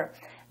either.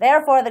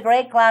 Therefore, the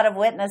great cloud of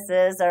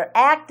witnesses are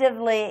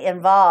actively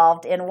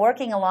involved in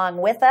working along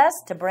with us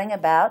to bring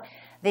about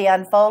the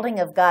unfolding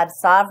of God's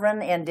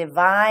sovereign and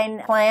divine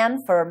plan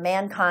for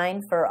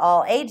mankind for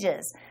all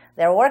ages.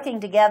 They're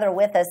working together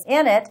with us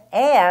in it,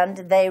 and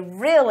they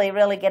really,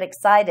 really get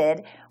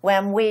excited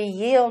when we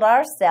yield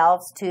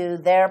ourselves to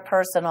their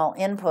personal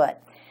input.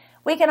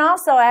 We can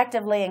also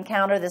actively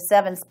encounter the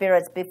 7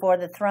 spirits before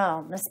the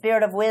throne: the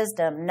spirit of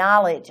wisdom,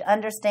 knowledge,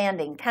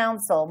 understanding,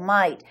 counsel,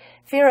 might,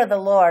 fear of the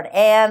Lord,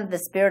 and the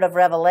spirit of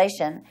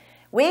revelation.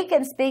 We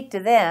can speak to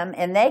them,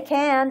 and they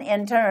can,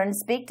 in turn,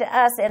 speak to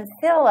us and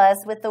fill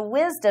us with the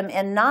wisdom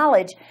and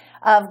knowledge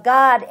of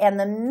God and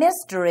the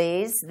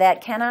mysteries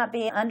that cannot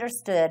be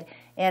understood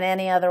in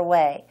any other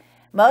way.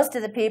 Most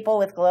of the people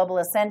with Global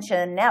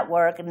Ascension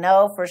Network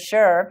know for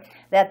sure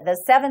that the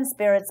seven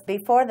spirits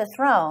before the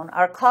throne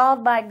are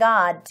called by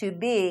God to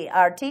be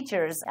our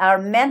teachers, our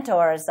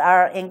mentors,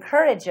 our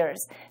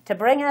encouragers, to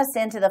bring us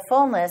into the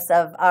fullness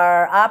of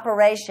our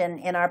operation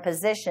in our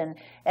position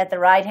at the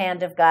right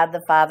hand of God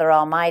the Father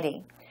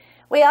Almighty.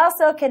 We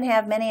also can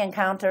have many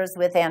encounters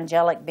with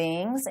angelic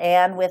beings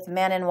and with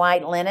men in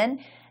white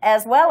linen,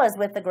 as well as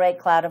with the great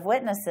cloud of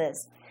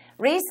witnesses.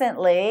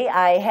 Recently,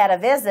 I had a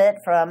visit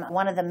from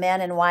one of the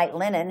men in white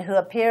linen who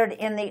appeared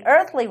in the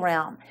earthly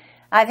realm.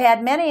 I've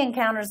had many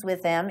encounters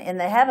with them in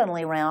the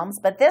heavenly realms,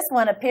 but this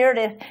one appeared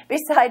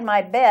beside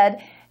my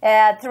bed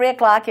at 3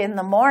 o'clock in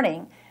the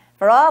morning.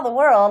 For all the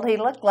world, he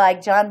looked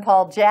like John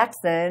Paul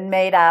Jackson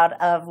made out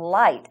of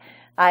light.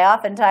 I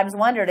oftentimes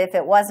wondered if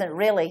it wasn't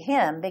really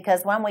him,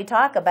 because when we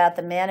talk about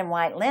the men in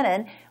white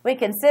linen, we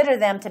consider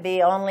them to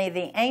be only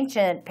the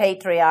ancient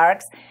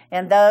patriarchs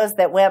and those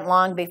that went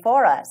long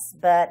before us.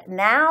 But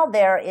now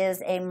there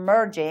is a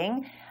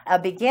merging, a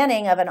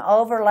beginning of an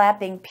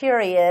overlapping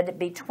period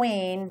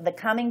between the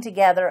coming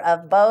together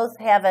of both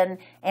heaven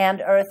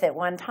and earth at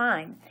one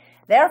time.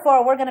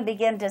 Therefore, we're going to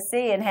begin to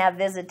see and have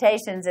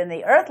visitations in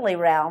the earthly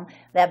realm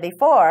that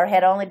before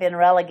had only been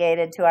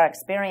relegated to our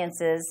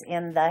experiences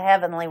in the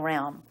heavenly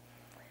realm.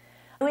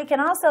 We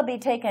can also be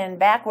taken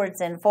backwards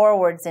and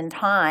forwards in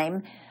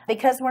time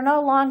because we're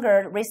no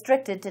longer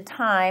restricted to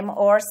time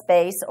or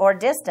space or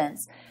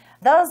distance.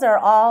 Those are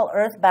all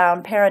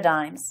earthbound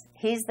paradigms.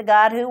 He's the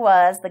God who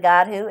was, the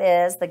God who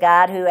is, the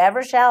God who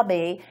ever shall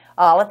be,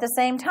 all at the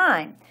same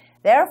time.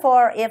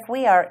 Therefore, if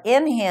we are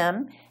in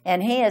Him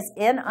and He is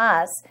in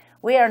us,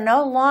 we are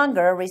no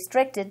longer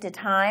restricted to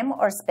time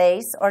or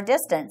space or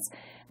distance.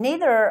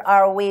 Neither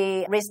are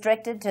we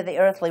restricted to the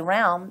earthly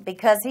realm,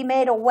 because He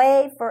made a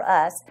way for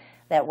us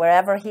that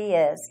wherever He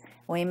is,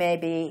 we may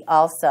be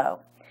also.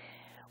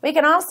 We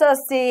can also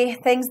see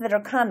things that are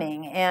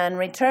coming and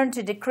return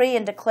to decree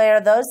and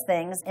declare those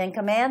things and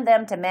command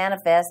them to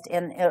manifest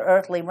in the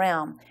earthly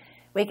realm.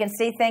 We can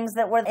see things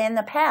that were in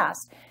the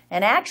past,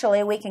 and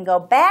actually we can go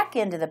back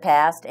into the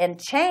past and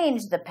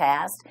change the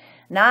past,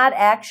 not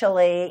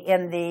actually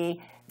in the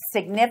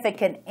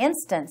significant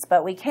instance,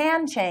 but we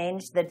can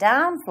change the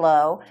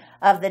downflow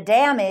of the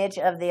damage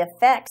of the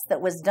effects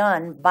that was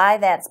done by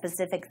that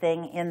specific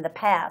thing in the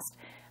past.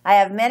 I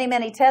have many,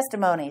 many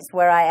testimonies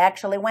where I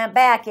actually went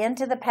back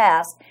into the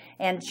past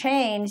and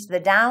changed the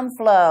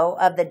downflow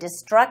of the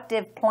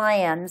destructive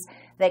plans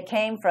that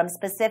came from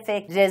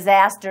specific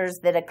disasters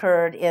that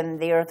occurred in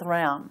the earth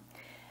realm.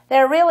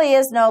 There really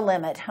is no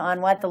limit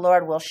on what the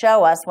Lord will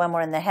show us when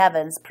we're in the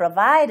heavens,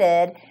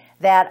 provided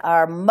that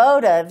our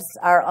motives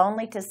are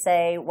only to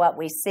say what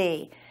we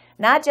see,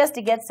 not just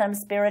to get some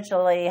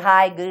spiritually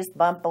high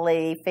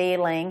goosebumpily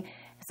feeling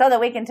so that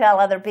we can tell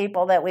other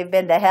people that we've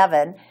been to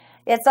heaven.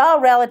 It's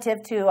all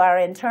relative to our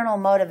internal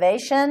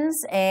motivations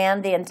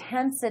and the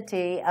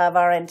intensity of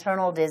our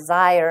internal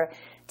desire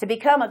to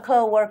become a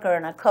co-worker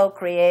and a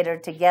co-creator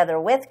together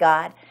with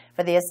God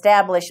for the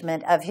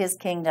establishment of His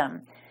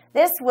kingdom.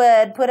 This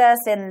would put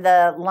us in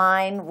the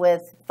line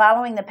with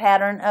following the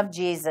pattern of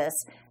Jesus,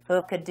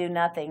 who could do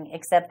nothing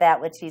except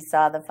that which He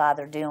saw the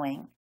Father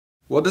doing.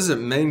 What does it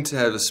mean to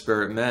have a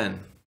spirit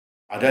man?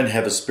 I don't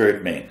have a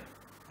spirit man.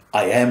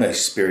 I am a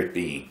spirit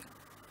being.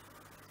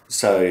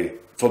 So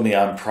for me,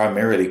 I'm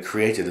primarily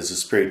created as a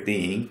spirit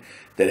being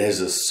that has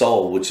a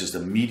soul, which is the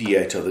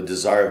mediator of the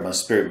desire of my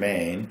spirit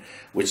man,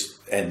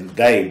 and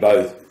they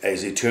both,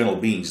 as eternal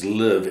beings,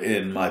 live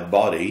in my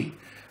body,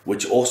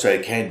 which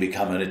also can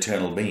become an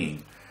eternal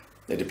being.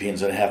 It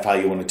depends on how far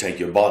you want to take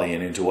your body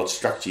and into what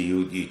structure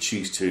you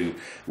choose to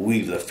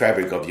weave the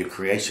fabric of your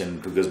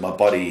creation, because my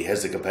body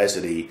has the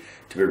capacity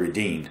to be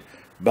redeemed.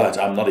 But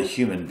I'm not a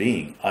human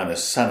being. I'm a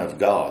son of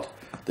God.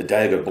 The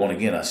day I got born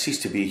again, I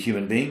ceased to be a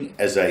human being.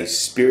 As a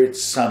spirit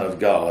son of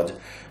God,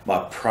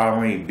 my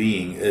primary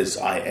being is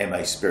I am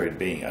a spirit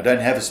being. I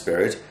don't have a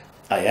spirit.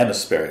 I am a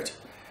spirit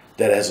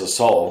that has a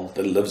soul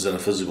that lives in a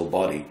physical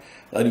body.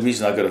 The only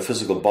reason I got a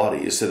physical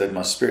body is so that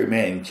my spirit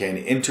man can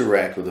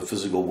interact with the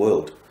physical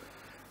world.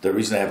 The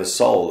reason I have a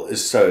soul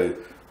is the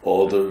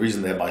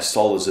reason that my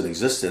soul is in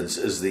existence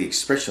is the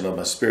expression of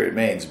my spirit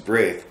man's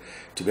breath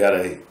to be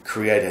able to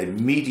create a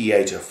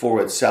mediator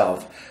for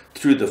itself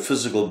through the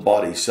physical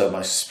body, so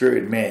my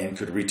spirit man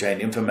could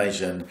retain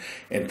information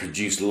and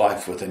produce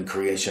life within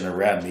creation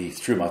around me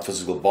through my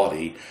physical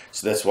body.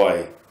 So that's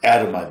why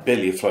out of my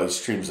belly flows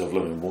streams of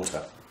living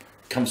water.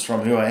 It comes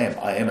from who I am.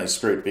 I am a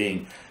spirit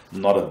being,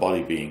 not a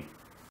body being.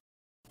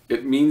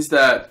 It means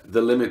that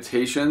the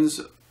limitations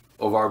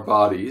of our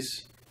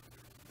bodies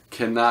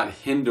cannot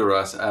hinder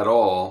us at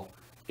all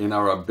in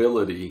our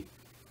ability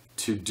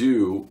to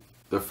do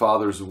the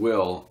Father's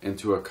will and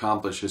to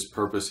accomplish His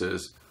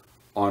purposes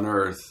on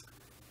earth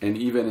and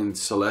even in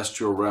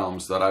celestial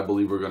realms that I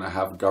believe we're going to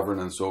have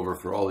governance over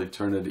for all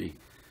eternity.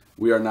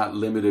 We are not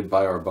limited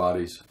by our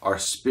bodies. Our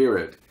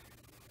spirit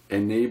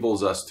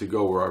enables us to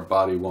go where our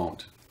body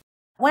won't.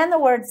 When the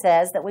Word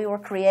says that we were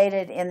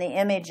created in the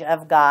image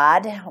of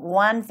God,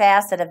 one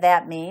facet of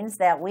that means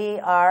that we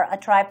are a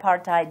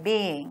tripartite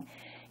being.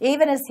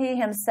 Even as He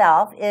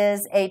Himself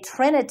is a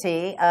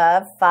trinity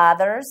of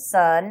Father,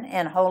 Son,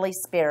 and Holy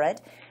Spirit,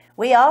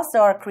 we also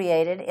are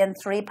created in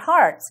three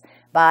parts: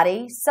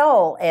 body,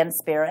 soul, and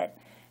spirit.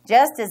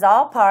 Just as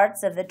all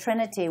parts of the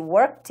Trinity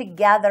work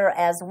together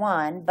as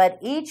one, but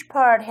each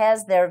part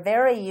has their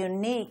very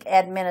unique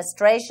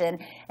administration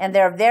and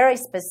their very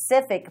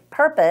specific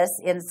purpose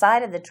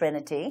inside of the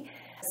Trinity,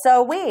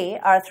 so we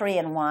are three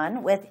in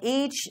one, with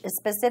each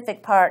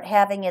specific part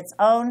having its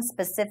own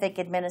specific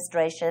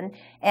administration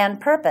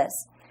and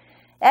purpose.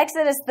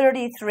 Exodus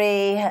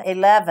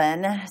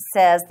 33:11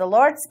 says, "The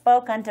Lord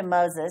spoke unto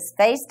Moses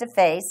face to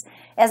face,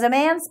 as a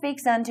man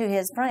speaks unto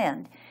his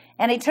friend.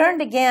 And he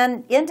turned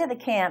again into the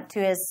camp to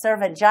his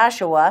servant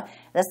Joshua,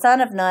 the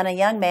son of Nun, a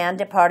young man,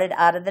 departed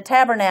out of the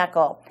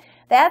tabernacle."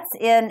 That's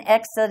in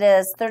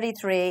Exodus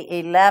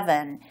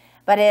 33:11.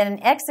 But in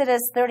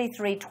Exodus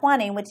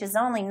 33:20, which is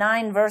only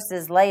 9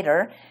 verses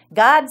later,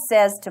 God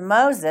says to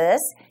Moses,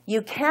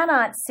 "You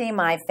cannot see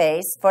my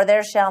face, for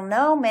there shall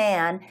no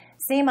man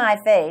see my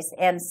face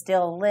and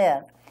still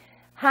live."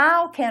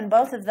 How can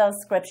both of those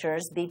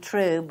scriptures be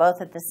true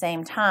both at the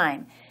same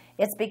time?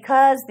 It's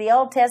because the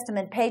Old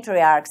Testament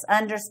patriarchs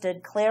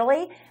understood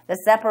clearly the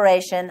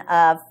separation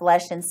of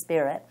flesh and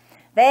spirit.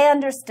 They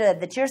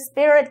understood that your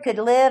spirit could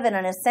live in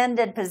an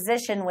ascended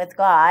position with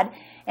God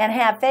and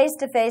have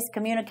face-to-face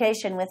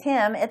communication with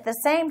Him at the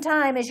same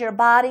time as your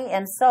body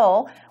and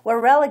soul were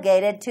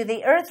relegated to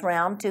the earth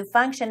realm to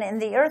function in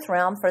the earth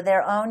realm for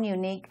their own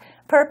unique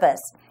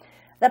purpose.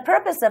 The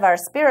purpose of our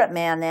spirit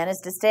man, then, is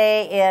to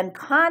stay in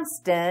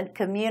constant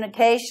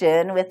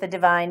communication with the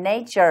divine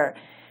nature,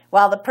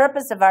 while the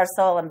purpose of our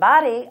soul and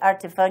body are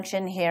to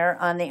function here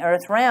on the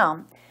earth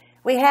realm.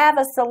 We have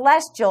a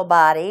celestial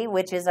body,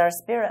 which is our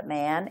spirit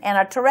man, and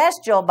a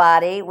terrestrial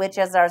body, which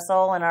is our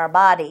soul and our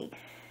body.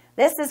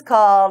 This is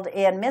called,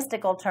 in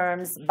mystical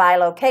terms,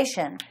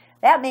 bilocation.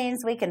 That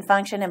means we can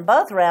function in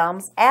both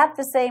realms at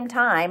the same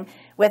time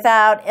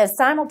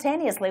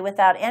simultaneously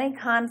without any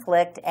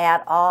conflict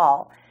at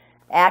all.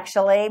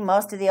 Actually,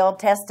 most of the Old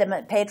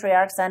Testament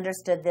patriarchs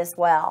understood this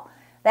well.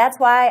 That's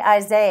why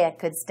Isaiah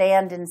could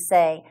stand and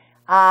say,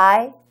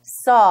 "I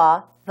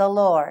saw the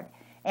Lord,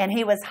 and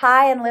He was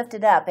high and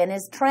lifted up, and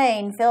His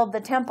train filled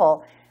the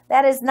temple."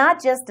 That is not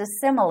just a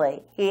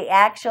simile. He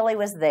actually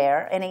was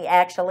there, and He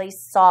actually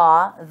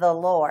saw the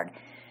Lord.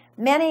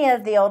 Many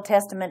of the Old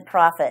Testament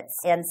prophets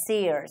and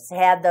seers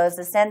had those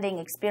ascending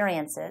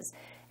experiences.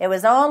 It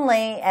was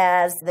only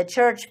as the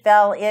church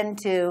fell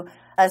into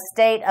a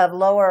state of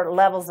lower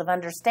levels of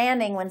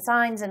understanding when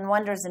signs and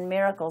wonders and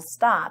miracles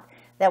stopped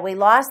that we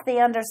lost the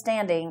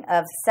understanding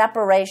of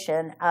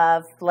separation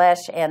of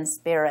flesh and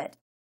spirit.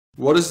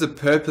 What is the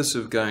purpose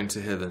of going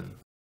to heaven?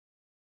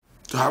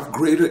 To have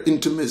greater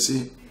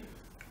intimacy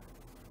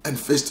and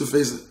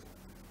face-to-face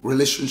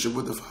relationship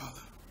with the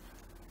Father.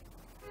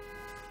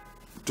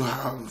 To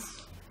have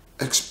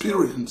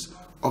experience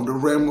of the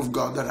realm of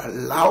God that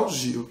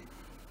allows you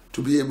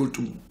to be able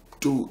to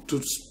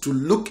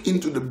look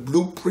into the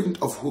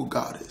blueprint of who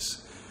God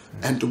is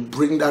and to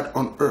bring that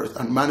on earth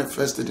and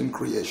manifest it in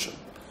creation.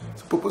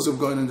 The purpose of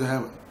going into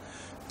heaven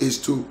is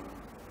to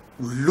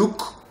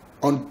look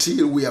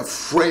until we are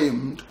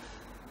framed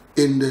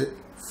in the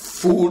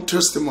full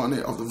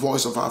testimony of the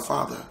voice of our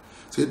Father.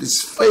 So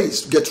His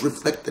face gets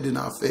reflected in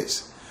our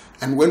face.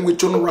 And when we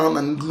turn around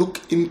and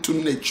look into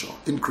nature,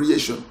 in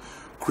creation,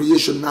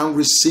 creation now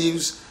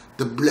receives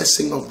the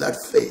blessing of that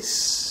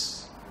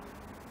face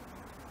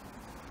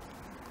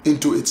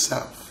into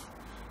itself.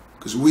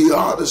 Because we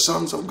are the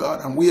sons of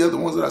God, and we are the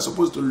ones that are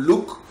supposed to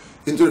look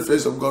into the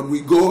face of God. We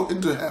go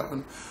into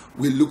heaven,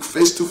 we look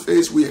face to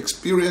face, we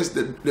experience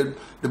the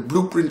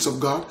blueprints of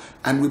God,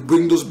 and we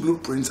bring those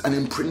blueprints and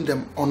imprint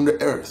them on the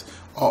earth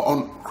or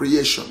on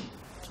creation.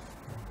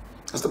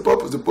 That's the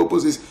purpose. The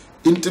purpose is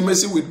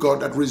intimacy with God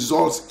that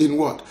results in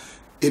what?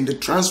 In the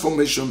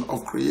transformation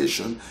of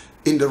creation,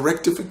 in the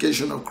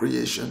rectification of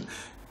creation,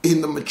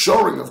 in the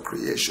maturing of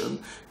creation,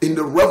 in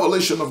the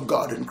revelation of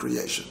God in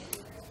creation.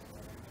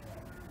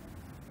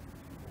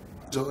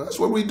 So that's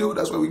what we do.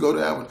 That's why we go to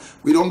heaven.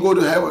 We don't go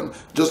to heaven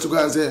just to go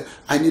and say,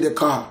 "I need a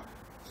car.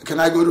 Can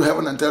I go to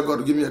heaven and tell God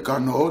to give me a car?"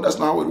 No, that's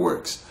not how it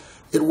works.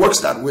 It works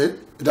that way.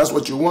 That's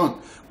what you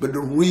want. But the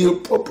real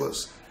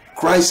purpose,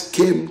 Christ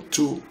came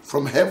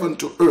from heaven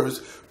to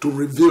earth to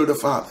reveal the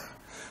Father.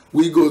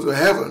 We go to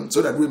heaven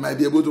so that we might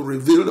be able to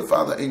reveal the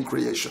Father in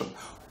creation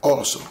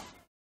also.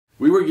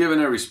 We were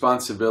given a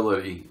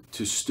responsibility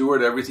to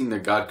steward everything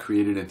that God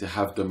created and to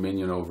have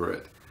dominion over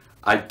it.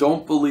 I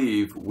don't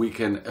believe we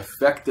can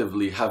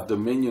effectively have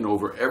dominion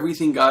over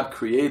everything God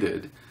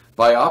created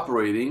by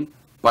operating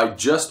by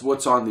just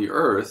what's on the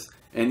earth,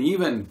 and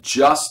even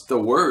just the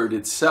Word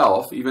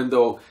itself, even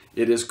though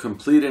it is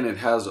complete and it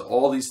has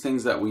all these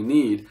things that we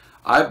need.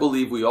 I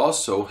believe we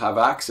also have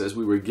access.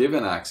 We were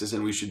given access,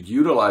 and we should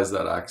utilize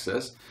that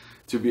access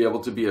to be able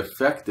to be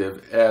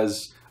effective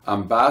as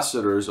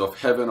ambassadors of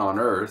heaven on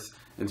earth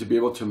and to be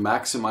able to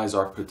maximize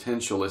our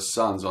potential as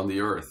sons on the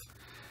earth.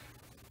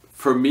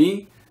 For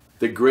me,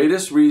 the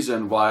greatest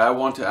reason why I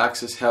want to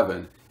access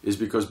heaven is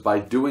because by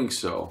doing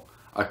so,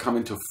 I come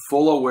into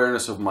full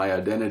awareness of my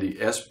identity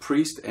as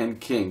priest and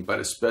king, but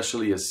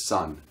especially as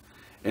son.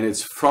 And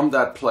it's from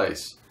that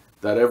place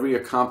that every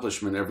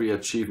accomplishment, every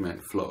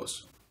achievement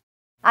flows.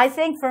 I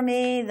think for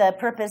me, the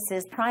purpose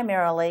is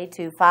primarily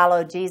to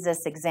follow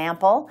Jesus'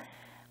 example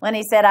when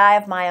he said, I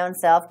of my own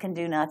self can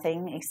do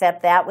nothing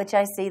except that which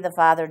I see the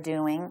Father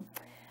doing.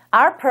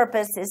 Our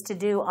purpose is to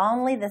do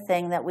only the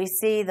thing that we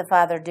see the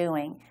Father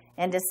doing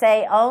and to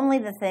say only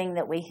the thing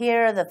that we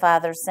hear the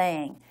Father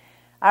saying.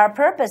 Our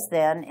purpose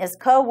then as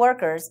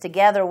co-workers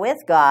together with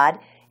God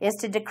is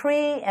to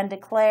decree and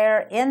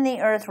declare in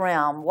the earth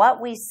realm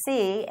what we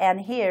see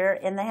and hear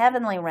in the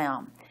heavenly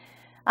realm.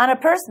 On a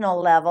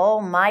personal level,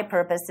 my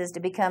purpose is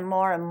to become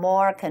more and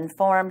more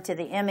conformed to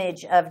the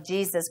image of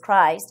Jesus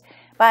Christ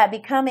by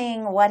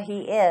becoming what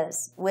he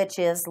is, which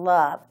is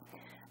love.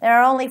 There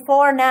are only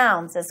 4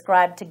 nouns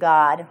ascribed to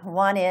God.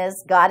 One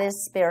is God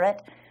is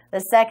spirit. The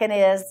second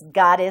is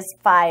God is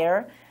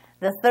fire.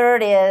 The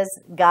third is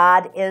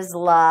God is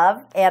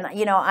love. And,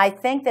 I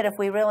think that if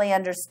we really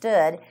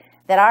understood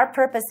that our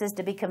purpose is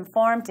to be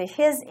conformed to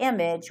his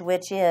image,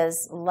 which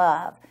is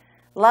love.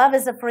 Love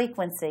is a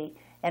frequency.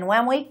 And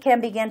when we can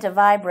begin to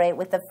vibrate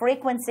with the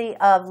frequency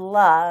of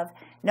love,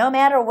 no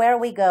matter where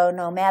we go,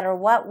 no matter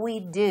what we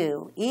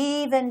do,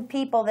 even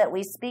people that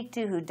we speak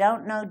to who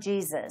don't know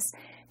Jesus,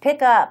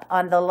 pick up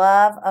on the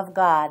love of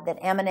God that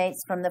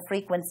emanates from the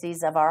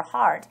frequencies of our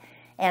heart.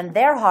 And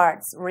their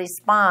hearts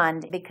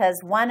respond because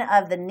one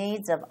of the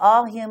needs of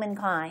all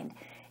humankind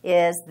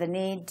is the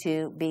need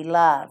to be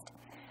loved.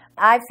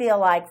 I feel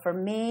like for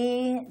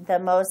me, the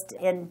most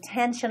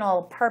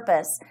intentional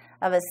purpose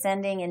of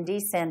ascending and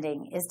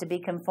descending is to be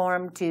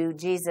conformed to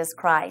Jesus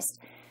Christ.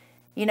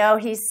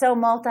 He's so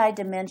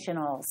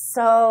multidimensional,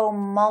 so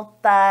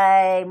multi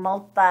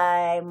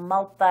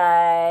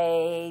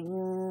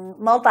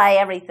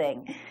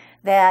everything,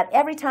 that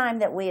every time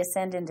that we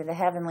ascend into the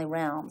heavenly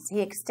realms,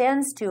 he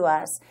extends to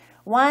us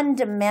one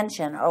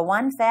dimension or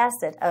one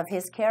facet of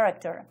his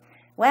character.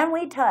 When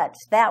we touch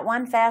that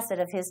one facet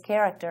of his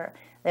character,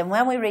 then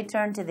when we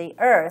return to the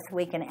earth,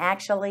 we can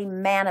actually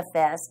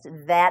manifest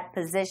that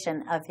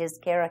position of his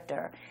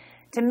character.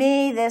 To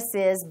me, this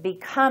is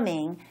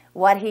becoming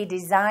what he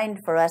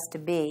designed for us to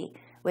be,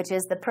 which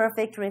is the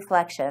perfect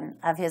reflection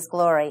of his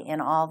glory in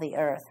all the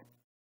earth.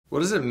 What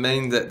does it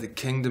mean that the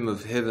kingdom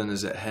of heaven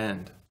is at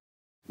hand?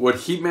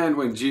 What he meant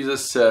when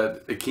Jesus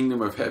said the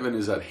kingdom of heaven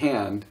is at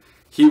hand,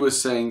 he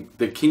was saying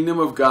the kingdom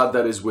of God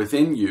that is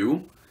within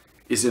you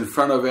is in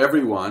front of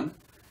everyone.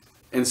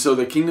 And so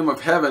the kingdom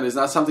of heaven is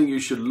not something you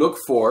should look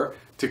for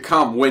to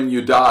come when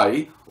you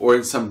die or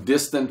in some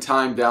distant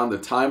time down the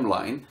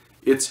timeline.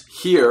 It's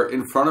here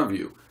in front of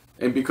you.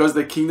 And because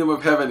the kingdom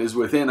of heaven is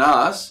within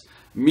us,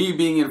 me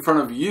being in front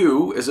of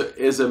you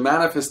is a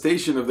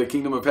manifestation of the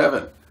kingdom of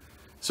heaven.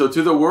 So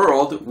to the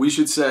world, we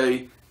should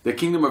say, the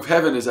kingdom of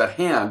heaven is at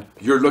hand.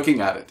 You're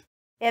looking at it.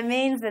 It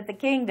means that the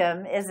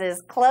kingdom is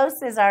as close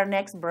as our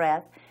next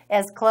breath,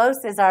 as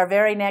close as our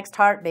very next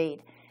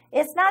heartbeat.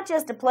 It's not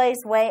just a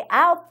place way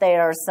out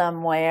there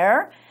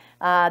somewhere.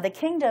 The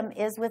kingdom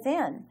is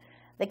within.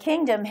 The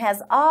kingdom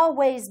has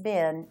always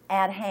been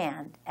at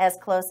hand, as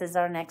close as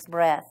our next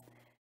breath.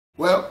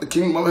 Well, the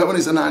kingdom of heaven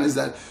is at hand is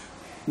that,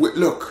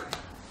 look,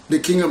 the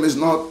kingdom is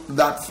not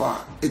that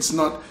far. It's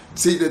not,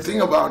 see, the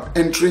thing about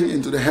entering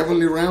into the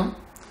heavenly realm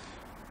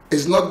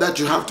is not that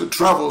you have to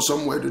travel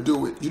somewhere to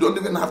do it. You don't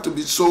even have to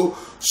be so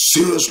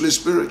seriously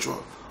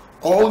spiritual.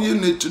 All you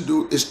need to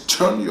do is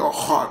turn your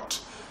heart,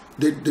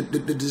 the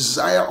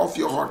desire of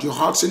your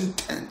heart's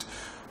intent,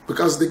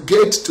 because the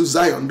gate to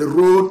Zion, the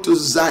road to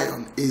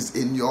Zion is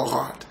in your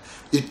heart.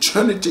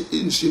 Eternity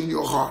is in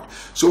your heart.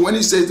 So when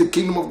he says the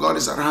kingdom of God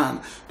is at hand,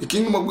 the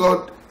kingdom of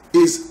God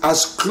is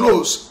as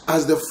close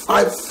as the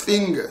 5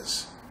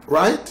 fingers,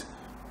 right,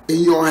 in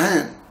your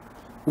hand,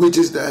 which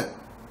is there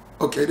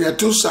are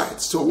 2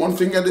 sides. So one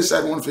finger this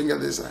side, one finger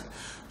this side.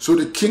 So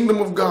the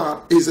kingdom of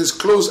God is as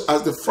close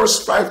as the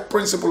first 5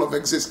 principles of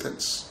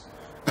existence.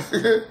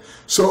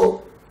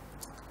 So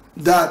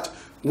that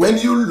when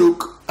you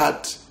look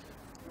at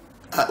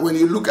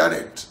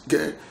it,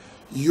 okay,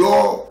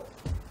 you're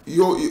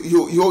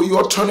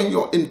turning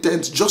your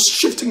intent, just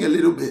shifting a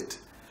little bit,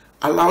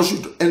 allows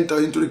you to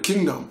enter into the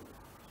kingdom.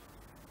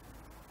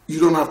 You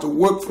don't have to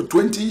work for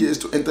 20 years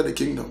to enter the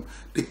kingdom.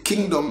 The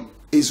kingdom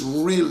is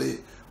really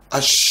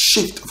a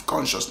shift of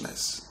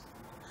consciousness.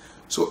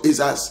 So it's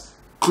as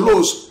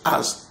close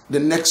as the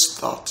next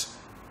thought.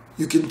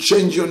 You can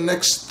change your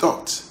next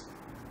thought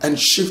and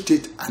shift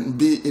it and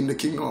be in the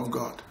kingdom of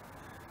God.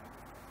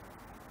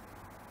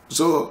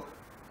 So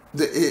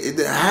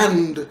the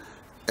hand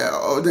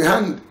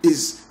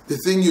is the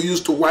thing you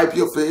use to wipe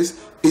your face,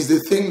 is the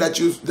thing that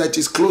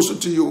is closer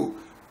to you.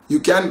 You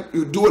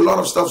do a lot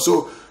of stuff.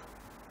 So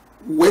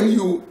when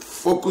you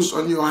focus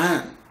on your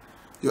hand,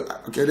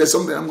 there's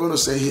something I'm going to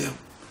say here.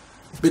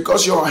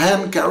 Because your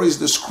hand carries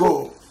the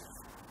scroll,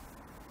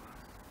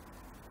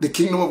 the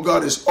kingdom of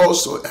God is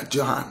also at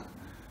your hand.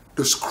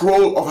 The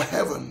scroll of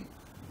heaven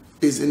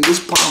is in this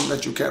palm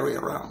that you carry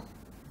around.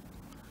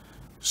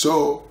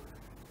 So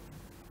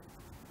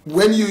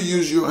when you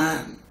use your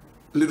hand,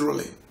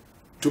 literally,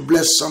 to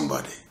bless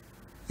somebody,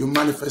 you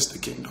manifest the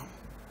kingdom.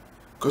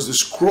 Because the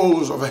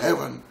scrolls of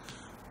heaven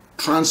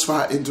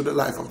transfer into the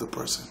life of the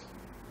person.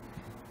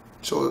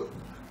 So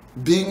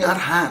being at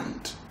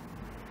hand,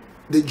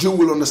 the Jew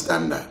will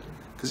understand that.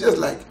 Because just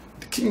like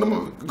the kingdom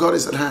of God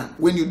is at hand.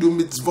 When you do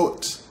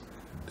mitzvot,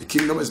 the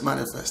kingdom is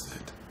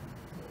manifested.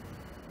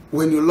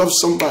 When you love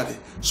somebody,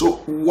 so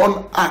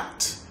one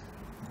act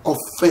of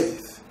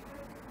faith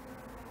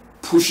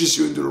pushes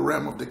you into the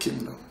realm of the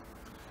kingdom.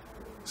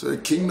 So the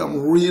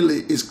kingdom really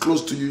is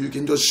close to you. You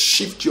can just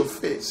shift your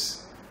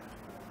face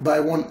by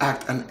one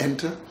act and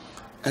enter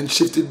and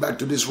shift it back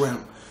to this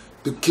realm.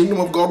 The kingdom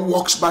of God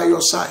walks by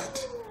your side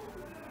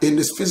in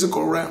this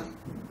physical realm.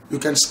 You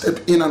can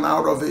step in and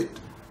out of it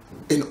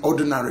in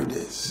ordinary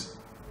days.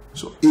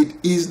 So it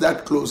is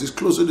that close. It's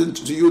closer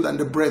to you than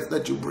the breath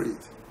that you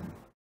breathe.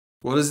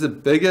 What is the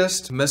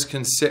biggest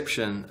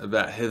misconception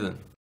about heaven?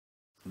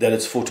 That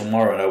it's for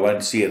tomorrow and I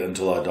won't see it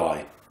until I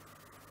die.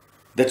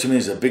 That to me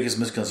is the biggest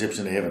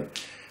misconception of heaven.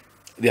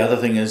 The other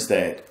thing is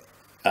that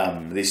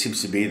there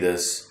seems to be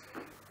this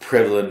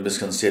prevalent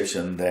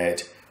misconception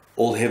that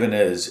all heaven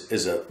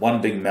is a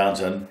one big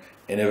mountain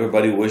and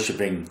everybody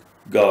worshipping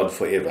God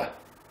forever.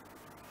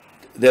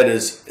 That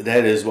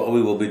is what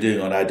we will be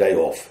doing on our day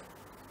off.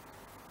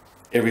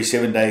 Every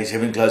 7 days,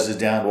 heaven closes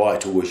down. Why?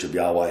 To worship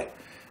Yahweh.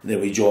 And then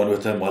we join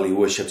with him while he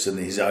worships in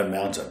his own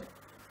mountain.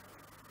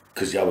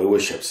 Because Yahweh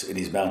worships in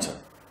his mountain.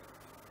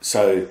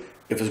 So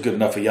if it's good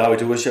enough for Yahweh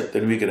to worship,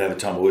 then we can have a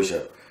time of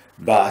worship.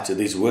 But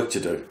there's work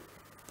to do.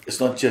 It's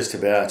not just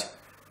about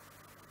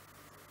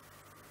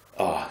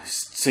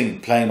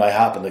playing my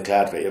harp in the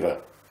cloud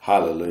forever.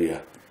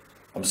 Hallelujah.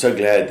 I'm so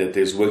glad that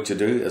there's work to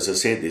do. As I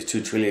said, there's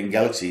 2 trillion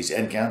galaxies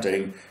and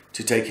counting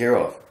to take care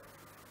of.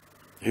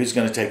 Who's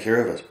going to take care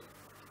of it?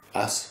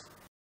 Us.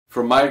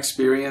 From my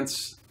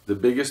experience, the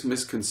biggest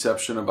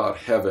misconception about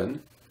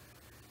heaven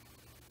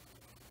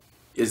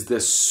is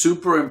this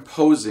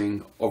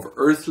superimposing of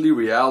earthly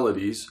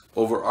realities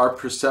over our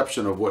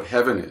perception of what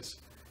heaven is.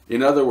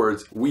 In other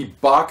words, we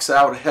box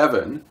out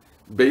heaven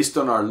based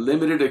on our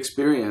limited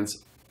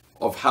experience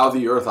of how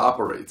the earth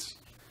operates.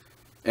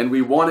 And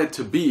we want it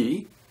to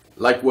be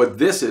like what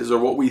this is or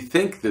what we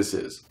think this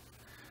is.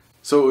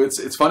 So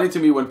it's funny to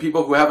me when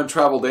people who haven't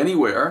traveled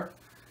anywhere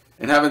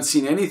and haven't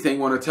seen anything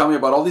want to tell me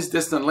about all these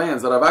distant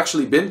lands that I've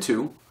actually been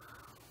to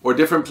or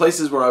different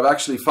places where I've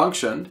actually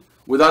functioned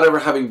without ever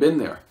having been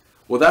there.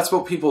 Well, that's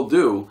what people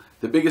do.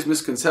 The biggest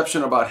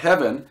misconception about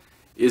heaven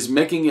is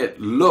making it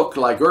look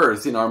like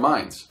earth in our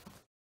minds.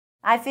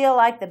 I feel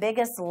like the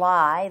biggest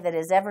lie that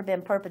has ever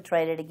been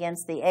perpetrated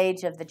against the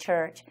age of the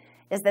church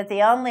is that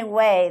the only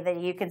way that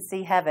you can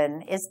see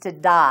heaven is to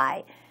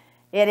die.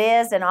 It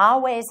is and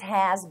always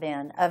has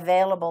been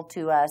available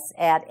to us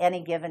at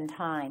any given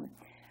time.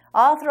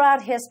 All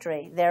throughout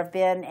history, there have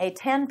been a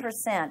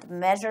 10%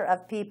 measure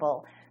of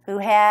people who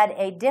had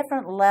a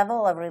different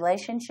level of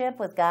relationship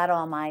with God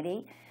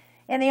Almighty.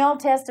 In the Old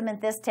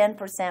Testament, this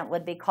 10%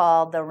 would be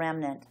called the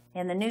remnant.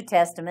 In the New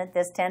Testament,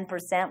 this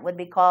 10% would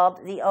be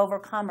called the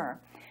overcomer.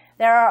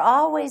 There are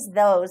always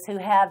those who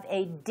have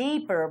a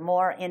deeper,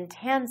 more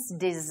intense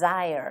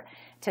desire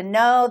to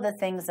know the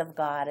things of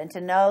God and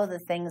to know the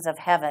things of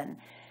heaven.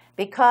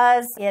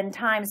 Because in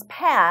times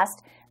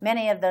past,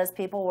 many of those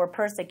people were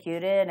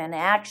persecuted and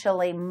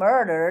actually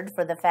murdered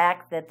for the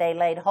fact that they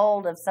laid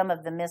hold of some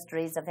of the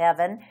mysteries of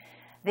heaven.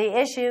 The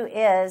issue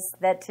is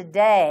that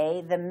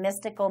today the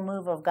mystical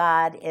move of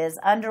God is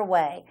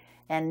underway,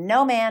 and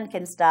no man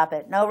can stop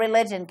it. No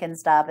religion can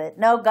stop it.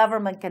 No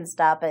government can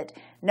stop it.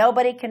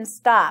 Nobody can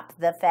stop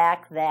the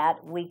fact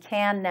that we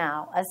can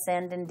now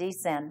ascend and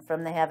descend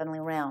from the heavenly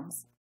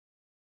realms.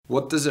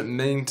 What does it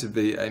mean to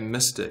be a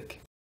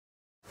mystic?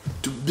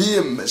 To be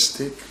a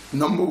mystic,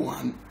 number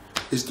one,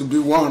 is to be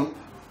one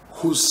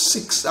who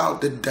seeks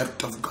out the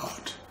depth of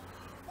God,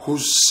 who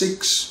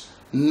seeks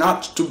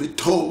not to be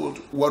told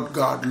what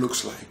God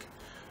looks like,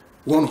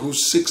 one who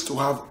seeks to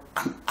have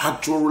an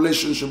actual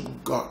relationship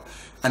with God,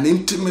 an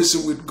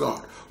intimacy with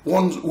God,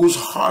 one whose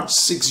heart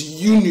seeks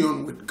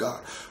union with God,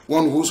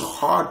 one whose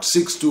heart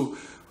seeks to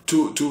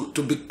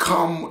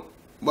become,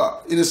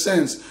 well, in a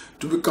sense,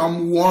 to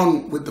become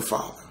one with the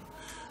Father.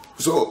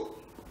 So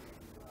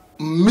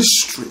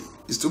mystery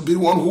is to be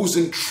one who's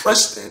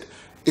interested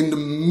in the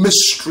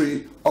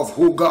mystery of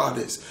who God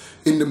is,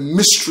 in the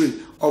mystery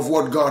of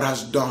what God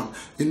has done,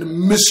 in the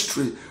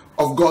mystery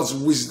of God's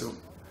wisdom.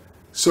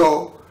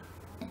 So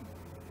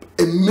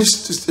a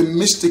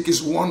mystic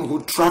is one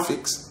who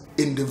traffics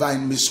in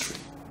divine mystery.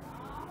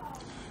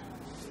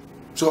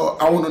 So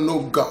I want to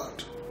know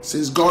God.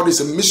 Since God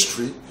is a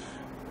mystery,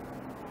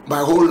 my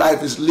whole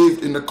life is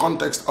lived in the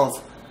context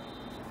of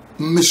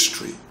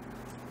mystery,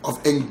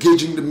 of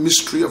engaging the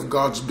mystery of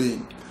God's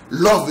being.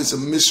 Love is a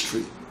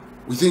mystery.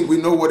 We think we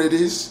know what it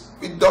is.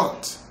 We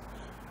don't.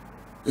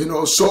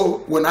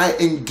 So when I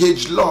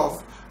engage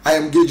love, I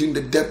am engaging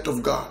the depth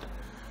of God.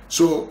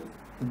 So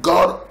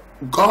God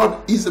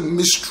is a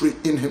mystery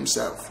in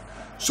himself.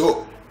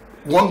 So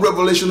one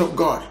revelation of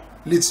God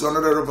leads to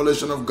another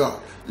revelation of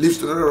God, leads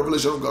to another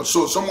revelation of God.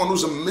 So someone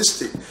who's a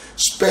mystic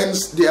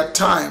spends their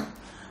time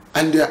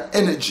and their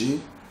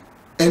energy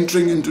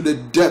entering into the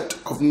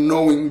depth of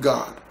knowing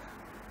God.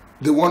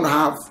 They want to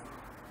have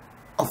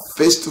a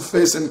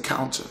face-to-face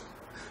encounter.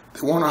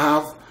 They want to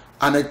have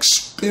an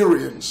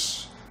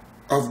experience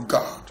of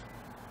God.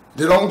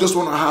 They don't just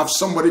want to have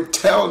somebody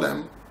tell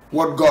them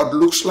what God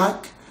looks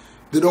like.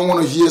 They don't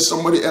want to hear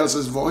somebody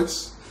else's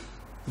voice.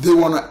 They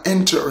want to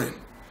enter in.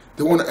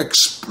 They want to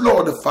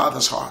explore the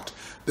Father's heart.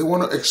 They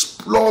want to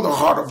explore the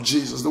heart of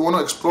Jesus. They want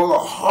to explore the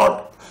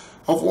heart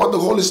of what the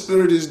Holy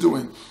Spirit is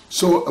doing.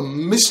 So a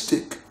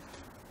mystic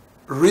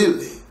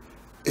really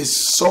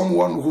is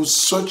someone who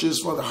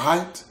searches for the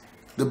height,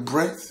 the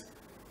breadth,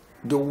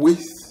 the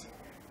width,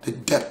 the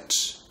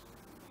depth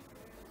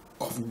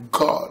of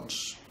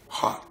God's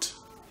heart.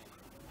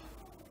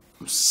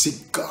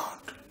 Seek God.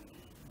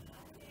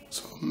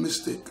 So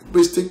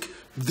mystic,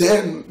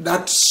 then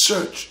that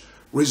search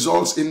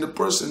results in the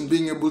person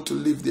being able to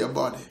leave their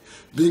body,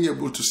 being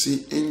able to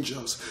see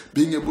angels,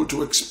 being able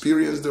to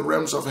experience the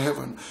realms of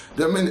heaven.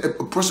 I mean, a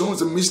person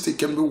who's a mystic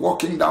can be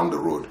walking down the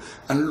road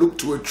and look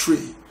to a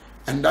tree,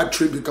 and that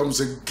tree becomes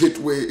a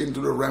gateway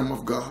into the realm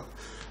of God.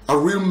 A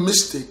real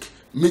mystic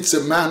meets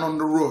a man on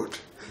the road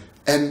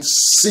and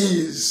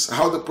sees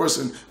how the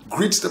person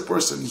greets the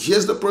person,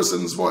 hears the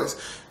person's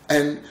voice,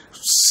 and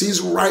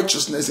sees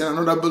righteousness in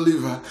another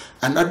believer,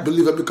 and that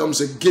believer becomes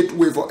a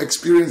gateway for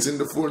experiencing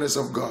the fullness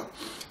of God.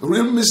 A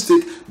real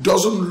mystic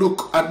doesn't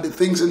look at the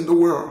things in the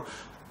world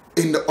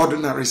in the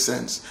ordinary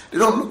sense. They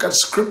don't look at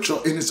scripture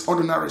in its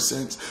ordinary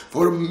sense.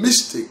 For a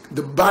mystic,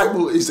 the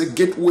Bible is a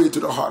gateway to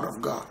the heart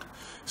of God.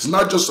 It's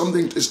not just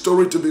a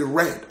story to be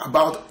read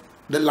about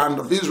the land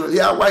of Israel.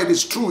 Yeah, right,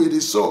 it's true, it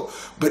is so.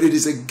 But it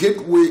is a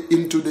gateway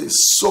into the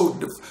soul,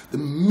 the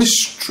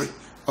mystery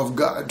of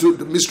God, to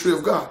the mystery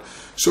of God.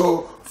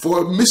 So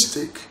for a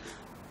mystic,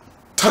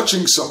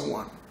 touching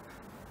someone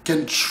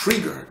can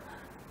trigger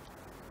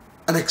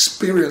an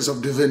experience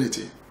of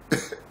divinity.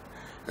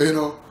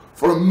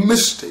 For a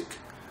mystic,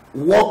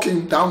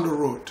 walking down the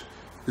road,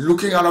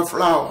 looking at a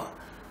flower,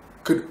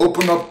 could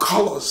open up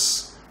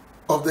colors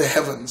of the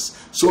heavens.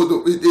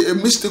 So a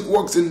mystic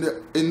walks in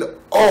the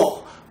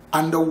awe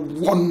and the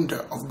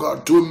wonder of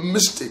God. To a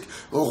mystic,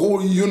 the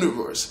whole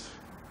universe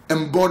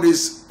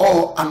embodies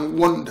awe and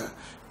wonder.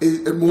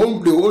 The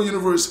whole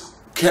universe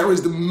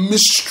carries the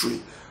mystery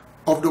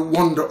of the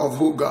wonder of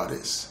who God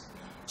is.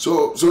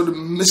 So the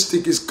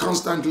mystic is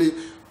constantly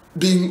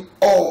being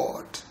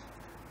awed.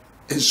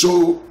 And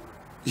so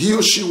he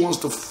or she wants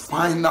to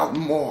find out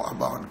more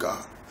about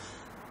God.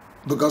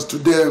 Because to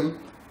them,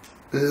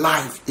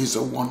 life is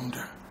a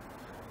wonder.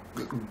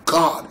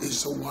 God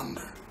is a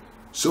wonder.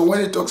 So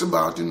when it talks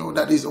about,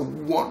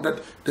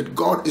 that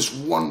God is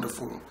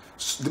wonderful,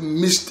 the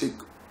mystic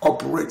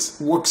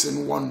works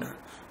in wonder.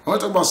 When I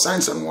talk about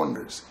signs and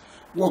wonders,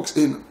 walks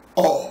in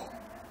awe,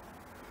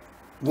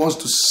 wants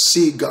to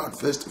see God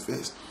face to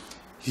face.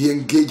 He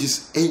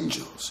engages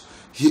angels.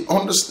 He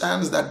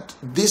understands that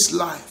this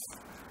life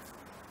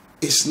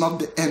is not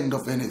the end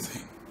of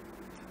anything.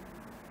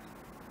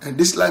 And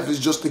this life is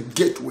just a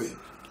gateway.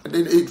 And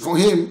then for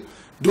him,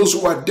 those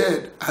who are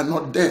dead are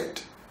not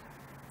dead.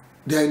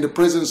 They are in the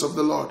presence of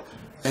the Lord.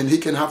 And he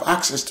can have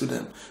access to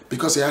them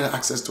because he had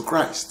access to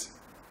Christ.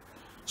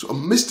 So a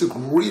mystic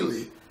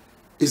really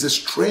is a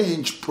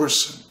strange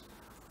person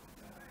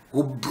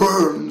who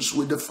burns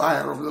with the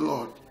fire of the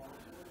Lord.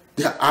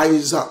 Their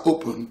eyes are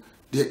open,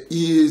 their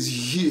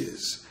ears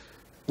hears.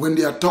 When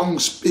their tongue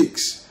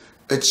speaks,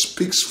 it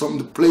speaks from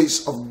the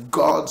place of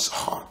God's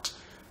heart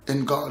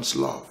and God's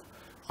love.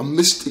 A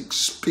mystic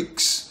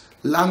speaks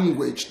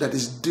language that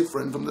is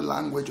different from the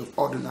language of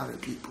ordinary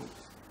people.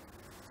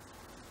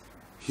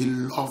 He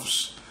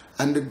loves,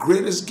 and the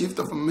greatest gift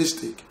of a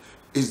mystic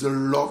is the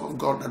love of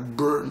God that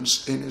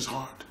burns in his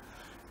heart.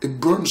 It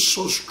burns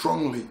so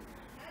strongly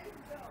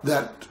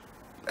that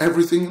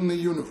everything in the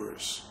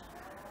universe,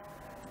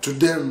 to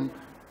them,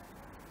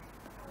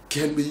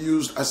 can be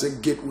used as a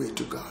gateway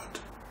to God.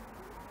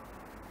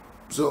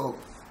 So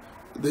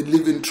they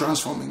live in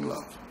transforming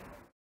love.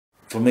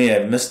 For me,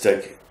 a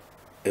mystic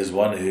is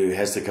one who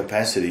has the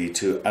capacity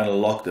to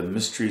unlock the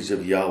mysteries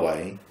of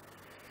Yahweh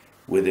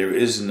where there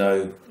is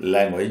no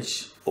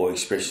language or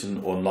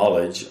expression or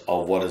knowledge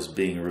of what is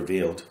being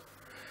revealed.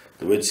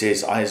 The word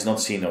says, eye has not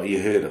seen or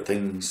ear heard of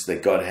things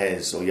that God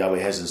has or Yahweh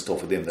has in store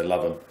for them that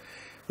love him.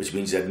 Which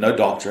means that no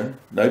doctrine,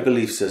 no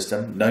belief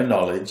system, no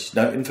knowledge,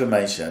 no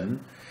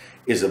information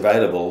is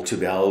available to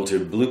be able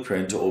to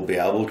blueprint or be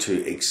able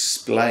to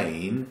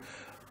explain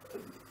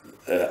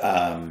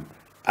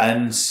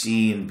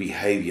unseen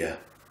behavior.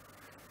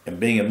 And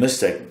being a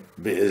mystic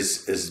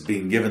is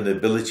being given the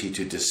ability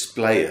to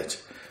display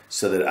it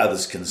so that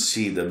others can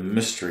see the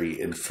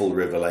mystery in full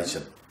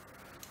revelation.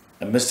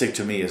 A mystic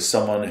to me is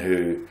someone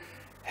who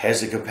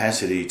has the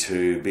capacity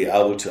to be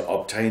able to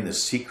obtain the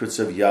secrets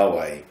of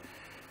Yahweh,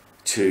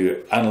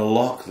 to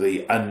unlock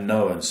the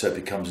unknown so it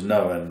becomes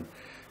known,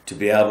 to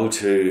be able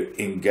to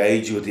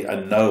engage with the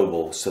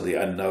unknowable so the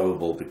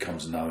unknowable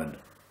becomes known.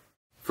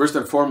 First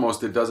and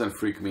foremost, it doesn't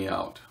freak me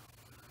out,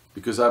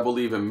 because I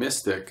believe a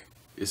mystic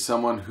is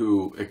someone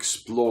who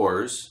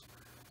explores,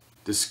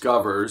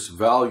 discovers,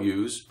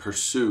 values,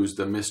 pursues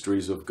the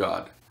mysteries of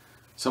God.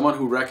 Someone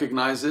who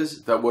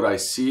recognizes that what I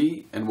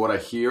see and what I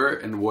hear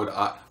and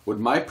what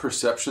my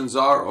perceptions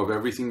are of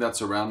everything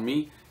that's around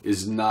me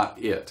is not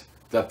it,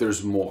 that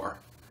there's more.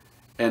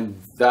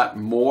 And that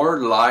more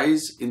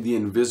lies in the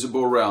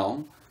invisible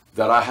realm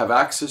that I have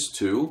access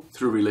to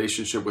through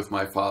relationship with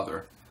my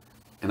Father.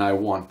 And I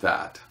want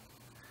that.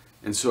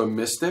 And so a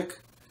mystic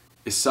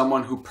is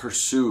someone who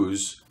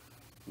pursues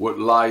what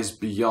lies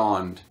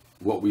beyond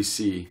what we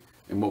see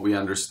and what we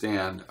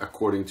understand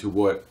according to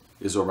what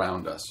is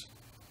around us.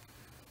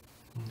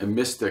 A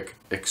mystic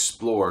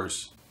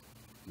explores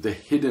the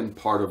hidden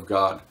part of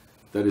God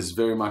that is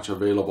very much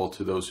available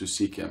to those who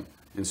seek Him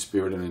in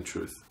spirit and in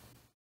truth.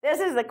 This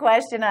is a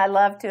question I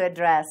love to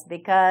address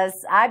because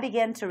I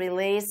began to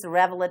release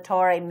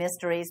revelatory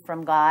mysteries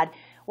from God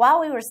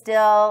while we were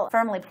still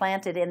firmly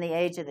planted in the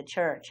age of the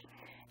church.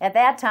 At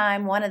that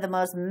time, one of the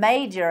most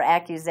major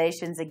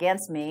accusations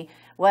against me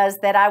was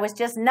that I was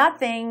just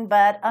nothing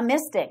but a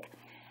mystic.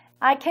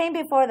 I came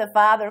before the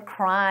Father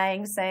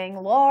crying, saying,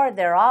 Lord,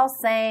 they're all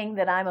saying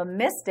that I'm a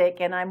mystic,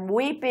 and I'm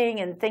weeping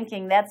and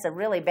thinking that's a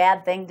really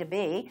bad thing to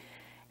be.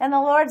 And the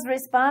Lord's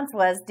response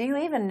was, do you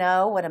even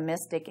know what a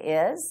mystic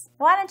is?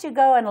 Why don't you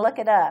go and look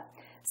it up?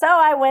 So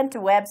I went to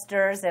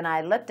Webster's and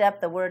I looked up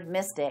the word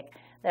mystic.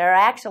 There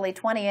are actually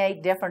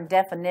 28 different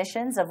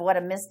definitions of what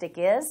a mystic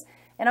is,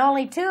 and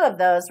only 2 of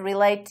those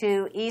relate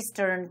to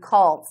Eastern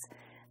cults.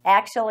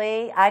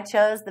 Actually, I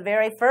chose the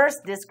very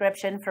first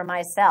description for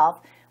myself,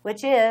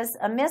 which is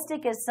a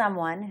mystic is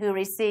someone who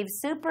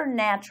receives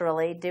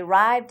supernaturally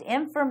derived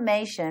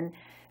information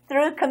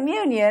through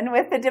communion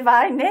with the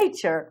divine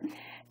nature.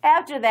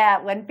 After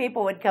that, when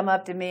people would come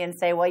up to me and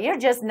say, well, you're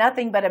just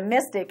nothing but a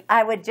mystic,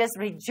 I would just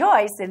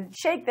rejoice and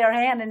shake their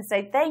hand and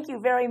say, thank you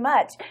very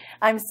much.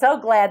 I'm so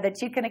glad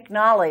that you can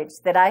acknowledge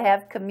that I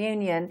have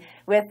communion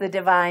with the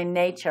divine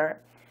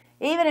nature.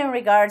 Even in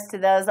regards to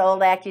those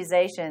old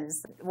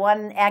accusations,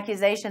 one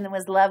accusation that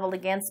was leveled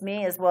against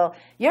me is, well,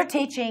 you're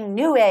teaching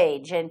New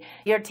Age and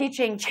you're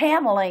teaching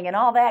channeling and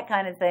all that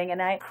kind of thing.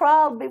 And I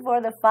crawled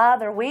before the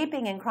Father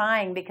weeping and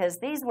crying because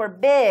these were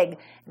big,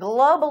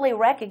 globally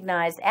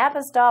recognized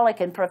apostolic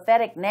and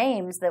prophetic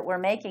names that were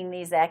making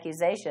these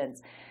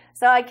accusations.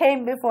 So I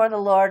came before the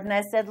Lord and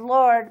I said,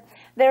 Lord,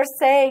 they're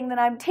saying that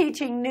I'm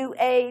teaching New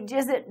Age.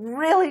 Is it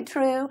really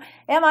true?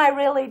 Am I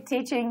really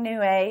teaching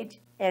New Age?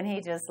 And He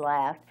just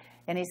laughed.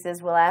 And He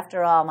says, well,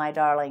 after all, my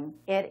darling,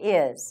 it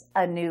is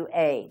a new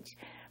age.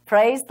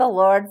 Praise the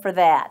Lord for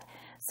that.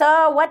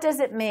 So what does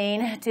it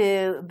mean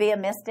to be a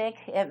mystic?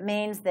 It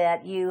means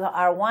that you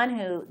are one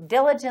who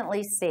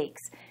diligently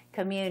seeks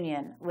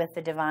communion with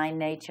the divine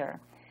nature.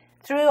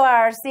 Through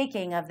our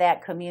seeking of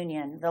that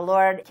communion, the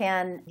Lord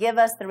can give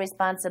us the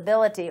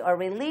responsibility or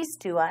release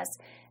to us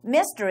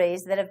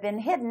mysteries that have been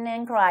hidden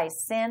in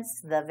Christ since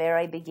the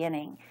very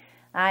beginning.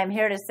 I'm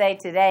here to say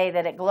today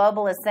that at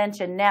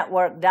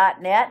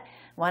globalascensionnetwork.net,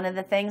 one of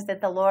the things that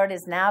the Lord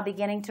is now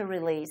beginning to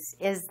release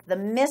is the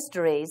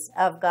mysteries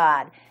of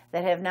God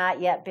that have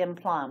not yet been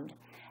plumbed.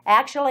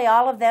 Actually,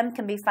 all of them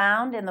can be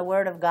found in the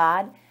Word of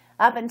God.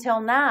 Up until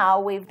now,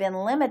 we've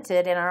been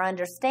limited in our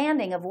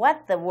understanding of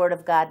what the Word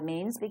of God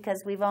means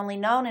because we've only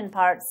known in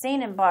part,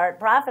 seen in part,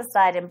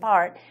 prophesied in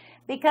part,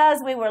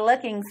 because we were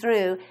looking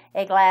through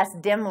a glass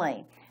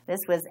dimly.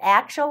 This was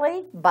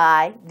actually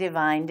by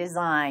divine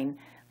design.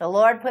 The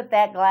Lord put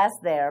that glass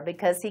there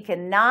because He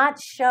cannot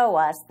show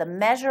us the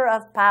measure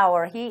of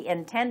power He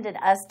intended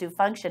us to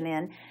function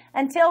in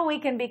until we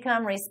can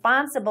become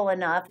responsible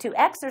enough to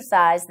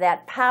exercise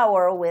that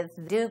power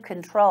with due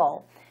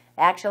control.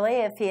 Actually,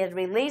 if He had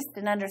released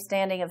an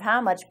understanding of how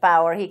much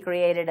power He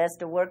created us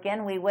to work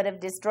in, we would have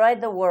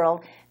destroyed the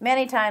world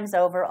many times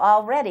over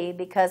already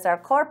because our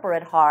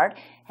corporate heart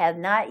had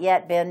not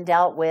yet been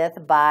dealt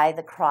with by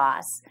the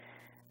cross.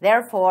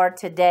 Therefore,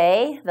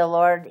 today, the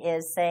Lord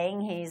is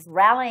saying He's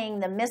rallying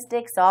the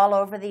mystics all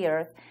over the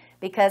earth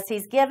because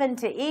He's given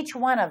to each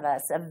one of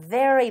us a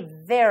very,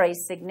 very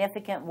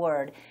significant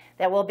word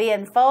that will be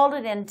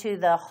enfolded into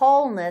the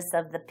wholeness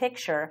of the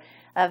picture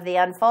of the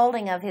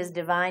unfolding of His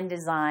divine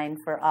design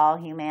for all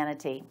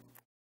humanity.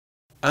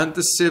 Aren't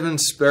the 7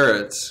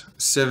 spirits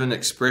 7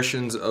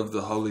 expressions of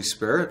the Holy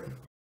Spirit?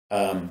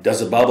 Does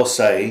the Bible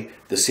say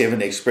the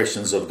 7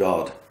 expressions of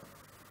God?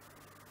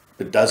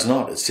 It does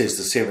not. It says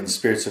the 7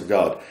 spirits of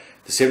God.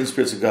 The 7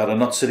 spirits of God are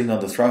not sitting on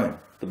the throne.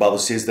 The Bible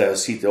says they are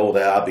seated, or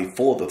they are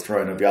before the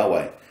throne of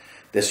Yahweh.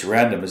 They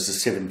surround Him as the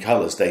 7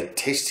 colors. They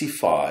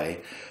testify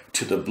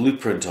to the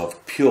blueprint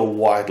of pure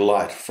white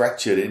light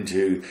fractured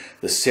into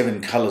the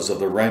 7 colors of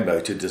the rainbow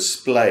to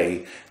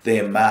display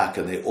their mark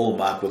and their all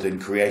mark within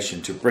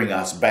creation to bring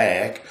us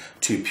back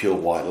to pure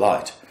white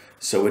light.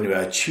 So when we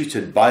are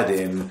tutored by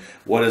them,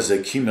 what is the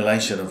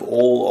accumulation of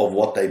all of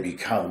what they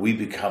become? We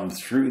become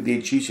through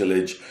their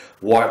tutelage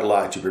what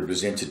light to be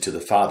presented to the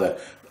Father.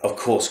 Of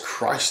course,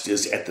 Christ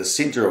is at the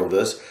center of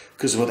this,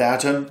 because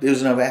without him,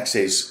 there's no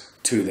access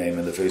to them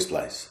in the first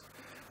place.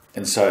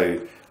 And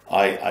so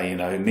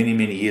I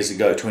many years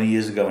ago, 20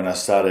 years ago, when I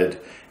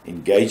started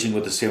engaging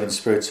with the seven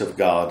spirits of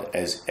God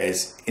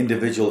as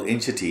individual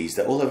entities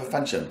that all have a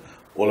function,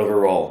 all have a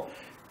role,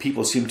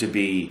 people seem to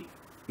be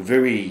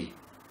very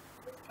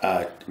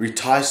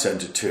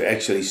reticent to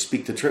actually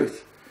speak the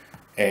truth.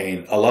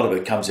 And a lot of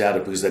it comes out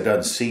of because they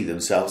don't see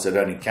themselves, they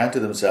don't encounter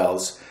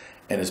themselves,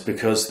 and it's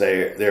because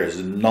there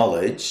is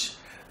knowledge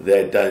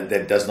that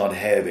does not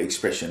have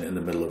expression in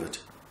the middle of it.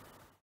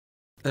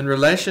 In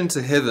relation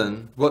to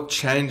heaven, what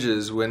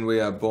changes when we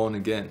are born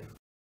again?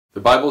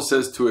 The Bible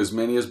says, to as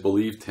many as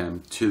believed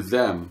him, to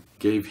them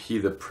gave he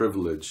the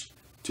privilege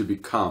to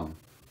become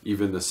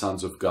even the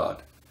sons of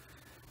God.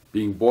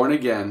 Being born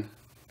again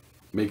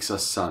makes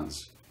us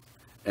sons.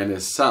 And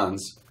as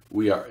sons,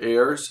 we are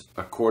heirs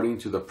according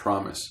to the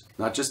promise.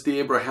 Not just the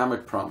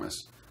Abrahamic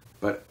promise,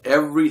 but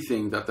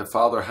everything that the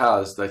Father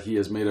has that he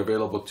has made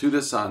available to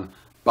the Son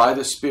by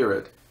the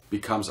Spirit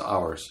becomes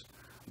ours.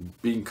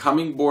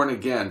 Becoming born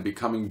again,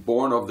 becoming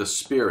born of the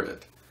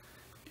Spirit,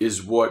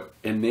 is what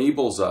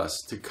enables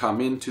us to come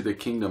into the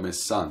kingdom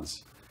as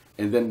sons.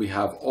 And then we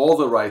have all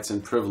the rights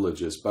and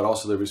privileges, but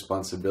also the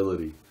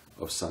responsibility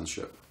of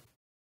sonship.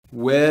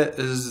 Where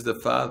is the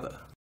Father?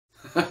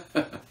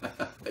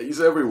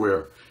 He's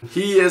everywhere.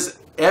 He is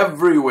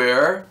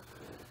everywhere,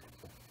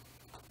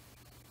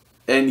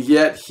 and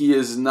yet he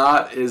is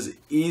not as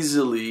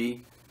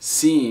easily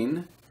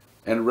seen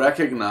and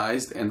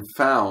recognized and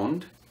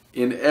found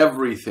in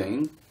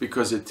everything,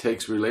 because it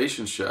takes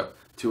relationship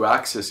to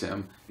access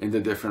him in the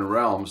different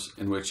realms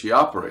in which he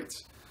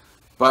operates.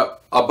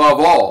 But above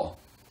all,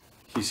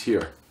 he's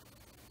here.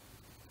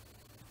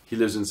 He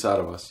lives inside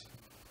of us.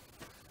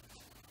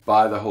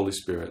 By the Holy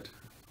Spirit,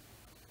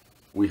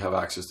 we have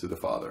access to the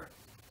Father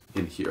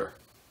in here.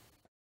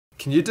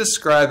 Can you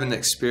describe an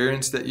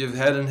experience that you've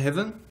had in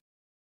heaven?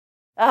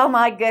 Oh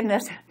my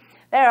goodness.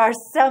 There are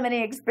so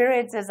many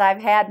experiences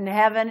I've had in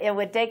heaven. It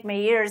would take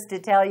me years to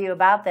tell you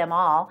about them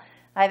all.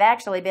 I've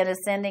actually been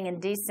ascending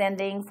and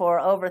descending for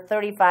over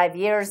 35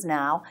 years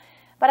now.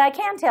 But I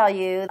can tell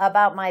you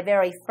about my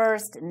very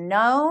first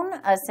known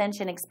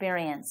ascension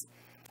experience.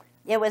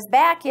 It was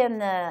back in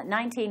the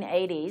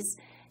 1980s,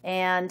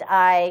 and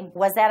I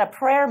was at a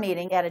prayer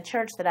meeting at a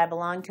church that I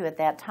belonged to at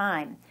that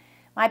time.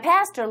 My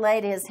pastor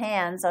laid his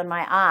hands on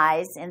my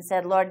eyes and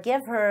said, "Lord,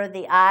 give her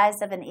the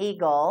eyes of an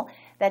eagle,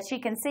 that she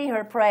can see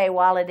her prey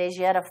while it is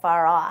yet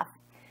afar off."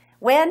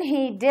 When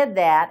he did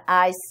that,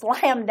 I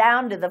slammed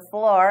down to the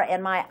floor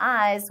and my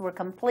eyes were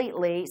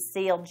completely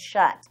sealed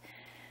shut.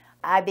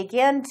 I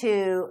began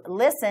to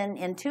listen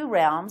in two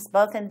realms,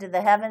 both into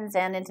the heavens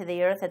and into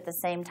the earth at the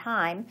same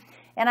time.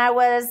 And I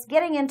was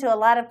getting into a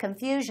lot of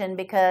confusion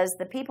because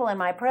the people in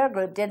my prayer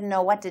group didn't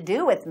know what to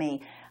do with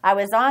me. I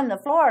was on the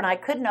floor and I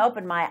couldn't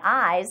open my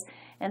eyes.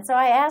 And so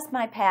I asked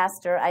my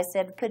pastor, I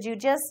said, "Could you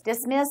just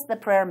dismiss the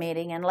prayer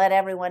meeting and let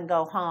everyone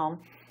go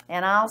home?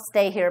 And I'll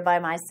stay here by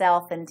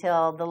myself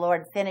until the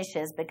Lord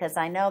finishes, because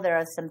I know there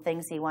are some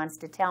things he wants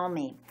to tell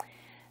me."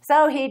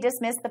 So he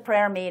dismissed the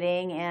prayer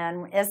meeting,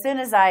 and as soon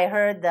as I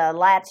heard the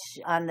latch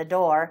on the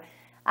door,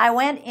 I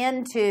went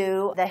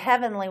into the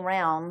heavenly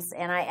realms,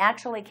 and I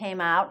actually came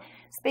out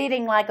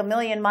speeding like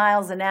 1,000,000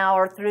 miles an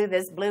hour through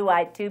this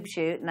blue-white tube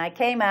chute, and I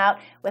came out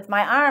with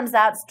my arms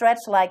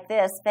outstretched like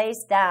this,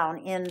 face down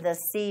in the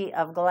sea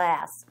of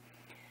glass.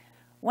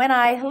 When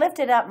I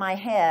lifted up my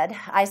head,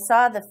 I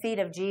saw the feet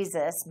of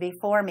Jesus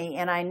before me,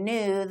 and I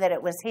knew that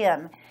it was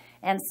him.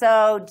 And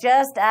so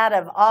just out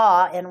of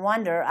awe and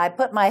wonder, I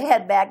put my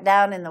head back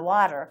down in the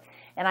water,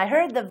 and I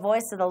heard the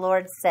voice of the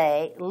Lord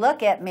say,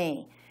 "Look at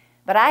me."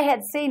 But I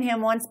had seen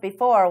him once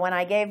before when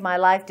I gave my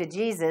life to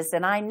Jesus,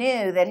 and I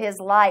knew that his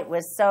light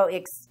was so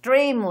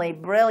extremely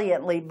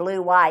brilliantly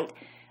blue-white.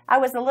 I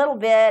was a little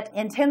bit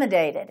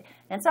intimidated,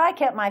 and so I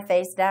kept my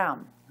face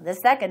down. The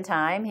second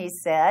time,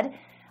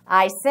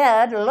 I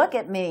said, "Look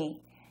at me."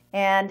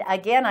 And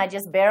again, I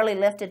just barely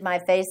lifted my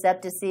face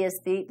up to see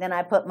his feet. Then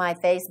I put my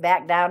face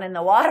back down in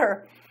the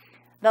water.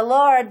 The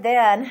Lord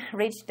then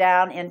reached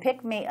down and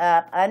picked me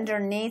up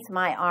underneath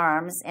my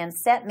arms and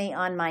set me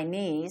on my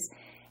knees.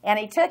 And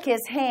he took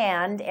his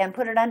hand and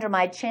put it under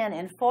my chin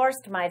and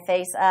forced my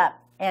face up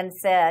and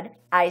said,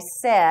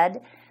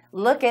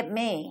 "Look at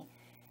me."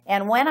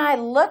 And when I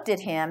looked at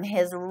him,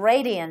 his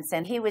radiance,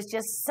 and he was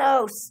just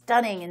so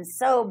stunning and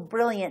so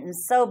brilliant and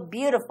so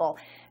beautiful,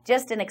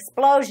 just an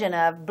explosion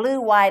of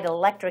blue-white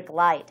electric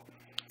light.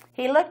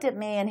 He looked at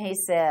me and he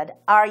said,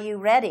 "Are you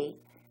ready?"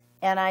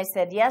 And I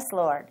said, "Yes,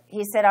 Lord."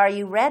 He said, "Are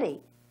you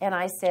ready?" And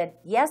I said,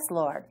 "Yes,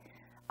 Lord."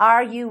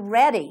 "Are you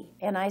ready?"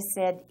 And I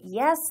said,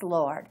 "Yes,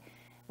 Lord."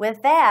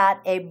 With that,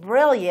 a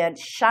brilliant,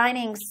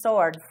 shining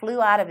sword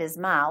flew out of his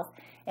mouth,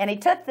 and he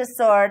took the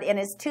sword in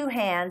his two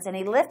hands and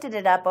he lifted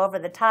it up over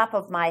the top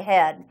of my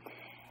head.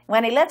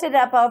 When he lifted it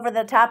up over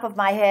the top of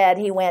my head,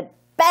 he went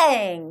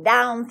bang,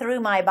 down through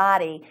my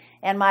body,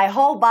 and my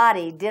whole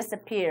body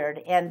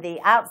disappeared, and the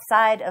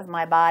outside of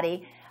my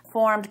body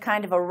formed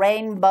kind of a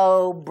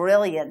rainbow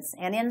brilliance.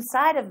 And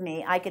inside of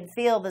me, I could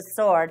feel the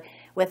sword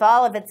with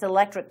all of its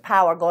electric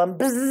power going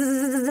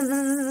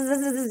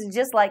bzzz,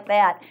 just like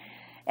that.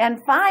 And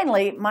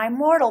finally, my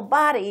mortal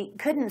body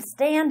couldn't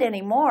stand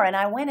anymore, and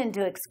I went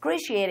into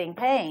excruciating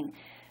pain.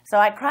 So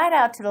I cried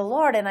out to the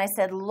Lord, and I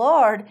said,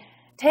 Lord,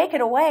 take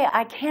it away.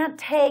 I can't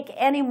take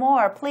any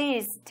more.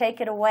 Please take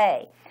it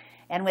away.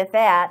 And with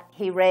that,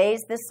 he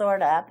raised the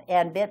sword up,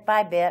 and bit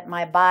by bit,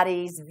 my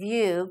body's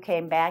view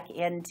came back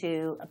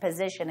into a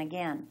position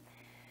again.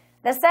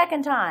 The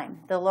second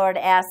time, the Lord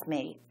asked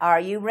me, are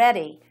you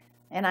ready?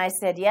 And I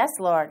said, yes,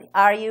 Lord.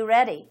 Are you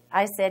ready?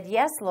 I said,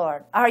 yes,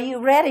 Lord. Are you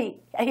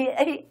ready?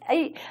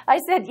 I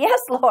said, yes,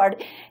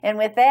 Lord. And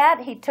with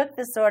that, he took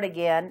the sword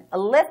again,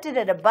 lifted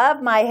it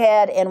above my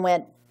head, and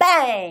went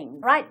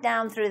bang, right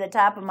down through the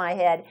top of my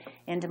head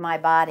into my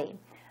body.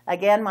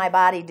 Again, my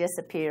body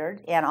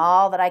disappeared, and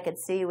all that I could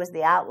see was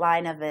the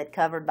outline of it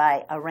covered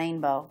by a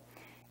rainbow.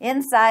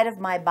 Inside of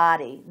my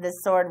body, the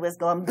sword was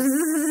going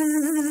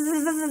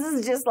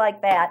bzzz, just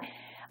like that.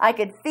 I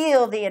could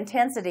feel the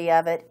intensity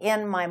of it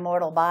in my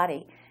mortal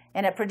body,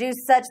 and it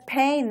produced such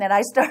pain that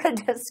I started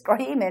to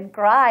scream and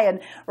cry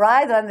and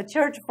writhe on the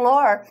church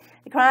floor,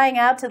 crying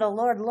out to the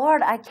Lord,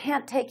 Lord, I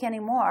can't take any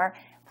more.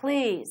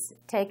 Please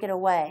take it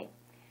away.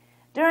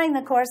 During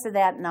the course of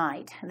that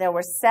night, there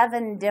were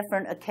 7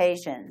 different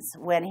occasions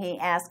when he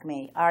asked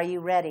me, are you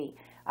ready?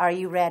 Are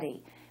you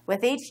ready?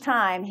 With each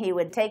time, he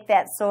would take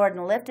that sword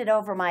and lift it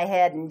over my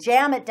head and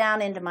jam it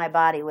down into my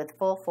body with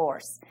full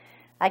force.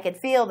 I could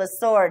feel the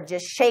sword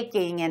just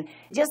shaking, and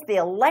just the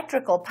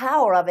electrical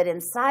power of it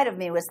inside of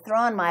me was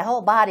throwing my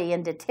whole body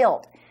into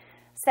tilt.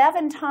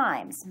 7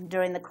 times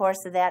during the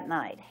course of that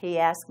night, he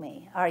asked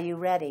me, are you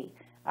ready?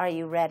 Are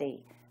you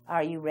ready?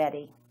 Are you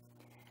ready?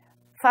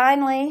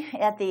 Finally,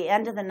 at the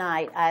end of the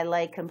night, I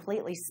lay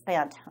completely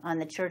spent on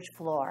the church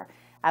floor.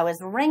 I was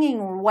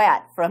wringing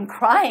wet from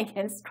crying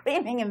and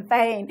screaming in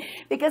pain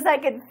because I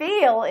could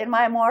feel in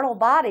my mortal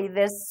body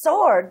this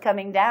sword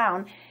coming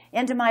down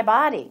into my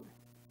body.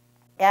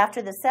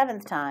 After the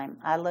 7th time,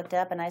 I looked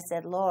up and I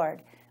said,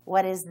 Lord,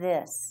 what is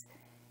this?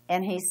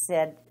 And he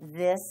said,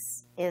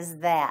 this is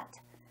that.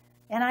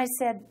 And I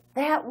said,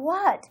 that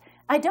what?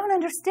 I don't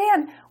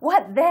understand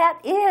what that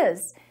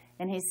is.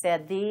 And he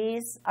said,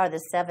 these are the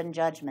 7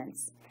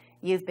 judgments.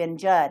 You've been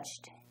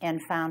judged and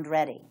found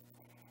ready.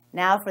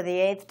 Now for the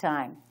 8th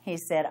time, he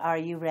said, are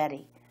you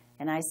ready?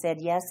 And I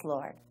said, yes,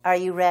 Lord. Are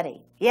you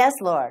ready? Yes,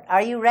 Lord.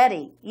 Are you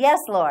ready? Yes,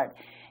 Lord.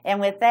 And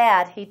with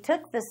that, he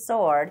took the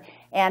sword,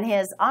 and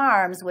his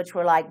arms, which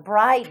were like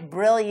bright,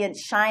 brilliant,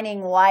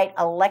 shining white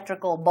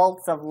electrical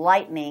bolts of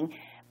lightning,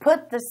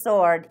 put the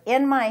sword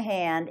in my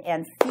hand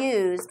and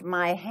fused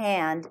my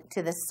hand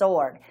to the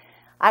sword.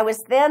 I was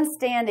then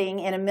standing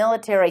in a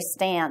military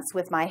stance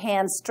with my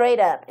hand straight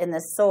up and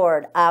the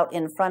sword out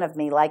in front of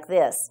me like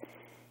this.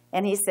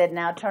 And he said,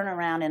 now turn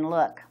around and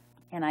look.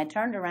 And I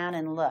turned around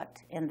and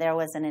looked, and there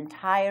was an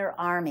entire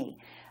army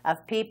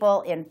of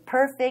people in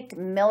perfect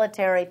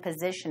military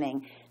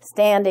positioning,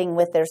 standing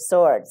with their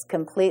swords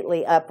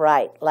completely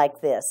upright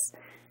like this.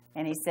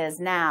 And he says,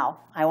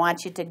 now I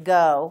want you to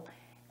go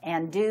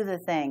and do the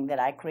thing that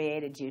I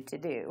created you to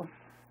do.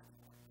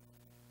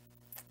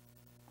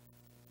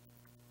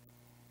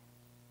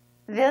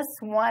 This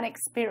one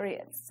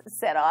experience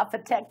set off a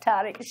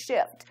tectonic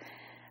shift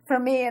for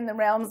me in the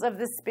realms of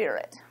the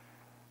Spirit.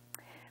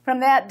 From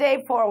that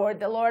day forward,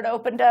 the Lord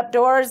opened up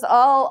doors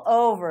all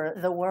over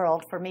the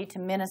world for me to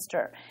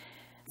minister.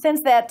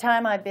 Since that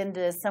time, I've been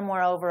to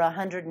somewhere over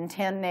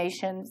 110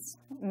 nations,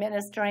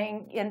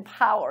 ministering in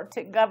power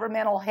to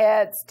governmental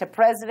heads, to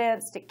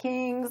presidents, to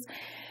kings,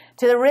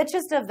 to the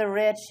richest of the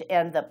rich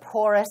and the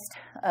poorest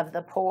of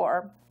the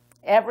poor.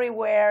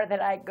 Everywhere that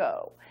I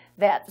go,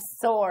 that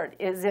sword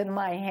is in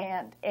my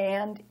hand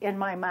and in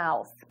my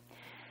mouth.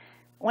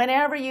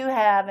 Whenever you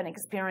have an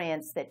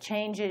experience that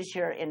changes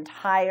your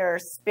entire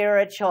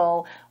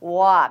spiritual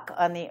walk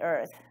on the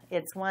earth,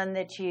 it's one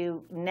that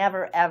you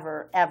never,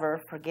 ever,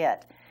 ever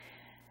forget.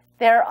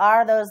 There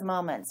are those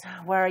moments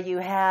where you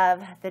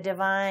have the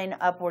divine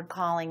upward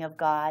calling of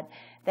God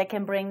that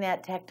can bring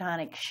that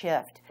tectonic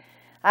shift.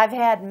 I've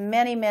had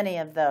many, many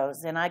of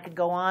those, and I could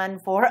go on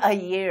for a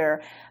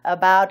year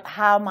about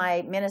how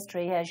my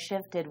ministry has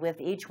shifted with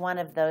each one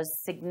of those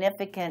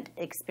significant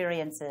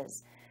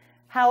experiences.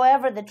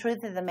 However, the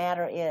truth of the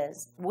matter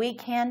is, we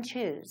can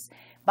choose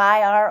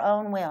by our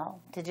own will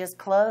to just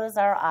close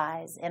our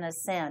eyes and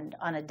ascend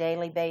on a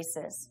daily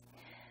basis.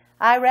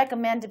 I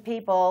recommend to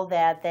people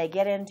that they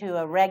get into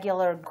a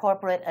regular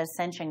corporate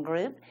ascension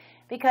group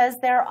because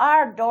there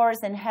are doors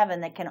in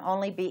heaven that can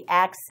only be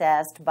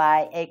accessed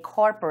by a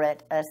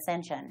corporate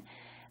ascension.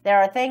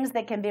 There are things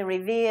that can be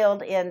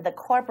revealed in the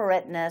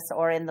corporateness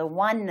or in the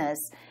oneness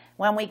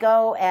when we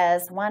go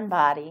as one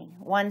body,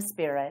 one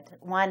spirit,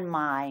 one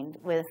mind,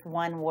 with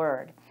one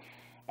word.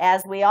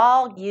 As we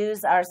all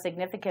use our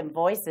significant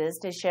voices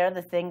to share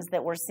the things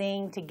that we're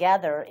seeing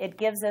together, it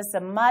gives us a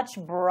much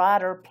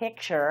broader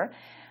picture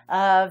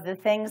of the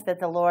things that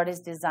the Lord is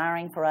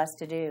desiring for us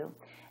to do.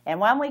 And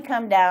when we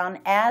come down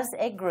as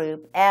a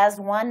group, as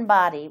one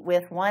body,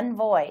 with one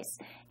voice,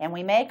 and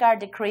we make our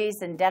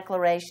decrees and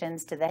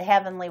declarations to the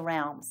heavenly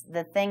realms,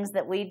 the things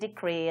that we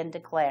decree and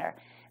declare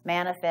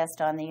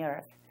manifest on the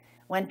earth.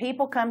 When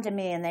people come to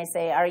me and they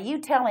say, "Are you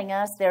telling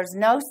us there's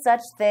no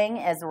such thing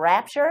as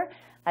rapture?"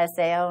 I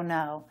say, "Oh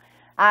no.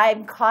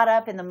 I'm caught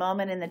up in the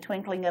moment in the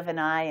twinkling of an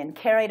eye and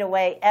carried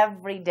away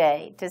every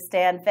day to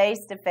stand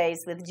face to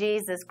face with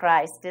Jesus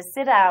Christ, to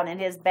sit down at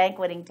his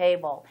banqueting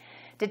table,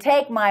 to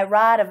take my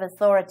rod of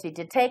authority,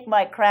 to take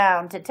my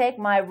crown, to take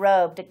my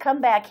robe, to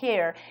come back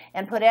here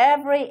and put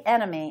every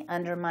enemy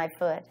under my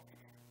foot."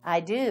 I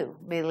do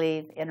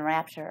believe in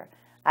rapture.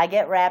 I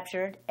get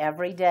raptured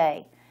every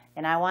day.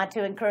 And I want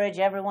to encourage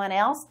everyone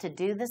else to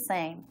do the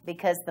same,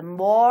 because the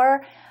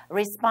more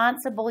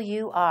responsible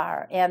you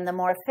are and the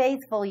more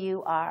faithful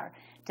you are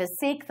to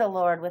seek the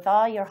Lord with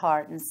all your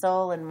heart and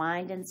soul and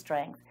mind and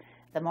strength,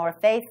 the more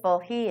faithful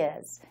he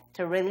is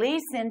to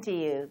release into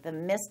you the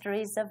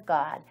mysteries of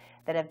God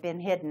that have been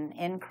hidden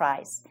in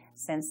Christ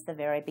since the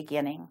very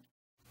beginning.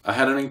 I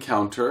had an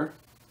encounter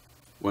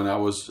when I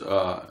was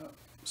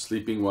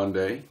sleeping one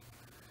day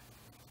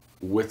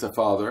with the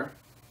Father,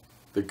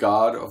 the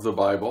God of the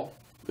Bible,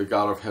 the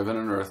God of heaven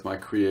and earth, my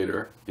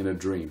creator, in a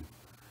dream.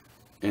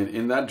 And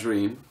in that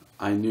dream,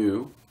 I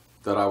knew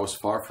that I was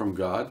far from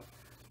God,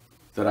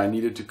 that I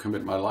needed to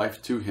commit my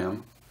life to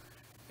him,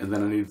 and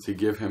then I needed to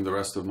give him the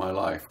rest of my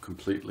life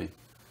completely.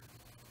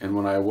 And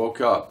when I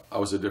woke up, I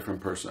was a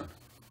different person.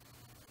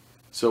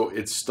 So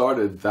it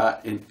started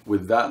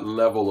with that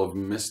level of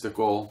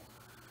mystical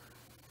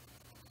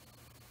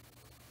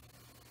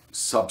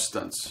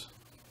substance.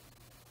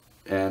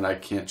 And I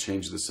can't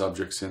change the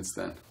subject since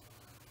then.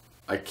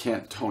 I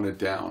can't tone it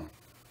down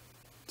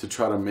to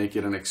try to make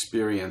it an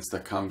experience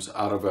that comes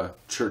out of a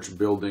church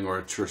building or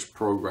a church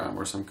program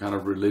or some kind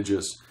of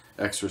religious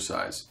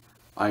exercise.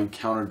 I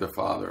encountered the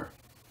Father,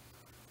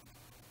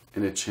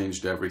 and it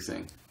changed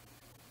everything.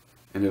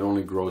 And it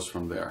only grows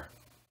from there.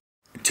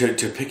 To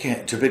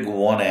pick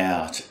one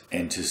out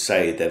and to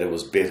say that it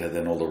was better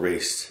than all the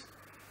rest,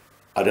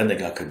 I don't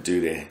think I could do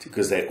that,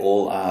 because they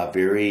all are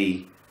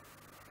very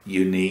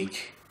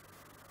unique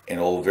and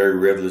all very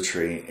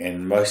revelatory,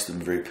 and most of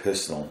them very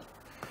personal.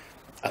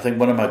 I think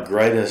one of my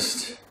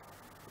greatest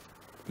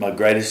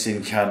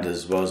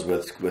encounters was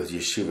with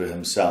Yeshua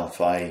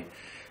himself. I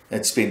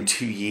had spent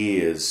 2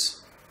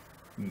 years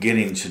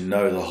getting to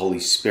know the Holy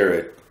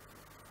Spirit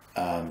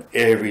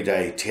every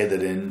day,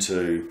 tethered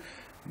into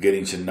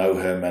getting to know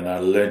him, and I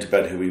learned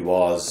about who he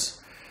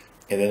was.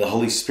 And then the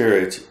Holy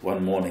Spirit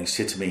one morning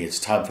said to me, "It's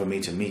time for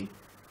me to meet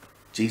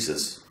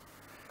Jesus."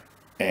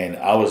 And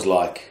I was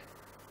like,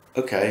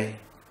 okay.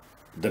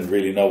 Didn't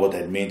really know what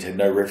that meant, had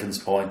no reference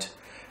point.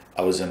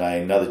 I was in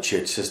another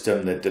church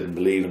system that didn't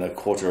believe in a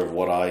quarter of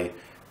what I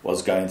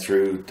was going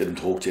through, didn't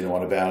talk to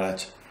anyone about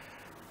it.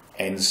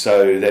 And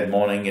so that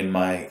morning in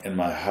my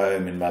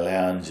home, in my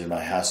lounge, in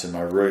my house, in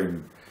my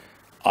room,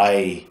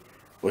 I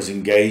was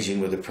engaging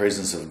with the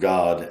presence of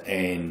God,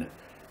 and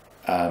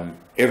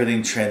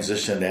everything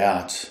transitioned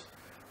out,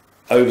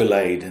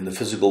 overlaid in the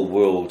physical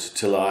world,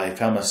 till I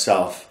found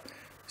myself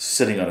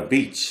sitting on a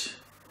beach.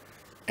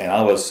 And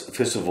I was,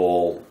 first of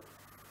all,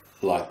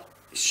 like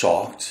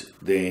shocked,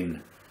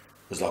 then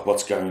was like,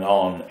 what's going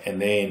on?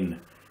 And then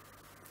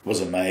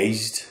was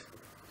amazed.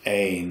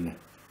 And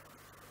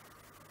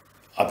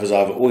because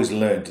I've always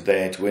learned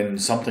that when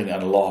something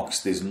unlocks,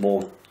 there's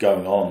more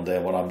going on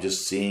than what I'm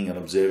just seeing and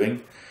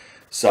observing.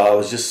 So I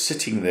was just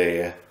sitting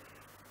there,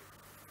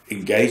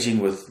 engaging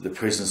with the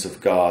presence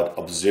of God,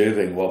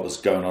 observing what was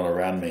going on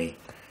around me.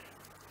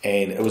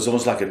 And it was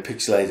almost like it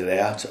pixelated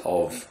out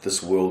of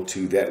this world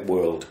to that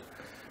world.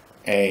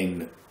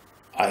 And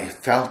I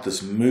felt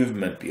this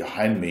movement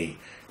behind me.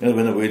 You know,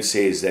 when the word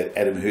says that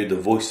Adam heard the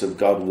voice of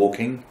God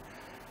walking,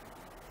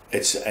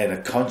 it's a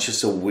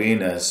conscious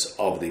awareness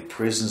of the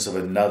presence of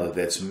another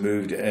that's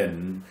moved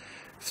in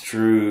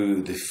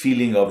through the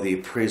feeling of their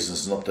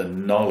presence, not the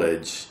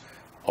knowledge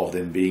of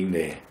them being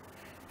there.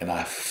 And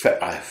I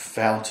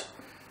felt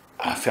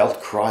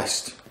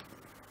Christ.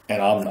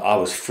 And I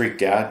was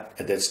freaked out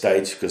at that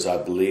stage, because I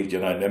believed,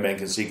 no man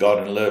can see God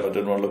and live. I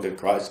didn't want to look at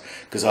Christ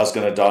because I was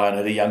going to die, and I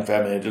had a young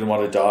family and I didn't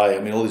want to die. I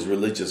mean, all this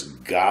religious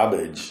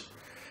garbage.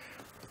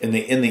 In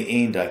the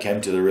end, I came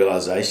to the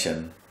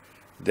realization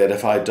that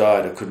if I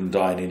died, I couldn't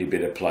die in any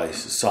better place.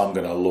 So I'm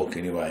going to look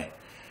anyway.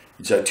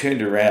 And so I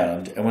turned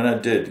around, and when I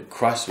did,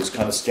 Christ was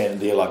kind of standing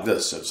there like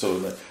this, sort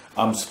of the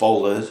arms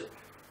folded.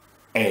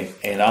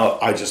 And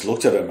I just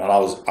looked at him, and I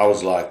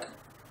was like,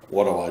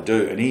 what do I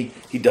do? And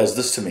he does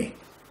this to me.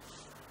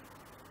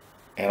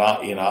 And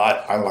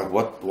I'm like,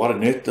 what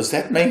on earth does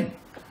that mean?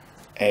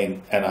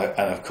 And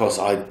of course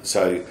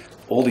so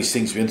all these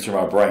things went through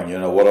my brain.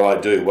 What do I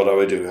do? What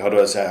do I do? How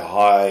do I say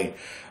hi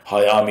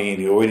Hi,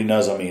 he already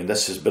knows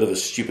this is a bit of a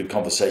stupid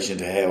conversation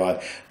to have. I'm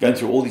going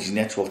through all these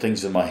natural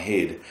things in my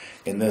head,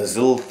 and there's a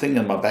little thing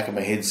in my back of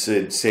my head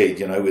said,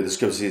 where the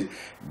scripture says,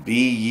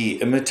 be ye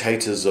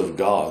imitators of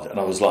God. And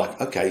I was like,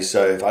 okay,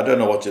 so if I don't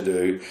know what to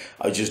do,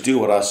 I just do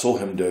what I saw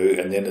him do,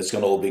 and then it's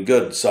going to all be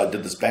good. So I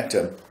did this back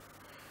to him.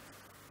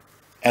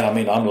 And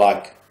I'm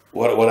like,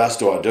 what else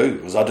do I do?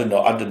 Because I did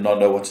not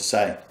know what to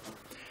say.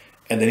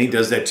 And then he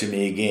does that to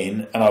me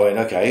again, and I went,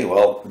 okay, well,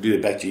 I'll do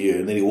it back to you.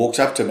 And then he walks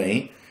up to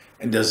me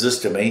and does this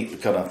to me,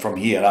 kind of from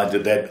here, and I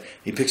did that.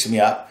 He picks me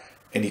up,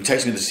 and he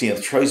takes me to the sea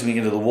and throws me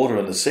into the water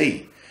in the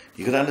sea.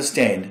 You could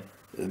understand,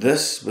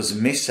 this was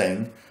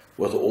messing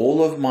with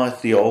all of my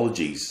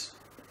theologies.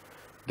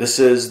 This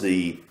is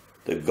the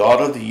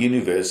God of the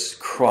universe,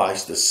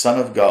 Christ, the Son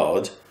of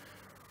God,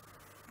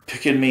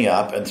 picking me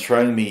up and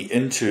throwing me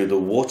into the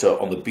water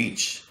on the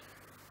beach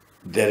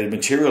that had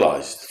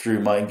materialized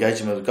through my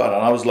engagement with God.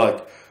 And I was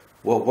like,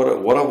 well,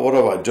 what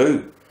do I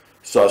do?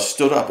 So I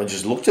stood up and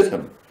just looked at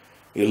him.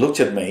 He looked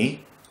at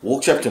me,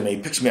 walks up to me,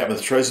 picks me up and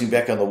throws me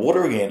back in the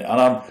water again.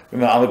 And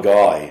I'm a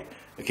guy.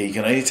 Okay, you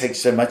can only take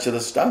so much of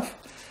this stuff.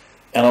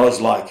 And I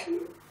was like,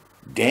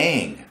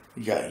 dang,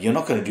 yeah, you're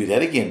not going to do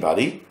that again,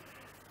 buddy.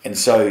 And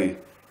so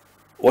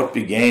what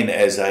began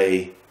as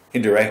a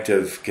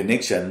interactive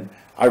connection,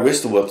 I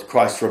wrestled with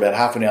Christ for about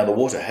half an hour in the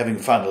water, having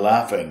fun,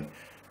 laughing,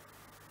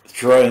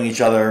 throwing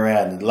each other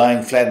around,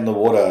 laying flat in the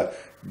water,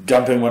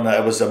 dumping one.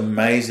 It was an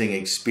amazing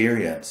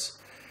experience.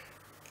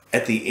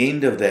 At the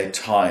end of that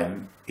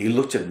time, he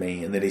looked at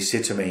me and then he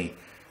said to me,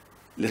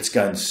 let's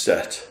go and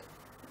sit.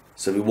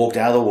 So we walked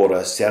out of the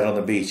water, sat on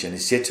the beach, and he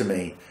said to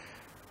me,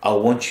 I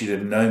want you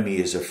to know me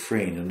as a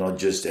friend and not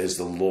just as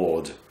the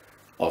Lord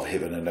of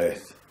heaven and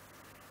earth.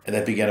 And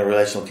that began a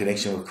relational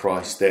connection with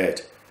Christ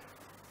that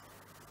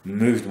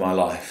moved my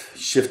life,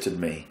 shifted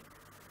me.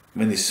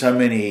 There's so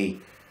many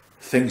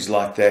things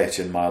like that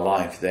in my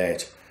life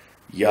that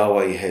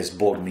Yahweh has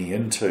brought me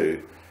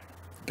into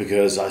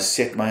because I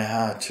set my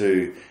heart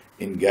to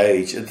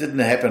engage. It didn't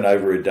happen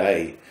over a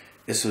day.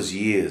 This was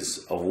years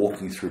of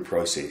walking through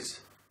process.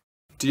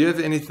 Do you have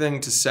anything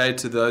to say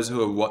to those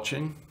who are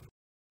watching?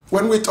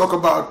 When we talk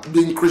about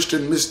being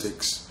Christian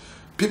mystics,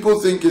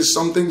 people think it's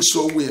something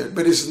so weird,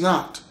 but it's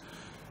not.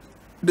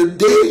 The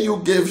day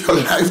you gave your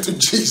life to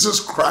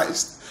Jesus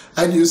Christ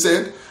and you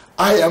said,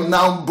 I am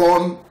now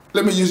born,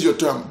 let me use your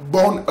term,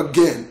 born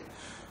again.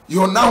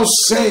 You're now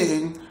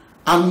saying,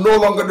 I'm no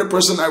longer the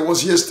person I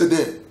was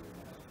yesterday.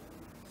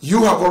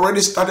 You have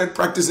already started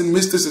practicing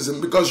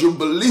mysticism because you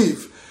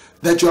believe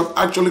that you have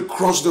actually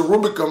crossed the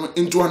Rubicon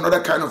into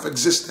another kind of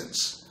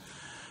existence.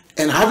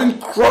 And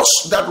having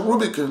crossed that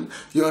Rubicon,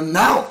 you're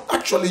now,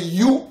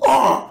 you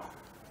are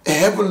a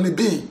heavenly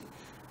being.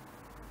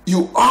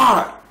 You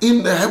are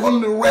in the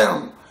heavenly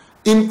realm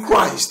in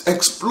Christ,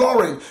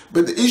 exploring.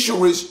 But the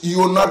issue is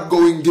you're not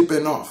going deep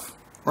enough,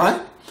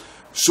 right?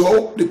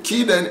 So the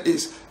key then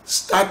is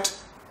start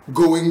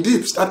going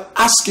deep, start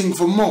asking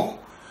for more.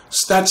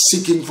 Start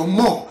seeking for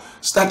more.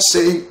 Start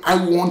saying, I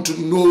want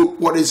to know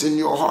what is in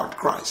your heart,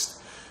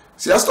 Christ.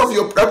 See,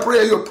 that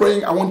prayer you're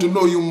praying, I want to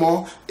know you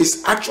more,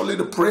 is actually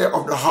the prayer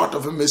of the heart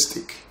of a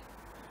mystic.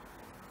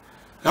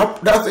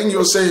 That thing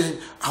you're saying,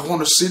 I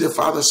want to see the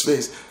Father's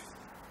face.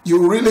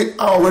 You really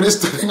are already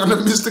starting on a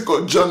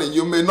mystical journey.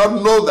 You may not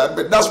know that,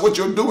 but that's what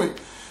you're doing.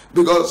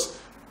 Because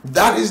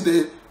that is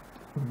the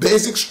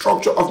basic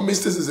structure of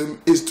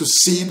mysticism, is to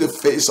see the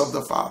face of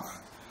the Father.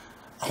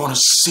 I want to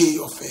see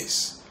your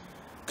face.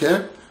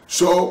 Okay,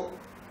 so,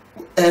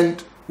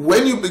 and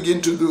when you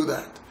begin to do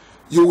that,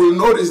 you will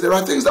notice there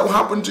are things that will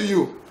happen to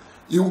you.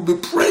 You will be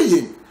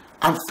praying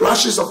and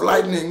flashes of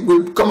lightning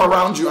will come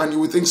around you and you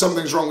will think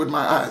something's wrong with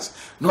my eyes.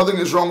 Nothing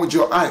is wrong with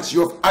your eyes.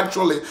 You have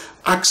actually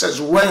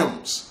accessed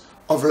realms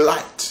of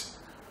light.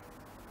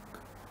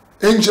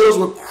 Angels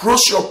will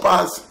cross your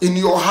path in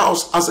your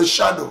house as a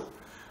shadow.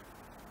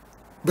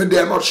 But they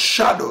are not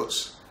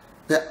shadows.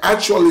 They're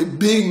actually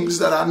beings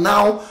that are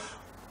now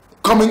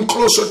coming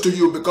closer to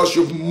you because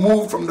you've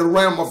moved from the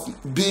realm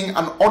of being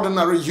an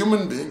ordinary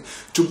human being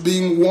to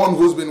being one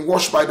who's been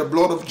washed by the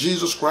blood of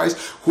Jesus Christ,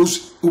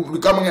 who's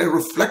becoming a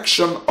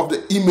reflection of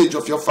the image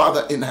of your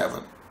Father in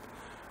heaven.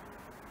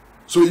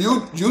 So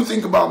you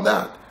think about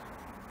that.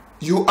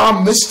 You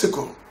are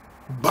mystical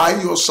by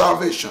your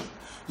salvation.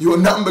 You are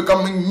now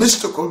becoming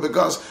mystical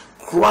because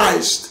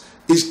Christ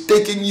is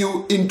taking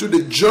you into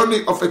the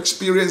journey of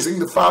experiencing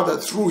the Father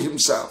through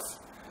himself.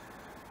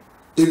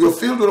 If you're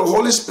filled with the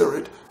Holy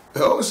Spirit,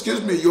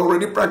 you're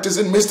already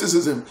practicing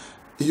mysticism.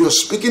 You're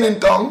speaking in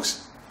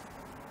tongues.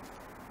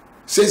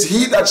 It says,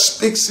 he that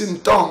speaks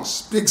in tongues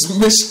speaks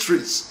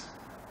mysteries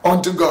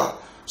unto God.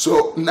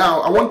 So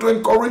now I want to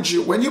encourage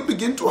you, when you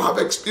begin to have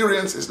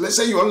experiences, let's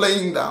say you're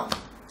laying down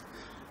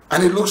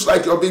and it looks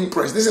like you're being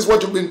pressed. This is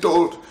what you've been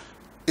told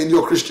in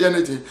your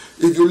Christianity.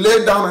 If you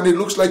lay down and it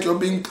looks like you're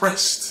being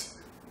pressed,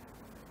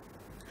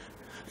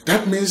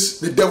 that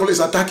means the devil is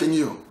attacking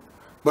you.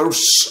 But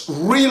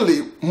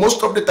really,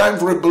 most of the time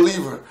for a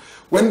believer,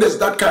 When there's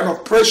that kind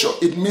of pressure,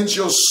 it means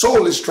your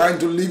soul is trying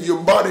to leave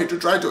your body to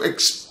try to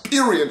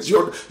experience.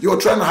 You're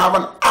trying to have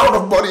an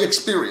out-of-body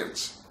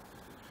experience.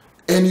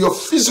 And your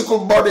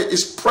physical body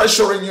is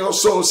pressuring your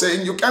soul,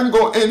 saying you can't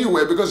go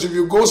anywhere because if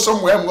you go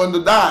somewhere, I'm going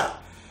to die.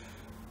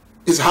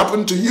 It's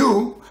happened to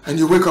you, and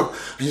you wake up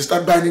and you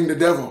start binding the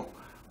devil.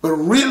 But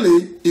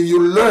really, if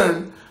you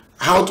learn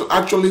how to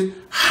actually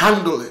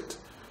handle it,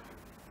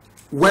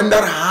 when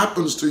that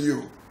happens to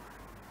you,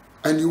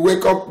 and you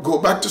wake up, go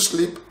back to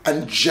sleep,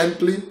 and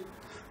gently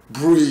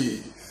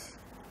breathe.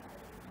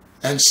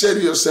 And say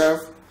to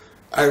yourself,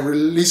 I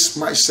release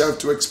myself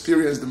to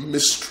experience the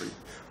mystery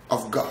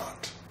of God.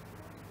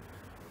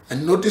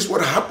 And notice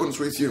what happens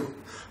with you.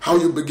 How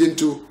you begin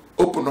to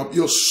open up.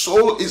 Your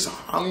soul is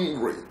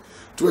hungry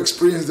to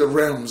experience the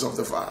realms of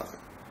the Father.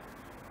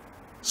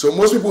 So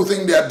most people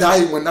think they are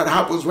dying when that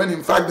happens, when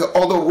in fact the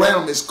other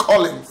realm is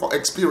calling for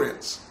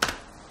experience.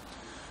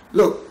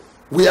 Look,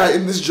 we are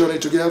in this journey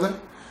together.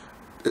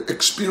 The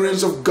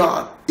experience of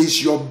God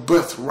is your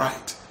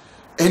birthright.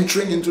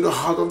 Entering into the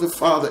heart of the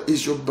Father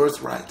is your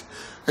birthright.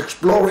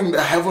 Exploring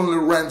the heavenly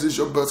realms is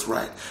your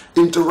birthright.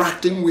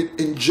 Interacting with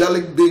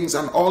angelic beings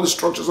and all the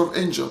structures of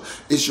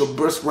angels is your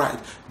birthright.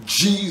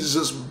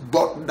 Jesus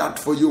bought that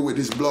for you with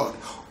his blood.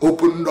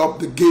 Opened up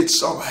the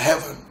gates of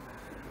heaven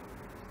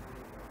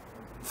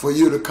for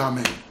you to come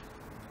in.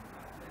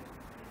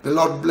 The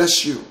Lord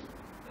bless you.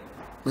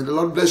 May the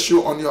Lord bless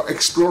you on your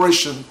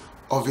exploration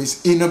of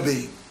his inner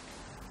being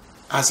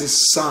as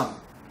his son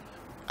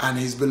and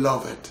his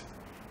beloved.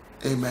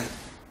 Amen.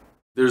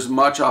 There's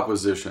much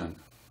opposition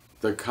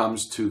that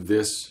comes to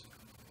this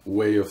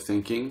way of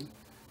thinking,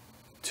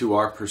 to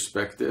our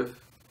perspective,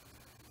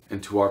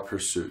 and to our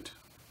pursuit.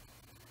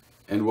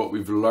 And what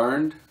we've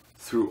learned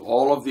through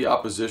all of the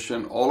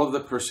opposition, all of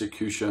the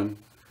persecution,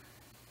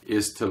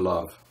 is to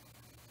love.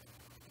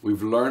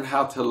 We've learned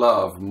how to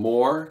love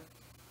more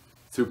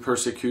through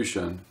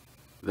persecution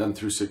than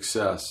through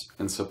success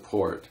and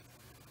support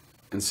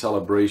and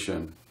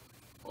celebration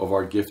of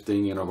our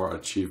gifting and of our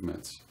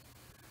achievements.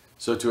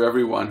 So to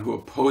everyone who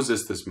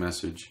opposes this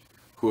message,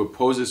 who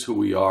opposes who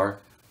we are,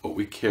 what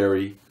we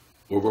carry,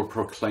 what we're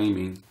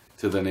proclaiming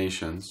to the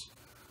nations,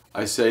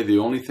 I say the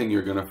only thing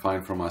you're going to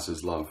find from us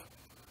is love.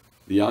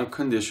 The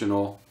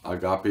unconditional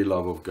agape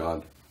love of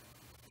God.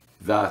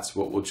 That's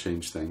what will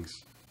change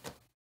things.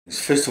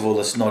 First of all,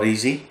 it's not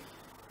easy.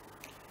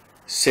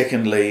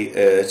 Secondly,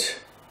 it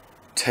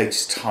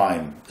takes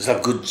time. It's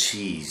like good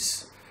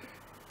cheese.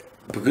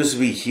 Because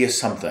we hear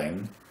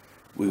something,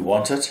 we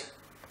want it,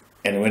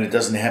 and when it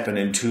doesn't happen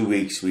in 2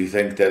 weeks, we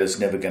think that it's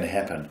never going to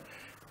happen.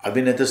 I've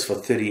been at this for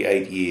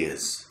 38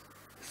 years.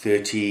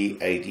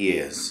 38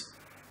 years.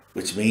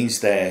 Which means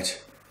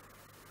that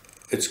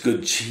it's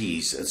good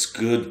cheese. It's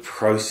good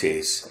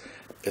process.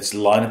 It's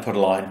line upon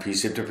line,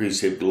 precept to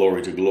precept,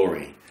 glory to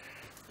glory.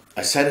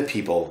 I say to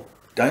people,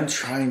 don't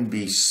try and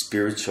be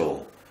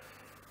spiritual.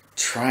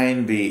 Try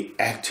and be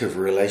active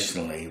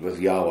relationally with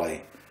Yahweh.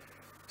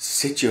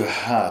 Set your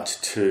heart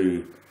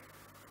to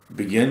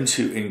begin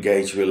to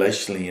engage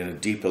relationally in a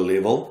deeper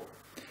level,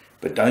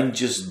 but don't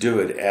just do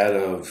it out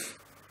of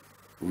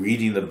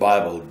reading the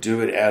Bible. Do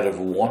it out of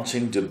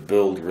wanting to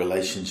build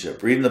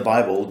relationship. Reading the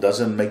Bible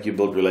doesn't make you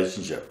build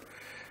relationship.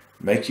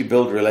 Make you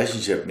build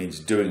relationship means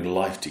doing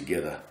life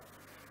together.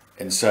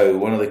 And so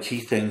one of the key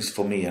things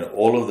for me in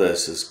all of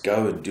this is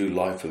go and do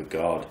life with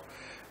God.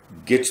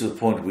 Get to the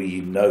point where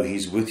you know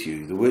he's with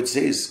you. The word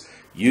says,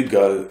 you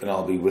go and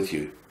I'll be with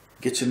you.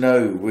 Get to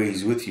know where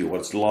he's with you,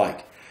 what it's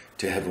like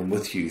to have him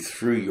with you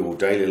through your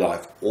daily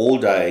life all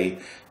day,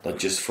 not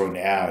just for an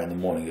hour in the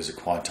morning as a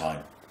quiet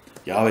time.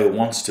 Yahweh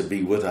wants to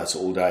be with us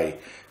all day,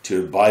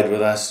 to abide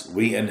with us,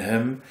 we in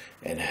him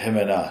and him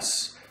in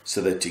us,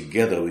 so that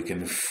together we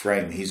can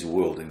frame his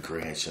world in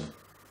creation.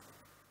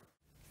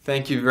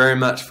 Thank you very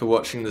much for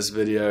watching this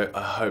video.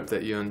 I hope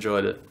that you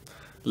enjoyed it.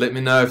 Let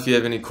me know if you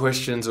have any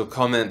questions or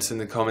comments in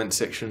the comment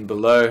section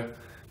below,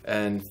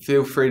 and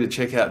feel free to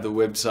check out the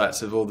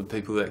websites of all the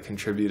people that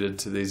contributed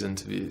to these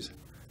interviews.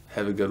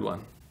 Have a good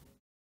one.